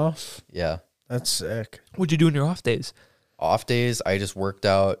 one off. Yeah. That's sick. What'd you do in your off days? Off days, I just worked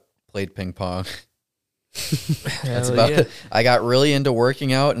out, played ping pong. That's Hell about yeah. it. I got really into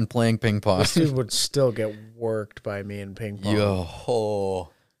working out and playing ping pong. This dude would still get worked by me in ping pong. Yo.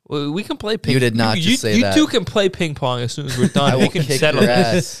 Well, we can play ping. You did not just say you that. two can play ping pong as soon as we're done. I We will can kick settle your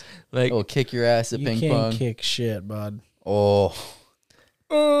this. ass. Like, I will kick your ass at You ping can't pong. kick shit, bud. Oh.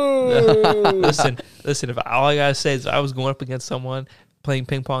 listen. If all I gotta say is I was going up against someone playing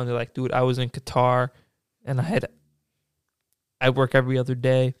ping pong, they're like, dude, I was in Qatar, and I work every other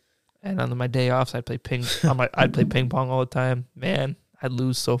day, and on my day offs, I'd play ping pong all the time. Man, I'd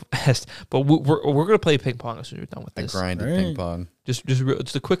lose so fast. But we're gonna play ping pong as soon as we're done with I this. grinded Right. ping pong.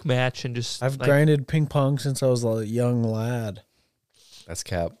 Just a quick match and just. I've like, grinded ping pong since I was a young lad. That's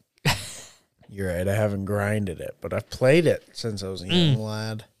cap. You're right, I haven't grinded it, but I've played it since I was a young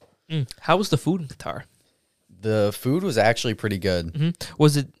lad. How was the food in Qatar? The food was actually pretty good. Mm-hmm.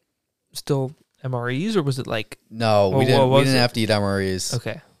 Was it still MREs or was it like No, Well, we what didn't. We was didn't it? have to eat MREs.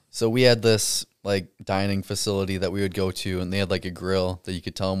 okay? So we had this like dining facility that we would go to, and they had like a grill that you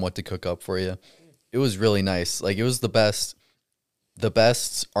could tell them what to cook up for you. It was really nice. Like it was the best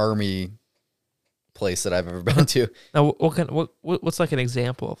army place that I've ever been to. Now, what's like an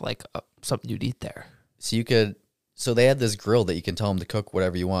example of like something you'd eat there? So they had this grill that you can tell them to cook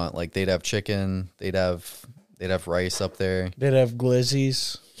whatever you want. Like they'd have chicken, they'd have rice up there. They'd have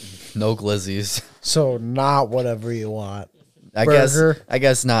glizzies. No glizzies. So not whatever you want. I Burger.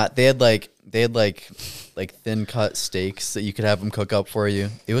 guess not. They had like thin cut steaks that you could have them cook up for you.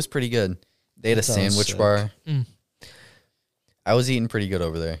 It was pretty good. They had a sounds sandwich sick. bar. Mm. I was eating pretty good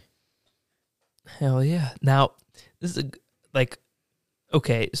over there. Hell yeah! Now this is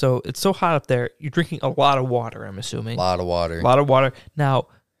okay. So it's so hot up there. You're drinking a lot of water. I'm assuming A lot of water. A lot of water. Now,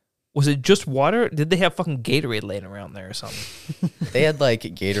 was it just water? Did they have fucking Gatorade laying around there or something? They had like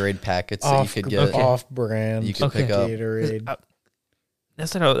Gatorade packets that you could get. Off brand. You could Okay. pick up. Gatorade.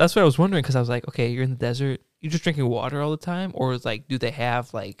 That's what I was wondering because I was like, okay, you're in the desert. You're just drinking water all the time, or is like, do they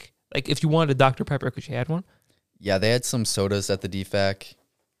have like if you wanted a Dr Pepper, could you had one? Yeah, they had some sodas at the DFAC.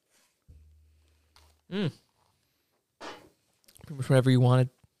 Pretty much whatever you wanted.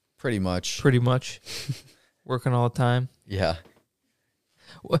 Pretty much. Pretty much. Working all the time. Yeah.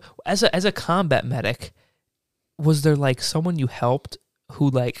 As a combat medic, was there like someone you helped who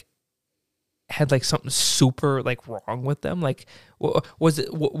like had like something super like wrong with them? Like, was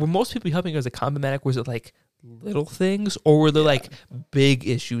it were most people helping as a combat? Was it like little things, or were there like big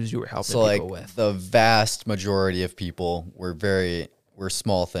issues you were helping So people like with? the vast majority of people were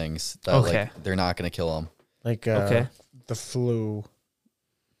small things that like they're not going to kill them. Like the flu.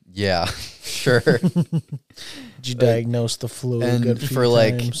 Yeah, sure. Did you diagnose the flu? And a good few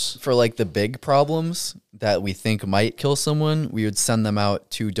times? for like the big problems that we think might kill someone, we would send them out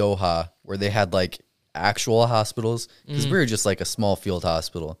to Doha where they had like actual hospitals, because we were just like a small field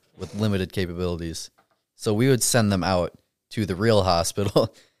hospital with limited capabilities. So we would send them out to the real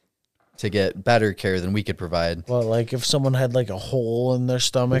hospital to get better care than we could provide. Well, like if someone had like a hole in their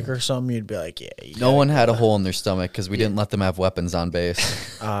stomach or something, you'd be like, yeah. No one had a hole in their stomach because we didn't let them have weapons on base.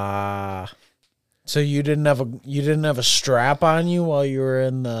 So you didn't have a strap on you while you were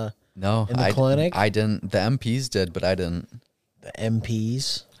in the clinic? I didn't. The MPs did, but I didn't. The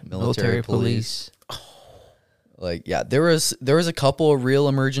MPs, Military police. Like, yeah, there was a couple of real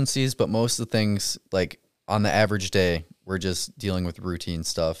emergencies, but most of the things, like on the average day, we're just dealing with routine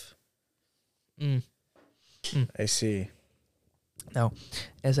stuff. I see. Now,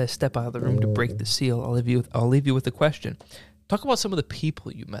 as I step out of the room to break the seal, I'll leave you with a question. Talk about some of the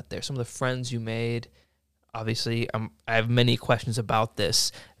people you met there, some of the friends you made. Obviously, I have many questions about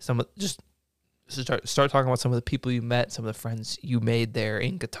this. Just start talking about some of the people you met, some of the friends you made there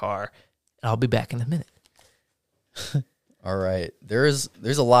in Qatar, and I'll be back in a minute. All right. There's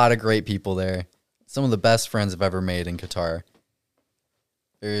a lot of great people there. Some of the best friends I've ever made in Qatar.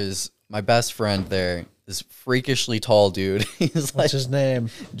 There's my best friend there, this freakishly tall dude. He's What's his name?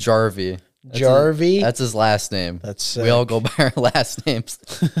 Jarvie. That's his last name. That's sick. We all go by our last names.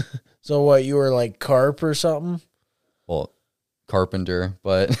 So what, you were like Carp or something? Well, Carpenter,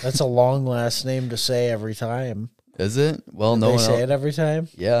 but That's a long last name to say every time. is it? Well, They say it every time?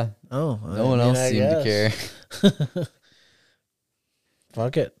 Yeah. Oh. No one else seemed to care.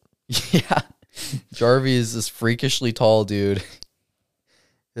 Fuck it. Yeah. Jarvie is this freakishly tall dude.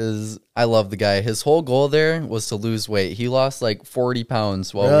 I love the guy. His whole goal there was to lose weight. He lost like 40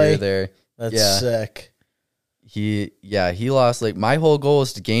 pounds while we were there. That's sick. He lost, like, my whole goal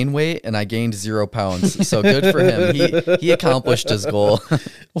was to gain weight, and I gained 0 pounds. So good for him. He accomplished his goal.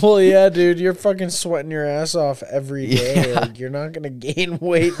 Well, yeah, dude, you're fucking sweating your ass off every day. Yeah. Like, you're not gonna gain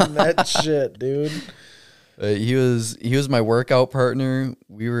weight in that shit, dude. He was my workout partner.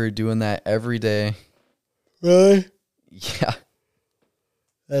 We were doing that every day. Really? Yeah.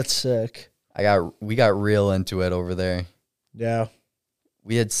 That's sick. We got real into it over there. Yeah.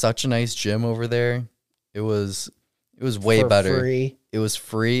 We had such a nice gym over there. It was way better. Free. It was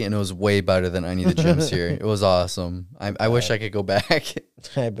free, and it was way better than any of the gyms here. It was awesome. I wish I could go back.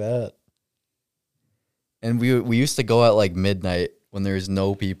 I bet. And we used to go at like midnight when there was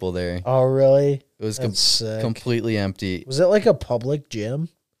no people there. Oh, really? It was sick. completely empty. Was it like a public gym?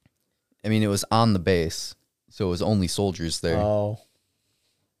 I mean, it was on the base, so it was only soldiers there. Oh,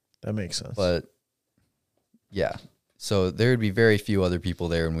 that makes sense. But yeah, so there would be very few other people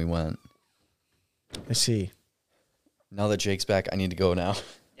there when we went. I see. Now that Jake's back, I need to go now.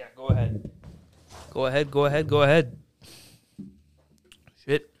 Yeah, go ahead. Go ahead.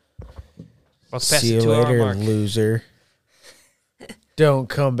 Shit. Let's pass See the you 2 hour later, mark. loser. Don't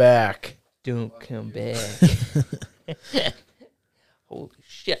come back. Don't come back. Holy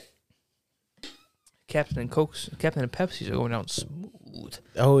shit. Captain and Pepsi's are going down smooth.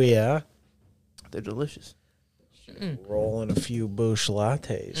 Oh, yeah? They're delicious. Rolling a few Busch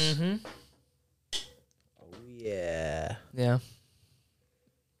lattes. Mm-hmm. Oh, yeah. Yeah.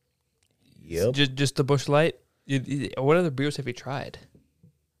 Yep. Just the Busch Light? What other beers have you tried?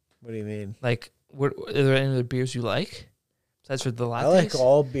 What do you mean? Like, are there any other beers you like? Besides for the lattes? I like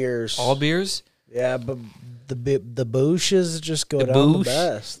all beers. All beers? Yeah, but the Bushes just go The down Busch? the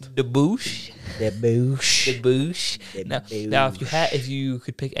best. The Busch? The Busch. The Busch? The Now, Busch. if you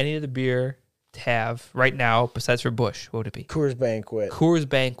could pick any other beer to have right now besides for Busch, what would it be? Coors Banquet. Coors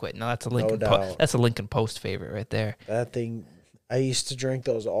Banquet. Now that's a Lincoln. doubt. That's a Lincoln Post favorite right there. That thing, I used to drink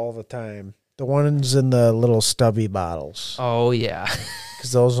those all the time. The ones in the little stubby bottles. Oh yeah.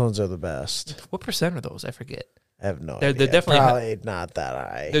 Because those ones are the best. What percent are those? I forget. I have no They're idea. definitely Probably not that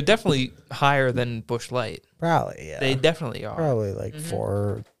high. They're definitely higher than Busch Light. Probably, yeah. They definitely are. Probably like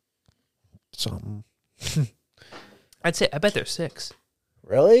 4 something. I bet they're 6.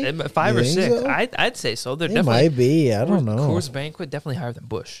 Really? 5 You or think 6. so? I'd say so. They're They definitely might be. I don't know. Coors Banquet definitely higher than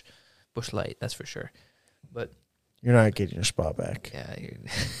Busch Light. That's for sure. But You're not getting your spot back. yeah,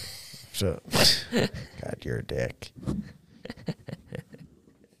 So, God, you're a dick.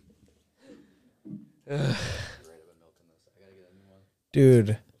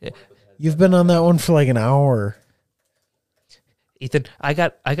 Dude, yeah. You've been on that one for like an hour. Ethan, I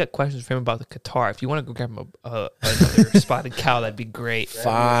got questions for him about the Qatar. If you want to go grab him another spotted cow, that'd be great.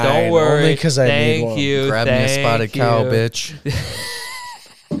 Fine. Don't worry. Only 'cause I need one. Thank you. Grab me a spotted cow, bitch.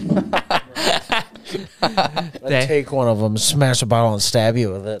 I'd take one of them, smash a bottle, and stab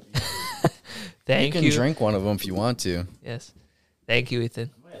you with it. Thank You can drink one of them if you want to. Yes. Thank you, Ethan.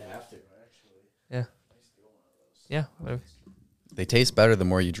 I might have to, actually. Yeah. Yeah. Whatever. They taste better the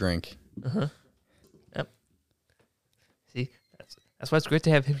more you drink. Yep. See, that's why it's great to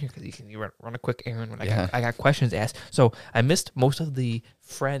have him here because you run a quick errand when I got questions asked. So I missed most of the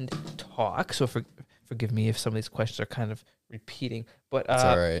friend talk. So forgive me if some of these questions are kind of repeating. But It's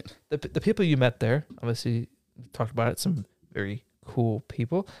all right. the people you met there, obviously, we talked about it. Some very cool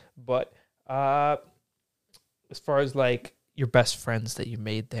people. But as far as like your best friends that you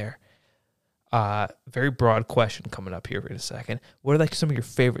made there. Very broad question coming up here in a second. What are like some of your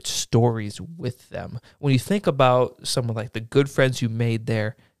favorite stories with them? When you think about some of like the good friends you made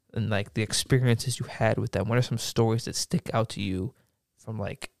there and like the experiences you had with them, what are some stories that stick out to you from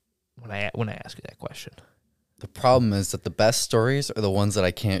like when I ask you that question? The problem is that the best stories are the ones that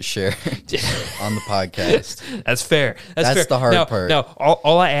I can't share on the podcast. That's fair. That's fair. the hard part. No,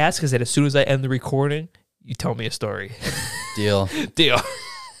 all I ask is that as soon as I end the recording, you tell me a story. Deal. Deal.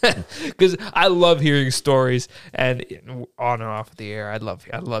 Because I love hearing stories, and on and off the air, I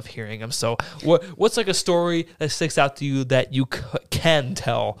love hearing them. So, what's like a story that sticks out to you that you can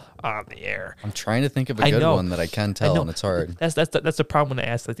tell on the air? I'm trying to think of a good one that I can tell, and it's hard. That's the problem when I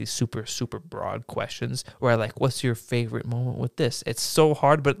ask like these super broad questions. Where I like, what's your favorite moment with this? It's so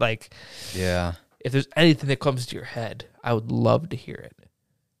hard, but like, Yeah. if there's anything that comes to your head, I would love to hear it.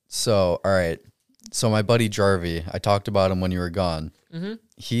 So, all right. So my buddy Jarvie, I talked about him when you were gone. Mm-hmm.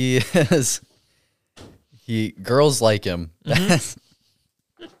 Girls like him.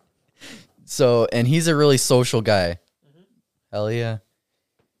 Mm-hmm. So, and he's a really social guy. Mm-hmm. Hell yeah.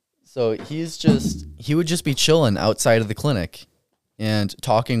 So he would just be chilling outside of the clinic and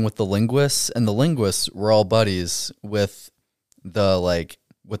talking with the linguists, and the linguists were all buddies with the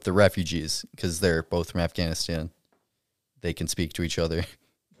refugees because they're both from Afghanistan. They can speak to each other.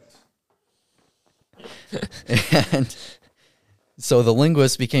 And so the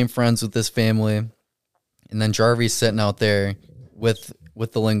linguist became friends with this family, and then Jarvie's sitting out there with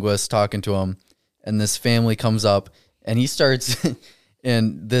the linguist talking to him, and this family comes up, and he starts,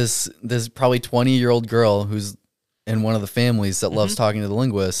 and this probably 20-year-old girl who's in one of the families that loves talking to the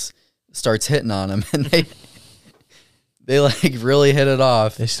linguist starts hitting on him, and they like really hit it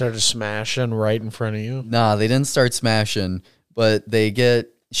off. They started smashing right in front of you. Nah, they didn't start smashing, but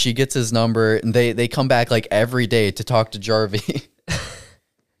she gets his number, and they come back like every day to talk to Jarvie.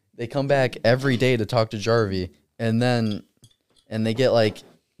 They come back every day to talk to Jarvie, and they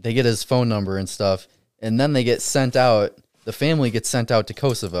get his phone number and stuff, and then they get sent out. The family gets sent out to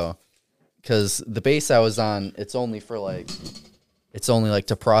Kosovo because the base I was on, it's only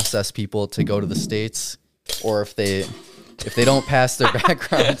to process people to go to the States, or if they don't pass their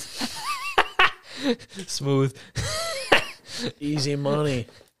background. Smooth. Easy money.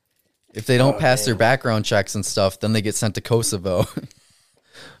 If they don't pass their background checks and stuff, then they get sent to Kosovo.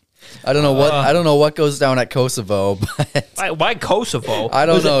 I don't know what goes down at Kosovo, but Why Kosovo? I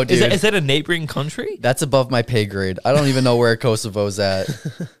don't know, dude. Is that a neighboring country? That's above my pay grade. I don't even know where Kosovo's at.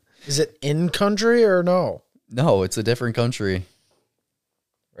 Is it in country or no? No, it's a different country.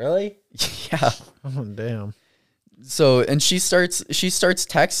 Really? Yeah. Oh, damn. So, and she starts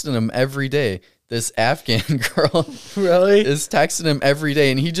texting him every day. This Afghan girl Really? is texting him every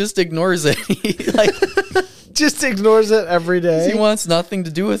day, and he just ignores it. He just ignores it every day. He wants nothing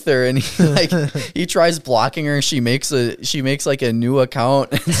to do with her, and he tries blocking her. She makes like a new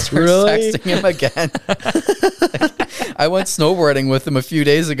account and starts texting him again. I went snowboarding with him a few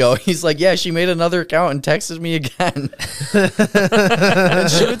days ago. He's like, yeah, she made another account and texted me again. And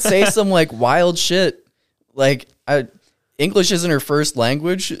she would say some like wild shit. Like English isn't her first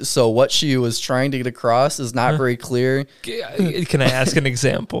language, so what she was trying to get across is not very clear. Can I ask an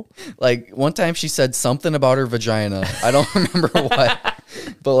example? Like one time she said something about her vagina. I don't remember what,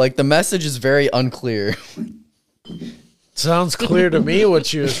 but like the message is very unclear. Sounds clear to me what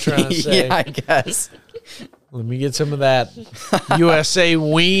she was trying to say. Yeah, I guess. Let me get some of that USA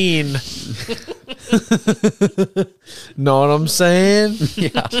ween. Know what I'm saying?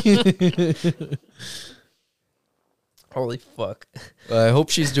 Yeah. Holy fuck. I hope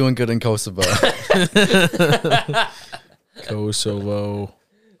she's doing good in Kosovo. Kosovo.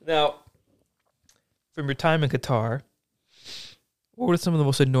 Now, from your time in Qatar, what were some of the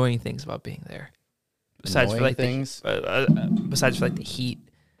most annoying things about being there? Besides for like things? besides for like the heat,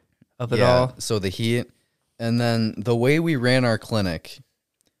 of it all. So the heat. And then the way we ran our clinic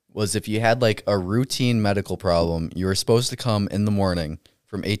was if you had like a routine medical problem, you were supposed to come in the morning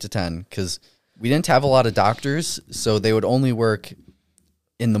from 8 to 10 because we didn't have a lot of doctors, so they would only work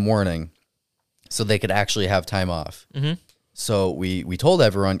in the morning so they could actually have time off. Mm-hmm. So we told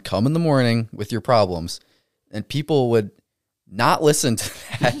everyone, come in the morning with your problems. And people would not listen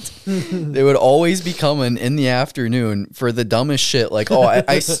to that. They would always be coming in the afternoon for the dumbest shit. Like, oh,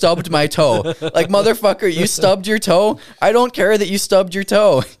 I stubbed my toe. Like, motherfucker, you stubbed your toe? I don't care that you stubbed your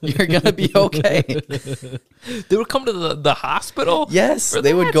toe. You're going to be okay. They would come to the hospital? Yes,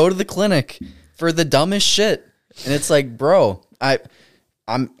 they would go to the clinic for the dumbest shit. And it's like, bro,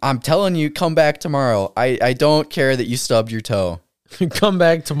 I'm telling you, come back tomorrow. I don't care that you stubbed your toe. Come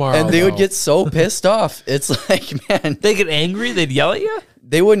back tomorrow. And they would get so pissed off. It's like, man, They get angry? They'd yell at you?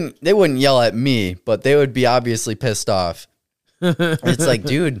 they wouldn't yell at me, but they would be obviously pissed off. It's like,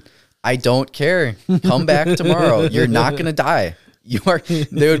 dude, I don't care. Come back tomorrow. You're not gonna die. You are.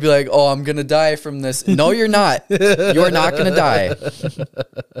 They would be like, oh, I'm gonna die from this. No, you're not. You are not gonna die.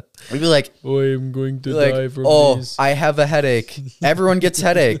 We'd be like, I'm going to like, oh, I have a headache. Everyone gets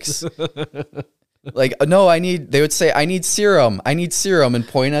headaches. Like, no, they would say, I need serum, and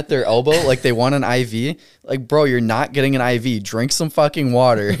point at their elbow like they want an IV. Like, bro, you're not getting an IV. Drink some fucking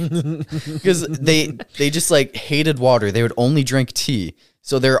water. Because they just like hated water. They would only drink tea.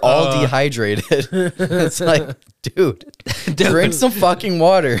 So they're all dehydrated. It's like, dude, drink some fucking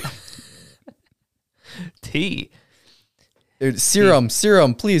water. Tea. Dude, serum,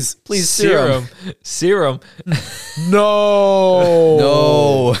 please, serum. Serum. No.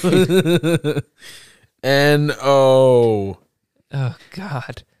 No. N-O. Oh,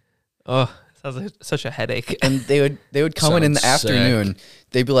 God. Oh, sounds like such a headache. And they would come in the Sounds afternoon.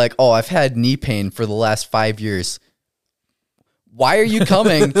 They'd be like, oh, I've had knee pain for the last 5 years. Why are you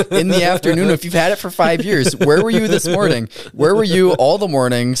coming in the afternoon if you've had it for 5 years? Where were you this morning? Where were you all the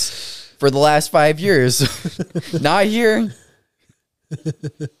mornings for the last 5 years? Not here.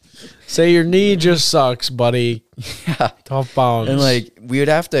 Say your knee just sucks, buddy. Yeah. Tough bounce. And like we'd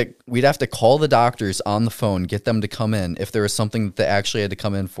have to call the doctors on the phone, get them to come in if there was something that they actually had to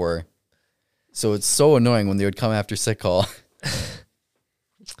come in for. So it's so annoying when they would come after sick call.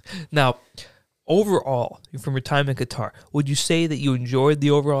 Now, overall, from your time in Qatar, would you say that you enjoyed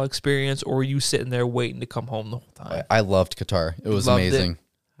the overall experience, or were you sitting there waiting to come home the whole time? I loved Qatar. It was Loved it? amazing.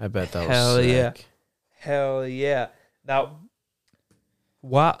 I bet that Hell was sick. yeah. Hell yeah. Now,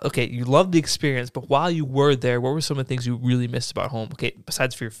 you loved the experience, but while you were there, what were some of the things you really missed about home? Okay,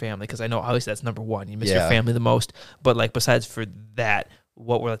 besides for your family, because I know obviously that's number one. You miss your family the most, but like besides for that,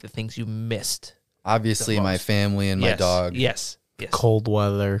 what were like the things you missed? Obviously, my family and my dog. Yes. Cold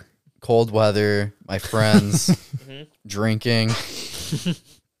weather. Cold weather, my friends, drinking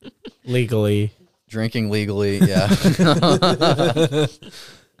Legally. Yeah.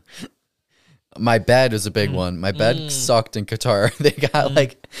 My bed was a big one. My bed sucked in Qatar.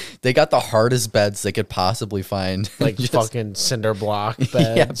 They got the hardest beds they could possibly find. Like fucking cinder block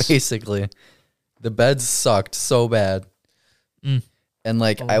beds. Yeah, basically. The beds sucked so bad. And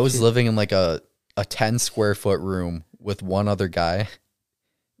like I was living in like a 10 square foot room with one other guy.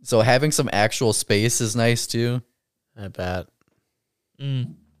 So having some actual space is nice too. I bet.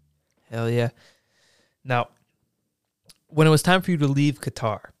 Hell yeah. Now, when it was time for you to leave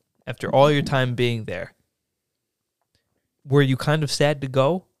Qatar, after all your time being there, were you kind of sad to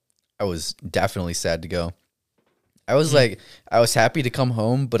go? I was definitely sad to go. I was like, I was happy to come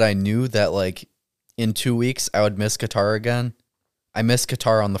home, but I knew that like in 2 weeks I would miss Qatar again. I missed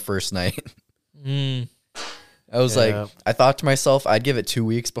Qatar on the first night. I was like, I thought to myself, I'd give it 2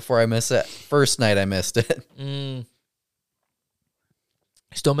 weeks before I miss it. First night I missed it.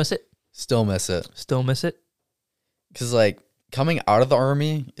 Still miss it? Still miss it. Still miss it? Because like coming out of the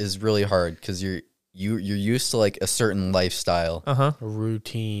army is really hard because you're used to like a certain lifestyle, A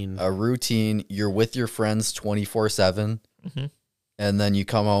routine. You're with your friends 24/7, and then you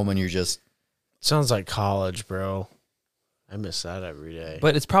come home and you're just. Sounds like college, bro. I miss that every day.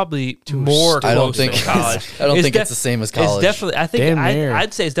 But it's probably more I don't close think than college. I don't think it's the same as college. It's definitely. I think Damn near.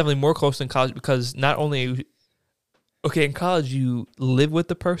 I'd say it's definitely more close than college because not only. Okay, in college you live with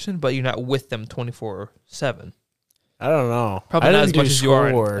the person, but you're not with them 24/7. I don't know. Probably I not didn't as do much as you are.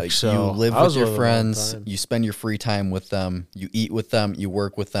 schoolwork, Like, so you live I was with your them all the friends, time. you spend your free time with them, you eat with them, you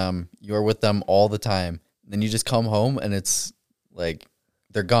work with them, you are with them all the time. Then you just come home and it's like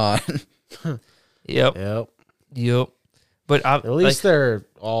they're gone. Yep. But At least they're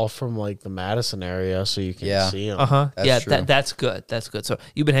all from like the Madison area, so you can see them. That's true. That's good. That's good. So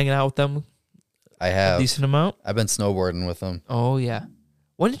you've been hanging out with them I a have. decent amount. I've been snowboarding with them. Oh yeah.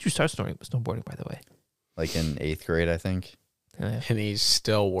 When did you start snowboarding, by the way? Like in 8th grade, I think. Yeah. And he's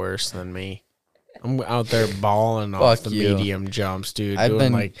still worse than me. I'm out there balling off Fuck the you. medium jumps, dude. I've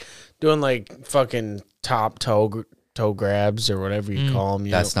doing like fucking top toe grabs or whatever you call them.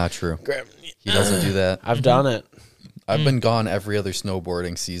 That's not true. Grab. He doesn't do that. I've done it. I've been gone every other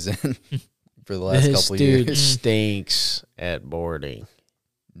snowboarding season for the last This couple dude years. stinks at boarding.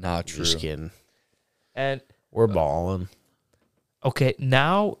 Not true. Just kidding. And We're balling. okay,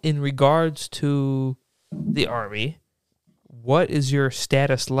 now in regards to the Army, what is your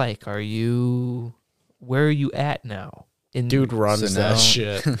status like? Where are you at now? Dude runs So that now-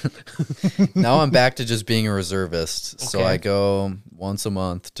 shit. Now I'm back to just being a reservist. So Okay. I go once a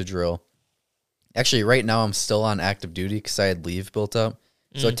month to drill. Actually, right now I'm still on active duty because I had leave built up.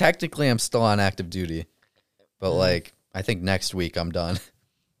 So technically I'm still on active duty. But like, I think next week I'm done.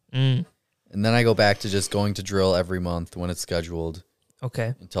 Mm, And then I go back to just going to drill every month when it's scheduled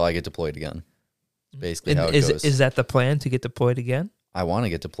okay. until I get deployed again. It's basically And how it is goes. is that the plan to get deployed again? I want to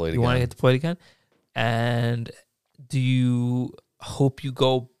get deployed You again. want to get deployed again? And do you hope you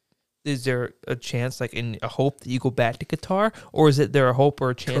go? Is there a chance, like in a hope that you go back to Qatar, or is it there a hope or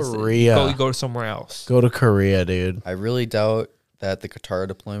a chance Korea. that you go somewhere else? Go to Korea, dude. I really doubt that the Qatar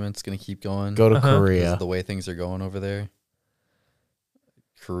deployment's going to keep going. Go to Uh-huh. because Korea. of the way things are going over there.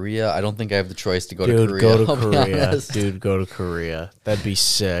 Korea, I don't think I have the choice to go Dude, to Korea. go to I'll be Korea. honest. Dude, go to Korea. That'd be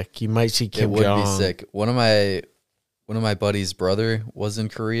sick. You might see It Kim would Jong. be sick. One of my buddy's brother was in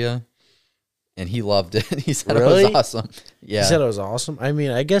Korea, and he loved it. He said it Really? was awesome. Yeah. He said it was awesome. I mean,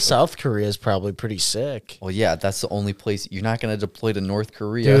 I guess South Korea is probably pretty sick. Well, yeah, that's the only place you're not going to deploy to North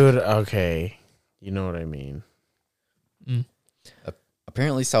Korea. Dude, okay. You know what I mean.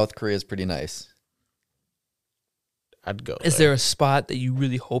 Apparently, South Korea is pretty nice. I'd go Is there a spot that you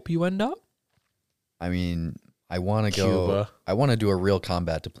really hope you end up? I mean, I want to go. Cuba. I want to do a real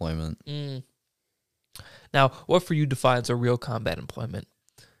combat deployment. Now, what for you defines a real combat employment?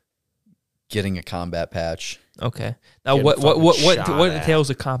 Getting a combat patch. Okay. Now, Getting what fucking shot what at. entails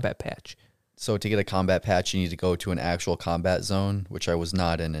a combat patch? So to get a combat patch, you need to go to an actual combat zone, which I was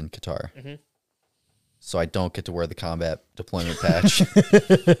not in Qatar. So I don't get to wear the combat deployment patch.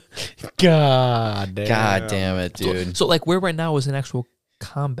 God damn. God damn it, dude. So, like, where right now is an actual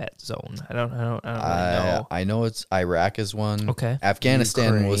combat zone? I don't really know. I know it's Iraq is one. Okay.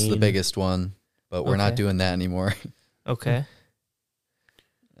 Afghanistan was the Ukraine. biggest one, but we're not Okay. doing that anymore. Okay.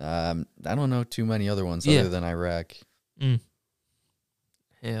 I don't know too many other ones Yeah. other than Iraq.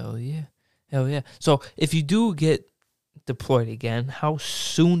 Hell yeah. Hell yeah. So, if you do get deployed again, how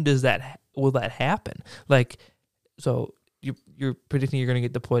soon will that happen? Like, so you're predicting you're going to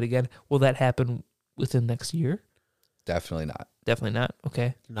get deployed again. Will that happen within next year? Definitely not. Definitely not.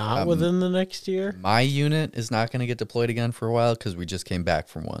 Okay. Not within the next year? My unit is not going to get deployed again for a while because we just came back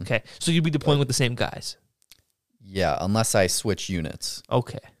from one. Okay. So you'll be deploying with the same guys. Yeah, unless I switch units.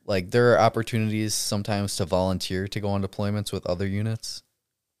 Okay. Like, there are opportunities sometimes to volunteer to go on deployments with other units.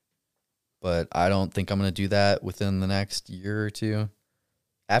 But I don't think I'm going to do that within the next year or two.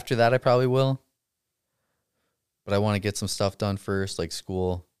 After that, I probably will. But I want to get some stuff done first, like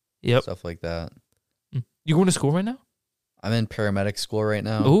school, Yep. stuff like that. You going to school right now? I'm in paramedic school right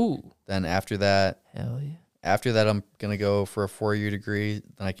now. Ooh. Then after that, Hell yeah. I'm going to go for a 4-year degree.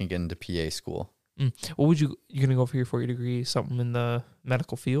 Then I can get into PA school. What would you gonna go for your 4-year degree? Something in the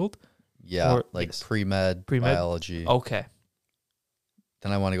medical field? Yeah, Or- like yes. pre-med, Pre-med? biology. Okay.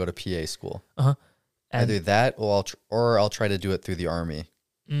 Then I want to go to PA school. And Either that or I'll try to do it through the Army.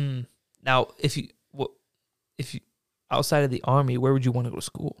 now, if you outside of the Army, where would you want to go to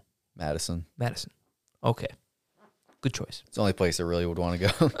school? Madison. Madison. Okay. Good choice. It's the only place I really would want to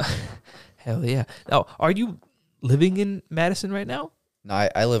go. Hell yeah. Now, are you living in Madison right now? No,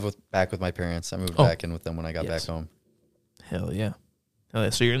 I live back with my parents. I moved Oh. back in with them when I got Yes. back home. Hell yeah. Hell yeah.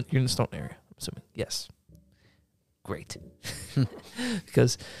 So you're in the Stone area, I'm assuming. Yes. Great.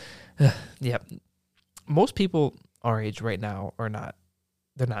 Because, yeah, most people our age right now are not.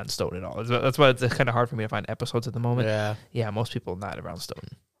 They're not in Stone at all. That's why it's kind of hard for me to find episodes at the moment. Yeah, most people not around Stone.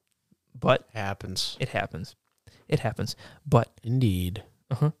 But Happens. it happens. It happens. But Indeed.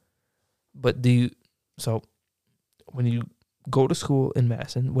 But so when you go to school in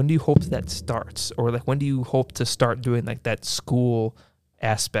Madison, when do you hope that starts? Or like when do you hope to start doing like that school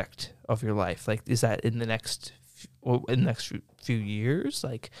aspect of your life? Like is that in the next few years?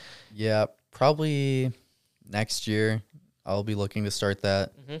 Like Yeah, probably next year I'll be looking to start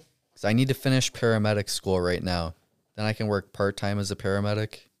that. Because I need to finish paramedic school right now. Then I can work part-time as a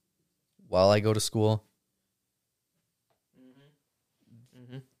paramedic while I go to school.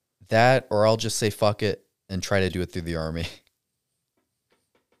 That, or I'll just say fuck it and try to do it through the Army.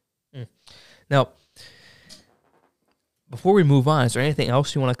 Now, before we move on, is there anything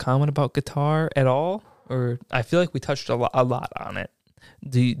else you want to comment about guitar at all? Or I feel like we touched a lot on it.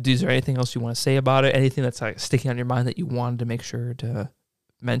 Is there anything else you want to say about it? Anything that's like sticking on your mind that you wanted to make sure to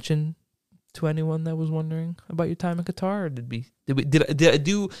mention to anyone that was wondering about your time at guitar? Or did I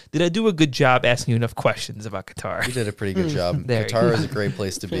do a good job asking you enough questions about guitar? You did a pretty good job. There you Guitar go. is a great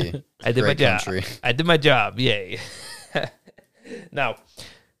place to be. I did my Great job. country. I did my job. Yay. Now,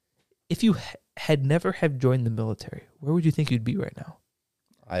 if you had never have joined the military, where would you think you'd be right now?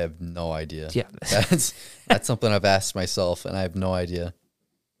 I have no idea. Yeah. That's something I've asked myself, and I have no idea.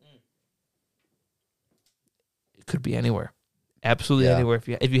 It could be anywhere. Absolutely Yeah. anywhere.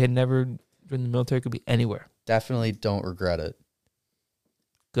 If you had never joined the military, it could be anywhere. Definitely don't regret it.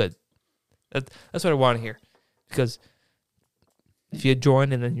 Good. That's what I want to hear. Because if you had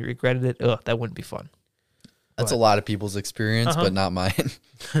joined and then you regretted it, that wouldn't be fun. That's a lot of people's experience, but not mine.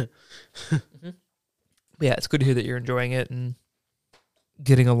 But yeah, it's good to hear that you're enjoying it and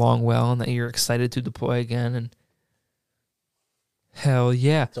getting along well and that you're excited to deploy again. And hell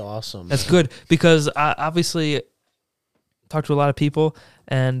yeah. That's awesome. That's good because I obviously talked to a lot of people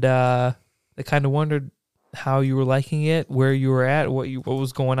and they kind of wondered how you were liking it, where you were at, what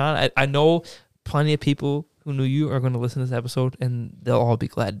was going on. I know plenty of people who knew you are going to listen to this episode, and they'll all be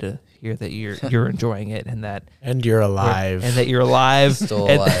glad to hear that you're enjoying it and that you're alive. and that you're alive, Still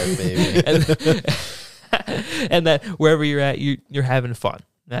and- alive, baby. and that wherever you're at, you're having fun.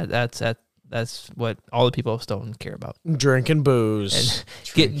 That's what all the people of Stone care about. Drinking booze.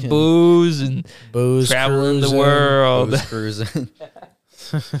 And getting booze and Booze traveling the cruising. world. Booze cruising.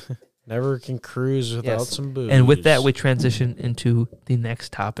 Never can cruise without Yes. some booze. And with that, we transition into the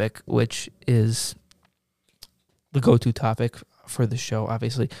next topic, which is the go-to topic for the show,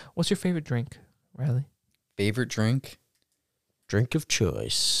 obviously. What's your favorite drink, Riley? Favorite drink? Drink of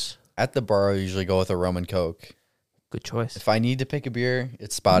choice. At the bar, I usually go with a rum and coke. Good choice. If I need to pick a beer,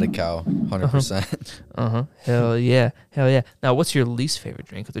 it's Spotted Cow, 100%. Hell yeah. Hell yeah. Now, what's your least favorite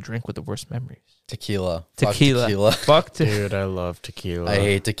drink or the drink with the worst memories? Tequila. Fuck Tequila. tequila. Fuck Dude, I love tequila. I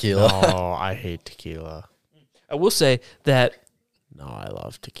hate tequila. No, I hate tequila. I will say that No, I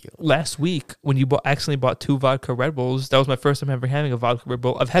love tequila. last week when you accidentally bought 2 vodka Red Bulls, that was my first time ever having a vodka Red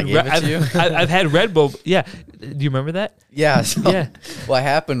Bull. I've had gave it to you? I've had Red Bull. Yeah. Do you remember that? Yeah. So Yeah. what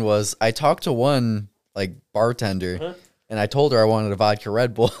happened was I talked to one bartender and I told her I wanted a vodka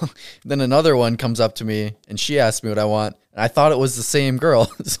Red Bull. Then another one comes up to me and she asked me what I want. And I thought it was the same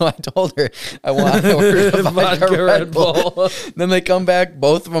girl. So I told her I ordered a vodka Red Bull. Then they come back.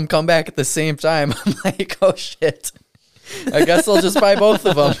 Both of them come back at the same time. I'm like, oh shit. I guess I'll just buy both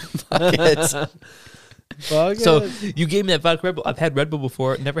of them. Fuck it. So you gave me that vodka Red Bull. I've had Red Bull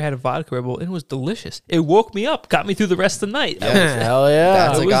before, never had a vodka Red Bull, and it was delicious. It woke me up, got me through the rest of the night. Hell yeah.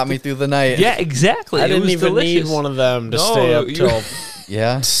 That's it what was got me through the night. Yeah, exactly. I It didn't was even delicious. need one of them to No, stay up you- till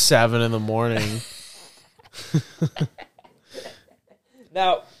Yeah. 7 in the morning.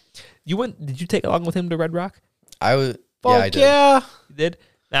 Now, did you take along with him to Red Rock? I was. Fuck Yeah, I did. yeah. You did?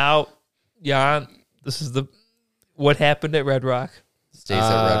 Now, Jan, this is what happened at Red Rock. Stays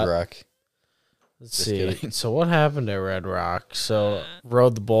at Red Rock. Let's Just see. kidding. So what happened at Red Rock? So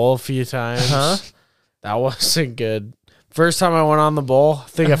rode the bull a few times. Huh? That wasn't good. First time I went on the bull, I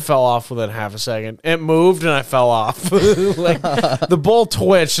think I fell off within half a second. It moved and I fell off. Like the bull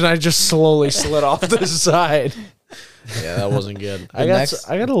twitched and I just slowly slid off the side. Yeah, that wasn't good. I got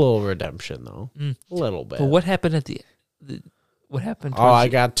a little redemption though, a little bit. But what happened at the what happened? Oh, I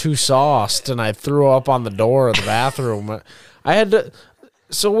got too sauced and I threw up on the door of the bathroom. I had to.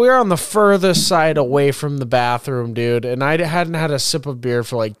 So we were on the furthest side away from the bathroom, dude, and I hadn't had a sip of beer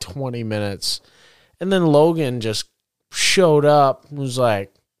for like 20 minutes. And then Logan just showed up and was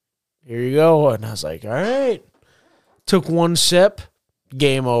like, "Here you go." And I was like, "All right." Took one sip,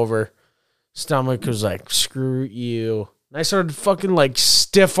 game over. Stomach was like, "Screw you." And I started fucking like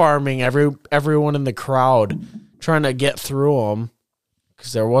stiff arming everyone in the crowd, trying to get through them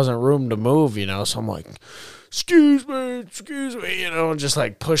because there wasn't room to move, you know. So I'm like, excuse me, you know, just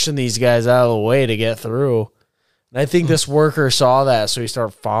like pushing these guys out of the way to get through. And I think this worker saw that, so he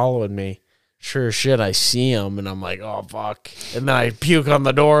started following me. Sure as shit, I see him, and I'm like, oh, fuck. And then I puke on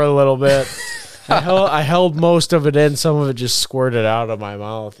the door a little bit. I held most of it in. Some of it just squirted out of my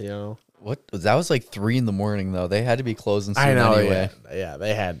mouth, you know. What? That was like 3 a.m, though. They had to be closing soon I know, anyway. yeah,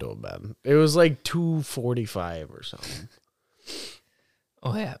 they had to have been. It was like 2:45 or something.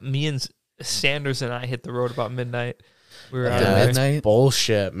 Oh yeah, me and Sanders and I hit the road about midnight. We were After out there. midnight?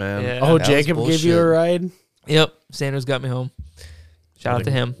 Bullshit, man. Yeah. Oh, That was Jacob gave you a bullshit. ride? Yep, Sanders got me home. Shout out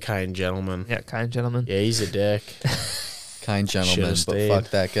to him. Kind gentleman. Yeah, kind gentleman. Yeah, he's a dick. kind gentleman, but stayed. fuck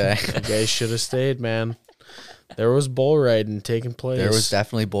that guy. You guys should have stayed, man. There was bull riding taking place. There was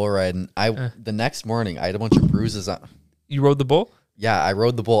definitely bull riding. The next morning, I had a bunch of bruises on. You rode the bull? Yeah, I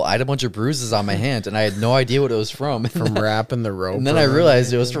rode the bull. I had a bunch of bruises on my hand, and I had no idea what it was from. from wrapping the rope. And then I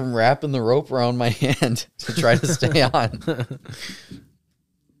realized it was from wrapping the rope around my hand to try to stay on.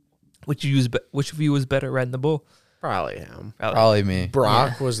 Which of you was better riding the bull? Probably him. Probably me.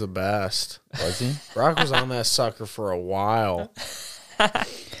 Brock was the best. Was he? Brock was on that sucker for a while.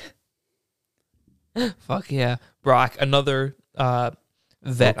 Fuck yeah. Brock, another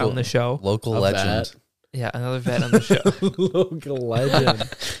vet on the show. Local A legend. vet. Yeah, another vet on the show. Local legend.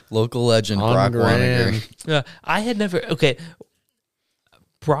 Local legend, On Brock Grand. Waniger. Yeah, I had never. Okay,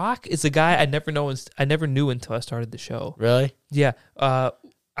 Brock is a guy I never knew until I started the show. Really? Yeah, I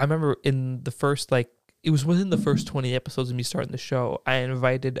remember in the first it was within the first 20 episodes of me starting the show. I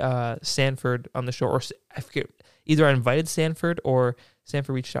invited Sanford on the show, or I forget. Either I invited Sanford or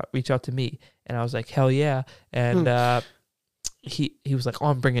Sanford reached out to me, and I was like, hell yeah, and. He was like, oh,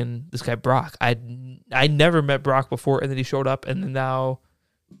 I'm bringing this guy Brock. I never met Brock before, and then he showed up, and then now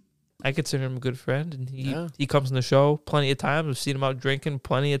I consider him a good friend, and he comes on the show plenty of times. I've seen him out drinking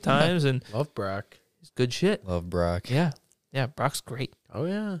plenty of times, and Love Brock. he's good shit. Love Brock. Yeah, Brock's great. Oh,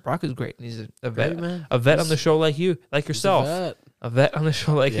 yeah. Brock is great, and he's a vet, Great, man. a vet on the show like yourself, a vet on the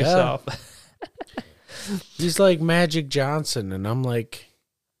show like yourself. He's like Magic Johnson, and I'm like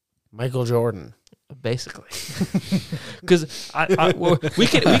Michael Jordan. Basically, because we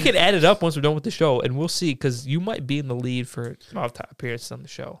can add it up once we're done with the show, and we'll see. Because you might be in the lead for top appearances on the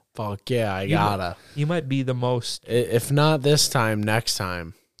show. Fuck yeah, I gotta. You might be the most. If not this time, next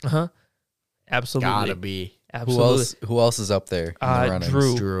time. Absolutely. Gotta be. Absolutely. Who else is up there? In the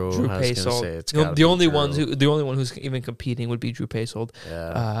runnings? Drew I was gonna Paysold. say, it's You know, gotta the be only Drew. the only one who's even competing would be Drew Paysold.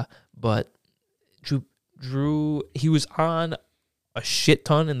 Yeah. But Drew, he was on a shit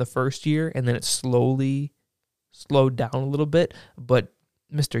ton in the first year, and then it slowly slowed down a little bit. But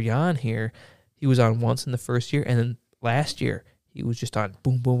Mr. Jan here, he was on once in the first year, and then last year he was just on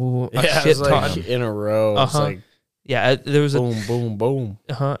boom, boom, boom, boom, a Yeah, shit it was like ton. in a row. It's like Yeah, there was boom, boom, boom.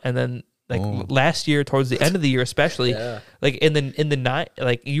 and then Boom. last year, towards the end of the year, especially, Yeah. like in the night,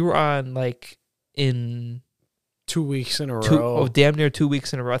 like you were on in 2 weeks in a row. damn near 2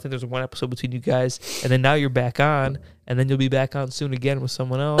 weeks in a row. I think there's one episode between you guys, and then now you're back on, and then you'll be back on soon again with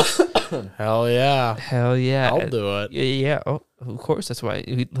someone else. Hell yeah. Hell yeah, I'll do it. Yeah. Oh, of course. That's why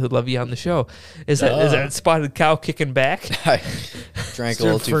we love you on the show. Is that spotted cow kicking back? I drank a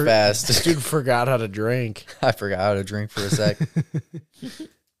little too fast. This dude forgot how to drink. I forgot how to drink for a sec.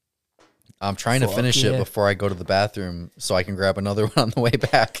 I'm trying to Fuck finish yeah. it before I go to the bathroom so I can grab another one on the way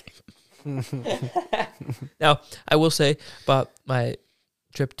back. Now, I will say about my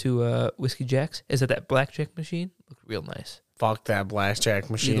trip to Whiskey Jack's is that blackjack machine looked real nice. Fuck that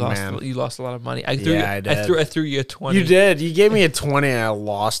blackjack machine, man. You lost a lot of money. I did. I threw you a 20. You did. You gave me a 20 and I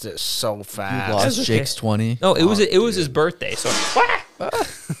lost it so fast. You lost That's okay. Jake's 20. No, it was his birthday. So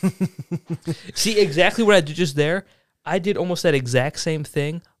see exactly what I did just there. I did almost that exact same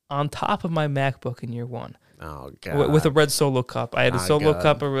thing on top of my MacBook in year one. Oh, God. With a red Solo cup. I had a Oh, Solo God.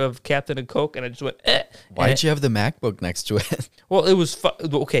 cup of Captain and Coke, and I just went, eh. Why did you have the MacBook next to it? Well, it was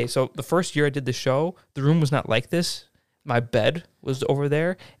okay. So the first year I did the show, the room was not like this. My bed was over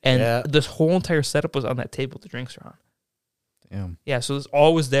there, and this whole entire setup was on that table the drinks are on. Damn. Yeah, so it was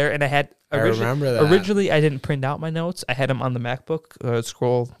always there, and I had remember that. Originally, I didn't print out my notes. I had them on the MacBook.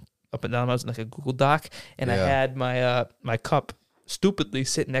 Scroll up and down. I was in like a Google Doc, and I Yeah. had my my cup stupidly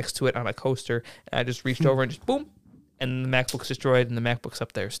sit next to it on a coaster, and I just reached over and just boom, and the MacBook's destroyed, and the MacBook's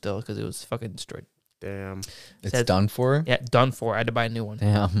up there still because it was fucking destroyed. Damn. It's Said- done for? Yeah, done for. I had to buy a new one.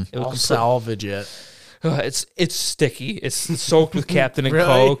 Damn. It I'll was salvage it. it's sticky. It's soaked with Captain and Really?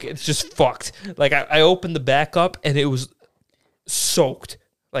 Coke. It's just fucked. Like I opened the back up and it was soaked.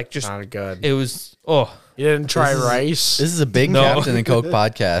 Like just Not good. it was. Oh, You didn't try This is- rice? This is a big No. Captain and Coke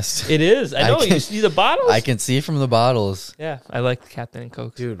podcast. it is. I I know. can- You see the bottles? I can see from the bottles. Yeah, I like Captain and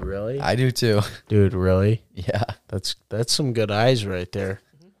Coke. Dude, really? I do too. Dude, really? Yeah. That's some good eyes right there.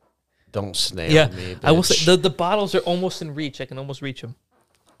 Don't snail Yeah, me, bitch. I will say the bottles are almost in reach. I can almost reach them.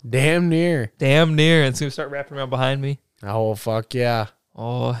 Damn near. Damn near. And it's gonna start wrapping around behind me. Oh, fuck yeah.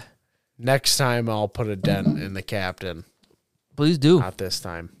 Oh, Next time I'll put a dent in the captain. please do. Not this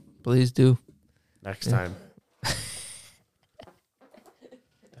time. Please do. Next time. The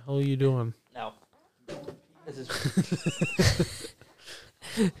hell are you doing? No. This is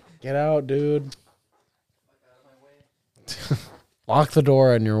Get out, dude. Lock the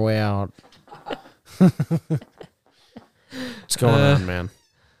door on your way out. What's going on, man?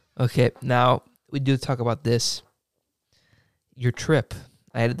 okay. Now we do talk about this. your trip.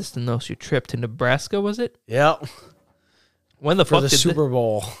 I added this to notes. Your trip to Nebraska, was it? Yep. When the For fuck the did Super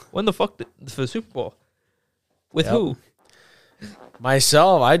Bowl. When the fuck for the Super Bowl? With Yep. who?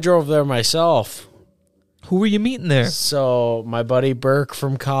 Myself. I drove there myself. Who were you meeting there? So my buddy Burke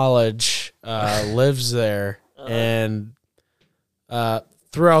from college lives there, and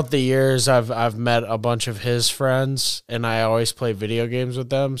throughout the years, I've met a bunch of his friends, and I always play video games with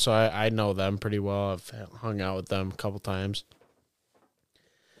them, so I know them pretty well. I've hung out with them a couple times.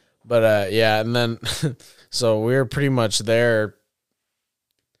 But yeah, and then so we were pretty much there.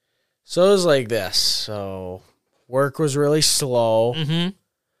 So it was like this. So work was really slow. Mm-hmm.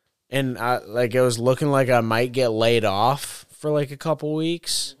 And it was looking like I might get laid off for like a couple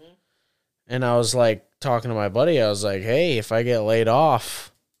weeks. Mm-hmm. And I was like talking to my buddy. I was like, hey, if I get laid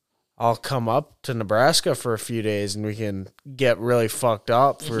off, I'll come up to Nebraska for a few days and we can get really fucked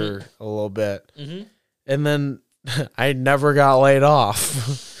up for a little bit. Mm-hmm. And then I never got laid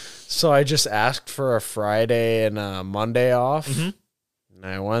off. So I just asked for a Friday and a Monday off. Mm-hmm. And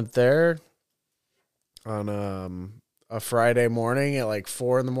I went there on a Friday morning at like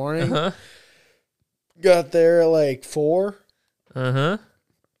 4 a.m. Uh-huh. Got there at like 4. Uh-huh.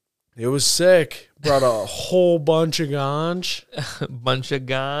 It was sick. Brought a whole bunch of ganj.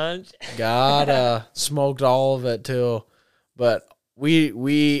 Smoked all of it too. But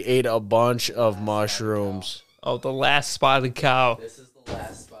we ate a bunch of mushrooms. Oh, the last spotted cow. This is the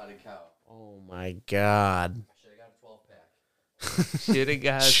last spotted cow. Oh my God. Should have got a 12-pack. Should have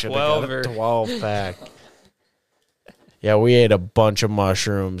got a Shoulda got 12er. a 12-pack. Yeah, we ate a bunch of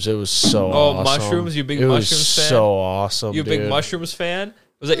mushrooms. It was so awesome. Oh, mushrooms? You big it mushrooms was fan? so awesome, You a big mushrooms fan?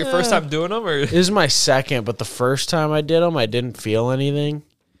 Was that your first time doing them? Or? This is my second, but the first time I did them, I didn't feel anything.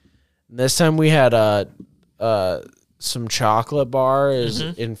 This time we had some chocolate bar is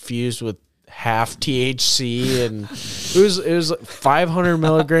infused with half THC, and it was 500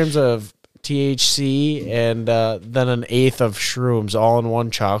 milligrams of THC and then an eighth of shrooms all in one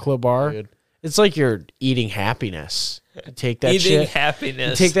chocolate bar. Dude. It's like you're eating happiness. You take that Eating shit.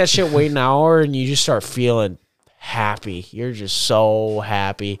 happiness. You take that shit, wait an hour, and you just start feeling happy. You're just so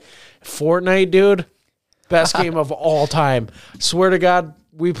happy. Fortnite, dude, best game of all time. Swear to God,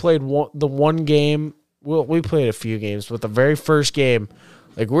 we played the one game. Well, we played a few games, but the very first game,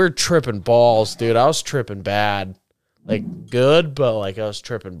 like, we were tripping balls, dude. I was tripping bad. Like, good, but, like, I was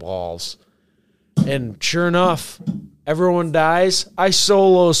tripping balls. And sure enough, everyone dies. I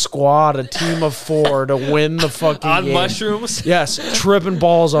solo squad a team of 4 to win the fucking on game. mushrooms? Yes, tripping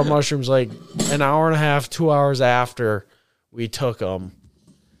balls on mushrooms like an hour and a half, 2 hours after we took them.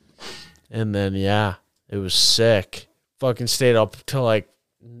 And then, yeah, it was sick. Fucking stayed up till like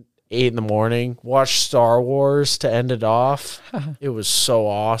 8 a.m, watched Star Wars to end it off. It was so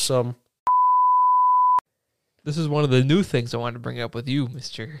awesome. This is one of the new things I wanted to bring up with you,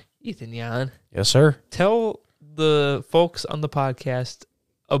 Mr. Ethan Yan. Yes, sir. Tell the folks on the podcast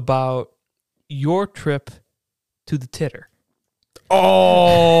about your trip to the Titter.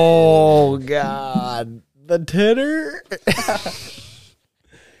 Oh, God. The Titter?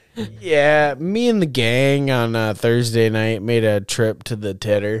 Yeah, me and the gang on Thursday night made a trip to the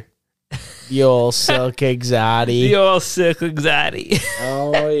Titter. The old Silk Exotic. The old Silk Exotic.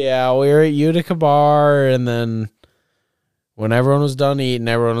 Oh, yeah. We were at Utica Bar, and then when everyone was done eating,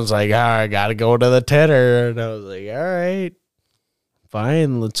 everyone was like, all right, got to go to the Titter. And I was like, all right,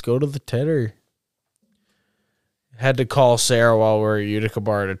 fine, let's go to the Titter. Had to call Sarah while we were at Utica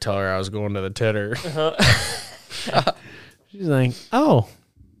Bar to tell her I was going to the Titter. Uh-huh. She's like, oh,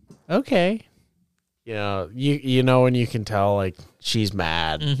 okay. You know when you can tell, like, she's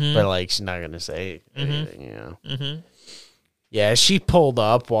mad, but, like, she's not going to say anything, you know. Mm-hmm. Yeah, she pulled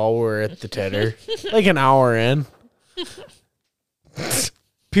up while we were at the Titter, like an hour in.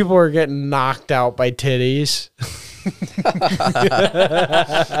 People were getting knocked out by titties.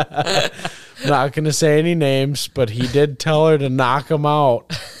 Not going to say any names, but he did tell her to knock them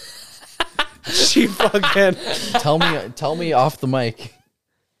out. She fucking... Tell me off the mic.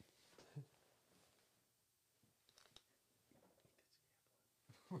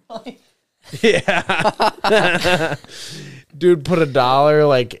 Yeah. Dude put $1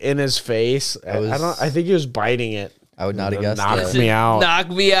 like in his face. I think he was biting it. I would not have guessed Knocked that. me out. Knock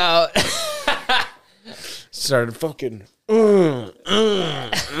me out. Started fucking Didn't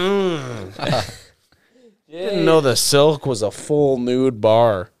know the Silk was a full nude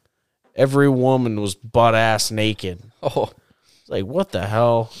bar. Every woman was butt ass naked. Oh, Like, what the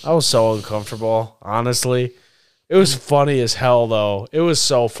hell? I was so uncomfortable, honestly. It was funny as hell, though. It was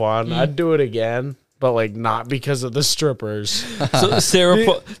so fun. I'd do it again. but like not because of the strippers. So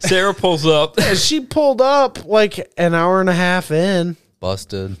Sarah pulls up. And she pulled up like an hour and a half in.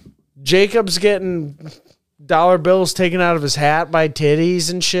 Busted. Jacob's getting dollar bills taken out of his hat by titties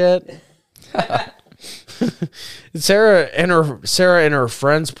and shit. Sarah and her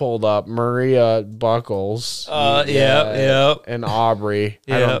friends pulled up. Maria Buckles. Yeah. And Aubrey.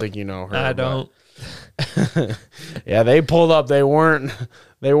 I Yep. don't think you know her. I but- don't. Yeah, they pulled up. They weren't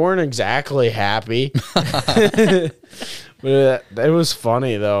exactly happy. But it was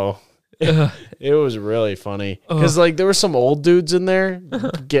funny though. It was really funny because like there were some old dudes in there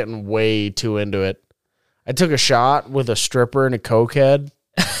getting way too into it. I took a shot with a stripper and a cokehead.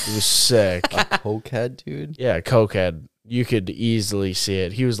 It was sick. Cokehead, dude. Yeah, cokehead. You could easily see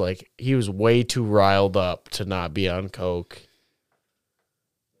it. He was way too riled up to not be on coke.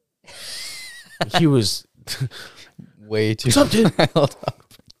 He was Way too What's up, dude? riled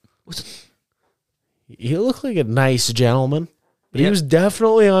up. He looked like a nice gentleman, but he Yep. was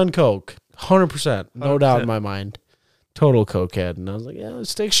definitely on coke. 100%. No doubt 100%. in my mind. Total cokehead. And I was like, yeah,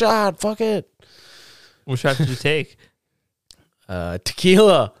 let's take a shot. Fuck it. What shot did you take?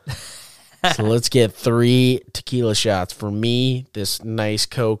 Tequila. So let's get 3 tequila shots for me, this nice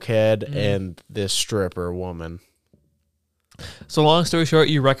cokehead, and this stripper woman. So long story short,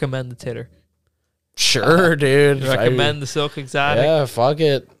 you recommend the titter. Sure, dude. You recommend the Silk Exotic. Yeah, fuck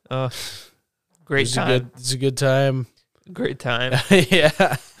it. Great It's time. it's a good time. Great time.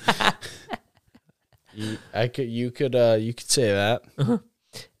 Yeah. You could say that.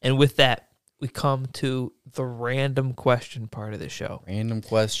 And with that, we come to the random question part of the show. Random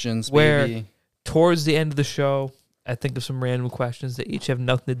questions, Where- baby. Towards the end of the show, I think of some random questions that each have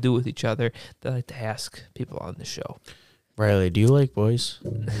nothing to do with each other that I like to ask people on the show. Riley, do you like boys?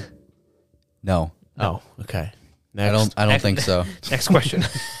 No, Oh, okay. Next. I don't think so. Next question.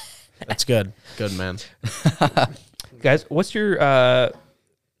 That's good. Good, man. Guys, what's your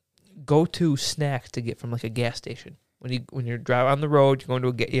go-to snack to get from like a gas station? When you're driving on the road, you're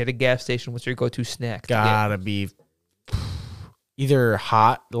going to you're at a gas station, what's your go-to snack? to get? Gotta be either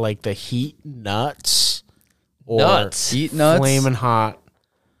hot, like the heat nuts, or Nuts. Heat nuts. flaming hot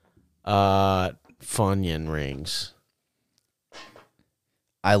Funyun rings.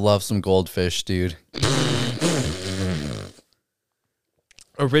 I love some goldfish, dude.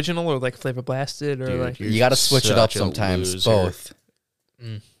 Original or like flavor blasted or Dude, like you're You got to switch it up such a sometimes. loser. Both.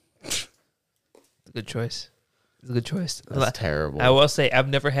 good choice. It's a good choice. That's terrible. I will say I've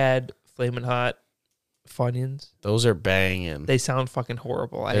never had flaming hot Funyuns. Those are banging. They sound fucking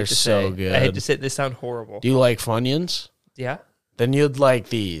horrible. I They're hate to so say. good. I hate to say they sound horrible. Do you like Funyuns? Yeah, Then you'd like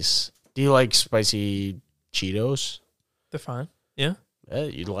these. Do you like spicy Cheetos? they're fine. Yeah, Yeah,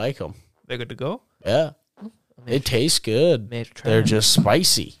 you'd like them. they're good to go. Yeah, they taste good. May have to try They're them. just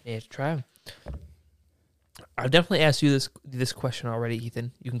spicy. May have to try them. I've definitely asked you this question already,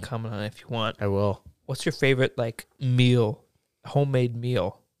 Ethan. You can comment on it if you want. I will. What's your favorite like meal, homemade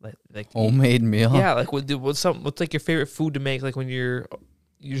meal? Like Homemade meal. Yeah, like what's like your favorite food to make? Like when you're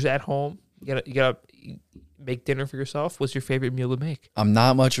just at home, you gotta make dinner for yourself. What's your favorite meal to make? I'm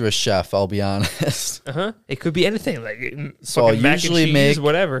not much of a chef, I'll be honest. It could be anything. Like So I'll fucking mac and usually cheese, make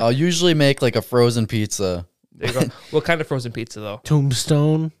whatever. I'll usually make like a frozen pizza. There you go. What kind of frozen pizza though?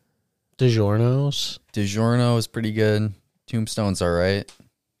 Tombstone, DiGiorno's. DiGiorno is pretty good. Tombstone's all right.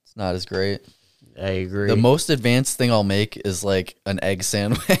 It's not as great. I agree. The most advanced thing I'll make is like an egg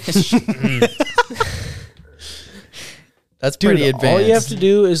sandwich. That's Dude, pretty advanced. all you have to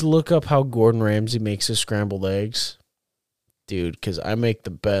do is look up how Gordon Ramsay makes his scrambled eggs. Dude, because I make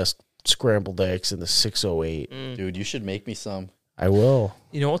the best scrambled eggs in the 608. Dude, you should make me some. I will.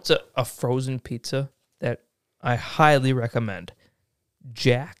 You know what's a frozen pizza that I highly recommend?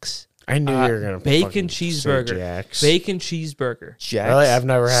 Jack's I knew you were gonna bacon fucking say cheeseburger. Jack's. Bacon cheeseburger. Jack's. Really, I've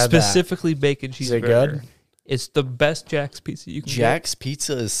never had Specifically bacon cheeseburger. Is it good? It's the best Jack's pizza you can get. Jack's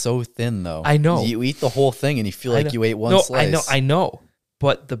pizza is so thin though. I know. You eat the whole thing and you feel I like know. you ate one no, slice. I know.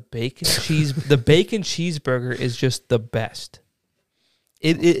 But the bacon bacon cheeseburger is just the best.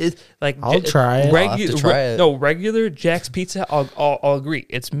 It like I'll try it. I'll have to try it. No, regular Jack's pizza. I'll agree.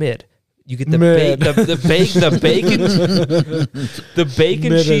 It's mid. You get the Mid. the bacon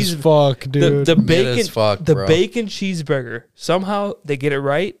Mid cheese as fuck, dude. the Mid bacon as fuck, the bro. bacon cheeseburger. Somehow they get it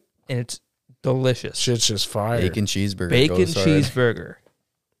right and it's delicious. Shit's just fire. Bacon cheeseburger. Bacon goes hard. cheeseburger.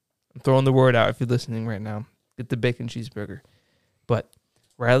 I'm throwing the word out if you're listening right now. Get the bacon cheeseburger. But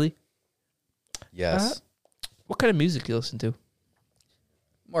Riley, Yes. what kind of music do you listen to?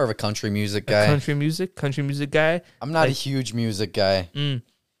 More of a country music A guy. country music guy. I'm not a like- huge music guy.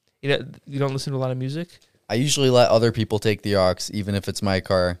 You know, you don't listen to a lot of music. I usually let other people take the aux, even if it's my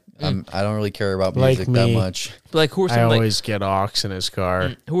car. I don't really care about Like music that me. much. But like, who are I some like always get aux in his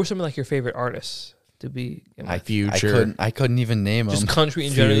car. who are some of like your favorite artists to be? You know, Future. I couldn't even name just them. country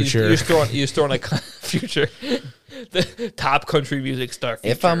in general. Future. You just throwing like Future, the top country music star.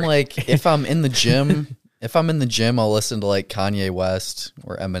 Future. If I'm in the gym, I'll listen to like Kanye West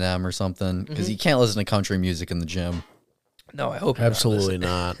or Eminem or something because you can't listen to country music in the gym. no, I hope you're not Absolutely listening.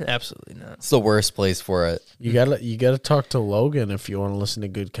 not. Absolutely not. It's the worst place for it. You gotta talk to Logan if you want to listen to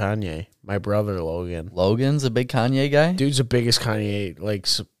good Kanye. My brother Logan. Logan's a big Kanye guy. Dude's the biggest Kanye, like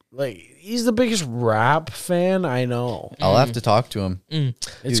he's the biggest rap fan I know. I'll have to talk to him.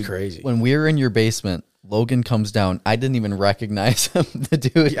 It's Dude, crazy. When we were in your basement, Logan comes down. I didn't even recognize him. The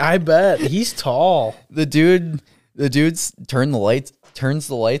dude, I bet he's tall. the dude's turns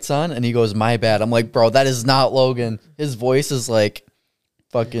the lights on, and he goes, "My bad." I'm like, "Bro, that is not Logan." His voice is like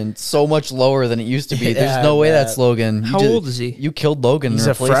fucking so much lower than it used to be. Yeah, There's no I way bet. that's Logan. How old is he? You killed Logan. He's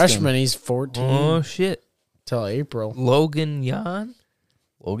and a replaced freshman. him. He's 14 Oh shit, till April. Logan Yan.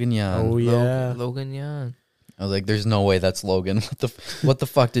 Logan Yan. Oh yeah. Logan Yan. I was like, "There's no way that's Logan." What the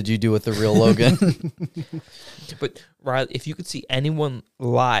fuck did you do with the real Logan? But Riley, if you could see anyone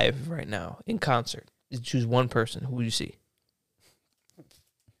live right now in concert, you choose one person, who would you see?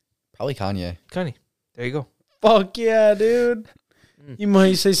 Probably Kanye. Kanye. There you go. Fuck yeah, dude. You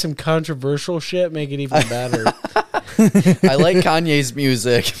might say some controversial shit, make it even better. I like Kanye's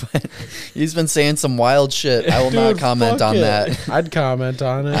music, but he's been saying some wild shit. I will not Dude, comment fuck on it. that. I'd comment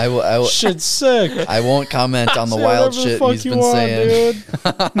on it. I will. Shit's sick. I won't comment on the Say wild whatever the shit fuck he's you been want, saying.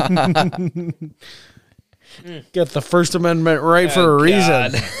 dude. Get the First Amendment right for a Oh,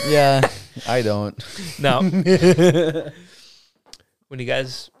 reason. God. Yeah, I don't. Now, when you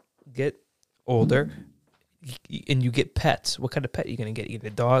guys get older and you get pets, what kind of pet are you going to get? You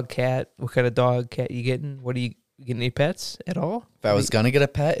get a dog, cat? What kind of dog, cat you getting? What are you getting, any pets at all? If I was gonna get a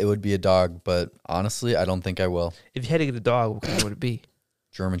pet, it would be a dog. But honestly, I don't think I will. If you had to get a dog, what kind would it be?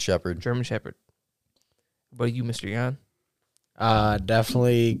 German Shepherd. German Shepherd. What about you, Mr. Yan?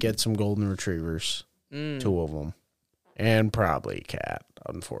 Definitely get some golden retrievers. Mm. 2 of them. And probably a cat,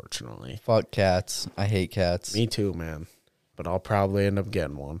 unfortunately. Fuck cats. I hate cats. Me too, man. But I'll probably end up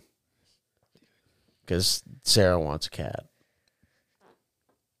getting one. Because Sarah wants a cat.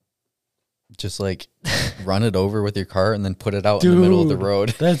 Just like run it over with your car and then put it out in the middle of the Dude, road.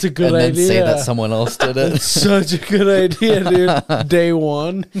 That's a good and then idea. say that someone else did it. That's such a good idea, dude. Day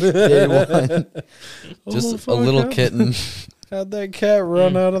one. Day one. Oh, Just a fuck, little how'd- kitten. How'd that cat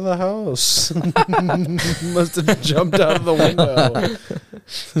run out of the house? Must have jumped out of the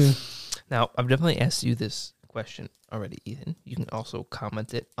window. Now, I've definitely asked you this question already, Ethan. You can also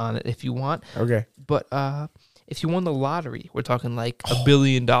comment it on it if you want. Okay. But if you won the lottery, we're talking like $1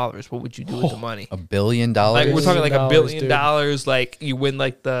 billion. What would you do with the money? $1 billion. Like we're talking like $1 billion. dude. Like you win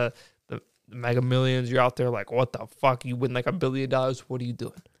like the Mega Millions. You're out there like, what the fuck? You win like $1 billion. What are you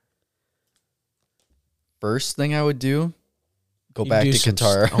doing? First thing I would do, go You back do to some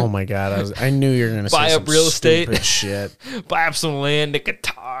Qatar. Oh my god! I knew you were gonna Buy say up some real estate. stupid shit. Buy up some land in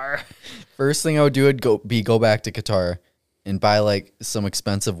Qatar. First thing I would do would go back to Qatar and buy like some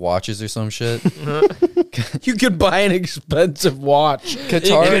expensive watches or some shit. You could buy an expensive watch.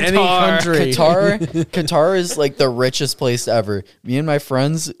 Qatar, in any country. Qatar is like the richest place ever. Me and my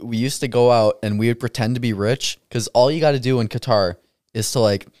friends, we used to go out and we would pretend to be rich because all you got to do in Qatar is to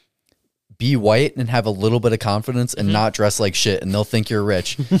like be white and have a little bit of confidence and not dress like shit, and they'll think you're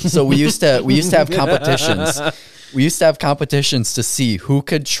rich. So we used to have competitions. We used to have competitions to see who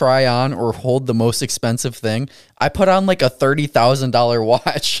could try on or hold the most expensive thing. I put on like a $30,000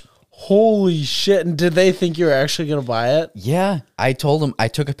 watch. Holy shit! And did they think you were actually gonna buy it? Yeah, I told him, I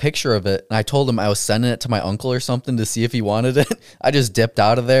took a picture of it and I told him I was sending it to my uncle or something to see if he wanted it. I just dipped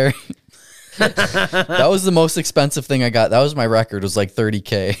out of there. That was the most expensive thing I got. That was my record. It was like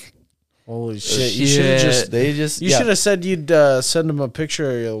 $30K. Holy shit! You should have just. They just You yeah, should have said you'd send them a picture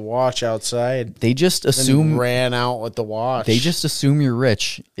of your watch outside. they just And assume ran out with the watch. they just assume you're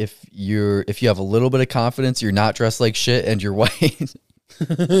rich if you have a little bit of confidence, you're not dressed like shit, and you're white.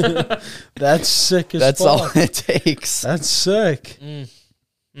 That's sick as That's fuck. all it takes. That's sick.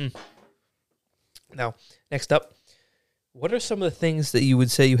 Now, next up, what are some of the things that you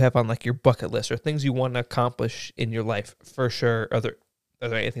would say you have on like your bucket list or things you want to accomplish in your life for sure? Are there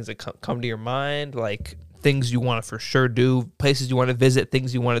any things that come to your mind, like things you want to for sure do, places you want to visit,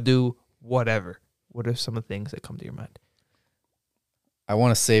 things you want to do, whatever? What are some of the things that come to your mind? I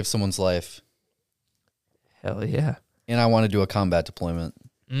want to save someone's life, Hell yeah. and I want to do a combat deployment.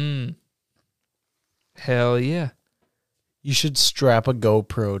 Hell yeah. You should strap a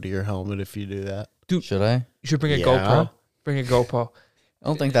GoPro to your helmet if you do that. Dude, Should I? you should bring a Yeah. GoPro. Bring a GoPro. I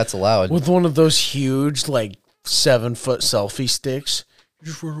don't think that's allowed. With one of those huge, like 7-foot selfie sticks. You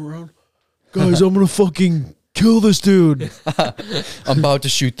just run around. Guys, I'm gonna fucking kill this dude. I'm about to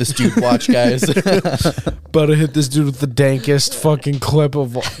shoot this dude. Watch, guys. About to hit this dude with the dankest fucking clip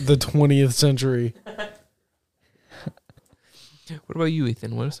of the 20th century. What about you,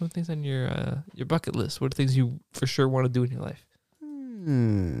 Ethan? What are some things on your bucket list? What are things you for sure want to do in your life?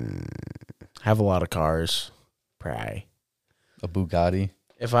 Have a lot of cars. Probably. A Bugatti.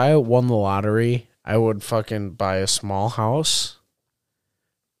 If I won the lottery, I would fucking buy a small house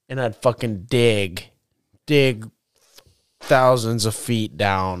and I'd fucking dig thousands of feet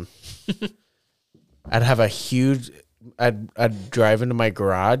down. I'd have a huge I'd drive into my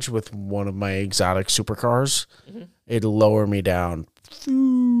garage with one of my exotic supercars. Mm-hmm. It'd lower me down.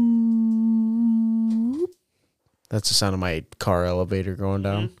 That's the sound of my car elevator going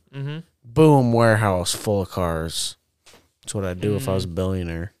down. Mm-hmm. Boom, warehouse full of cars. That's what I'd do if I was a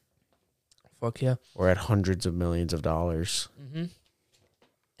billionaire Fuck yeah. or had hundreds of millions of dollars. Mm-hmm.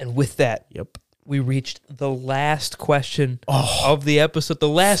 And with that, Yep. we reached the last question of the episode. The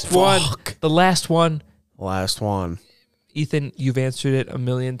last one. Fuck. The last one. Last one. Ethan, you've answered it a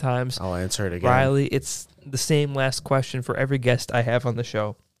million times. I'll answer it again. Riley, it's the same last question for every guest I have on the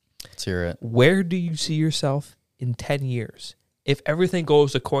show. Let's hear it. Where do you see yourself in 10 years? If everything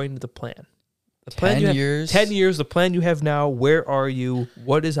goes according to the plan. The plan 10 you have, years? 10 years, the plan you have now, where are you?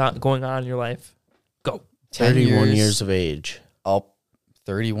 What is going on in your life? Go. 31 years of age. I'll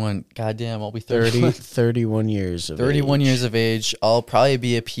 31. Goddamn, I'll be 31. 31 years of 31 age. years of age. I'll probably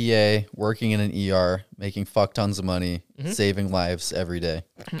be a PA working in an ER, making fuck tons of money, saving lives every day.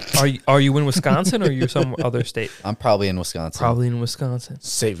 Are you in Wisconsin or are you some other state? I'm probably in Wisconsin. Probably in Wisconsin.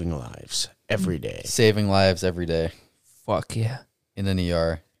 Saving lives every day. Saving lives every day Fuck yeah. in an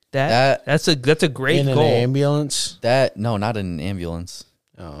ER. That's a great In an goal. ambulance? No, not in an ambulance.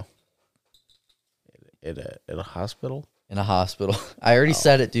 Oh. At a hospital? In a hospital. I already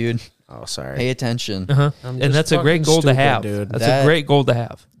said it, dude. Oh, sorry. Pay attention. Uh-huh. I'm And just that's a great fucking goal to stupid, have. dude. That's That- a great goal to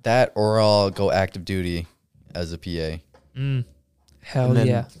have. That or I'll go active duty as a PA. Hell And then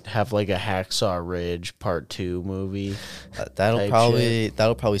yeah. have like a Hacksaw Ridge Part 2 movie. That'll Type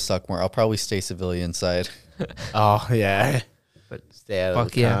probably suck more. I'll probably stay civilian side. Oh, yeah. But Stay out fuck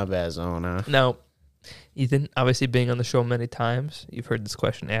of the yeah. combat zone, huh? now, Ethan, obviously being on the show many times, you've heard this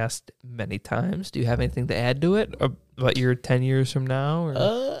question asked many times. Do you have anything to add to it about your 10 years from now?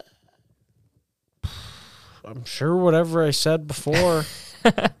 Or? I'm sure whatever I said before,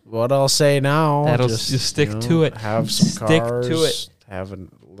 what I'll say now. That'll just stick to it. Have some Stick cars. to it. Have a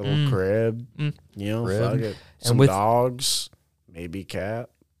little crib. You know, Crib. fuck it. Some with- dogs. Maybe cat.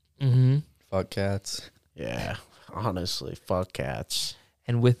 Mm-hmm. Fuck cats. Yeah. Honestly, fuck cats.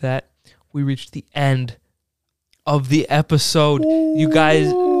 And with that, we reached the end of the episode. You guys,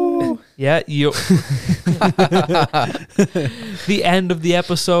 yeah, you. The end of the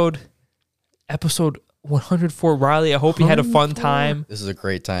episode 104. Riley, I hope you had a fun time. This is a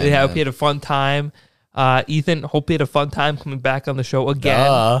great time. I hope man. you had a fun time. Ethan, hope you had a fun time coming back on the show again.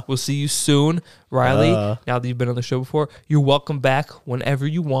 Duh. We'll see you soon. Riley, Duh. now that you've been on the show before, you're welcome back whenever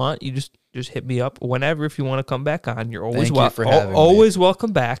you want. You just hit me up whenever if you want to come back on. You're always Thank you for having me. always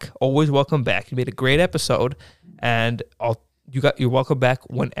welcome back. Always welcome back. You made a great episode, and you're welcome back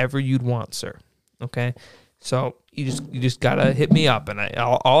whenever you'd want, sir. Okay, so you just gotta hit me up, and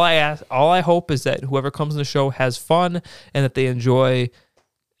all I hope is that whoever comes on the show has fun and that they enjoy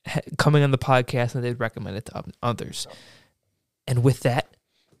coming on the podcast and they'd recommend it to others. And with that,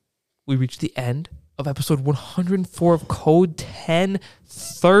 we reach the end of episode 104 of Code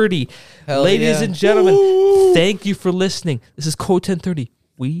 1030. Hell Ladies yeah. and gentlemen, thank you for listening. This is Code 1030.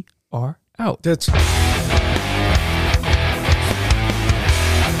 We are out. That's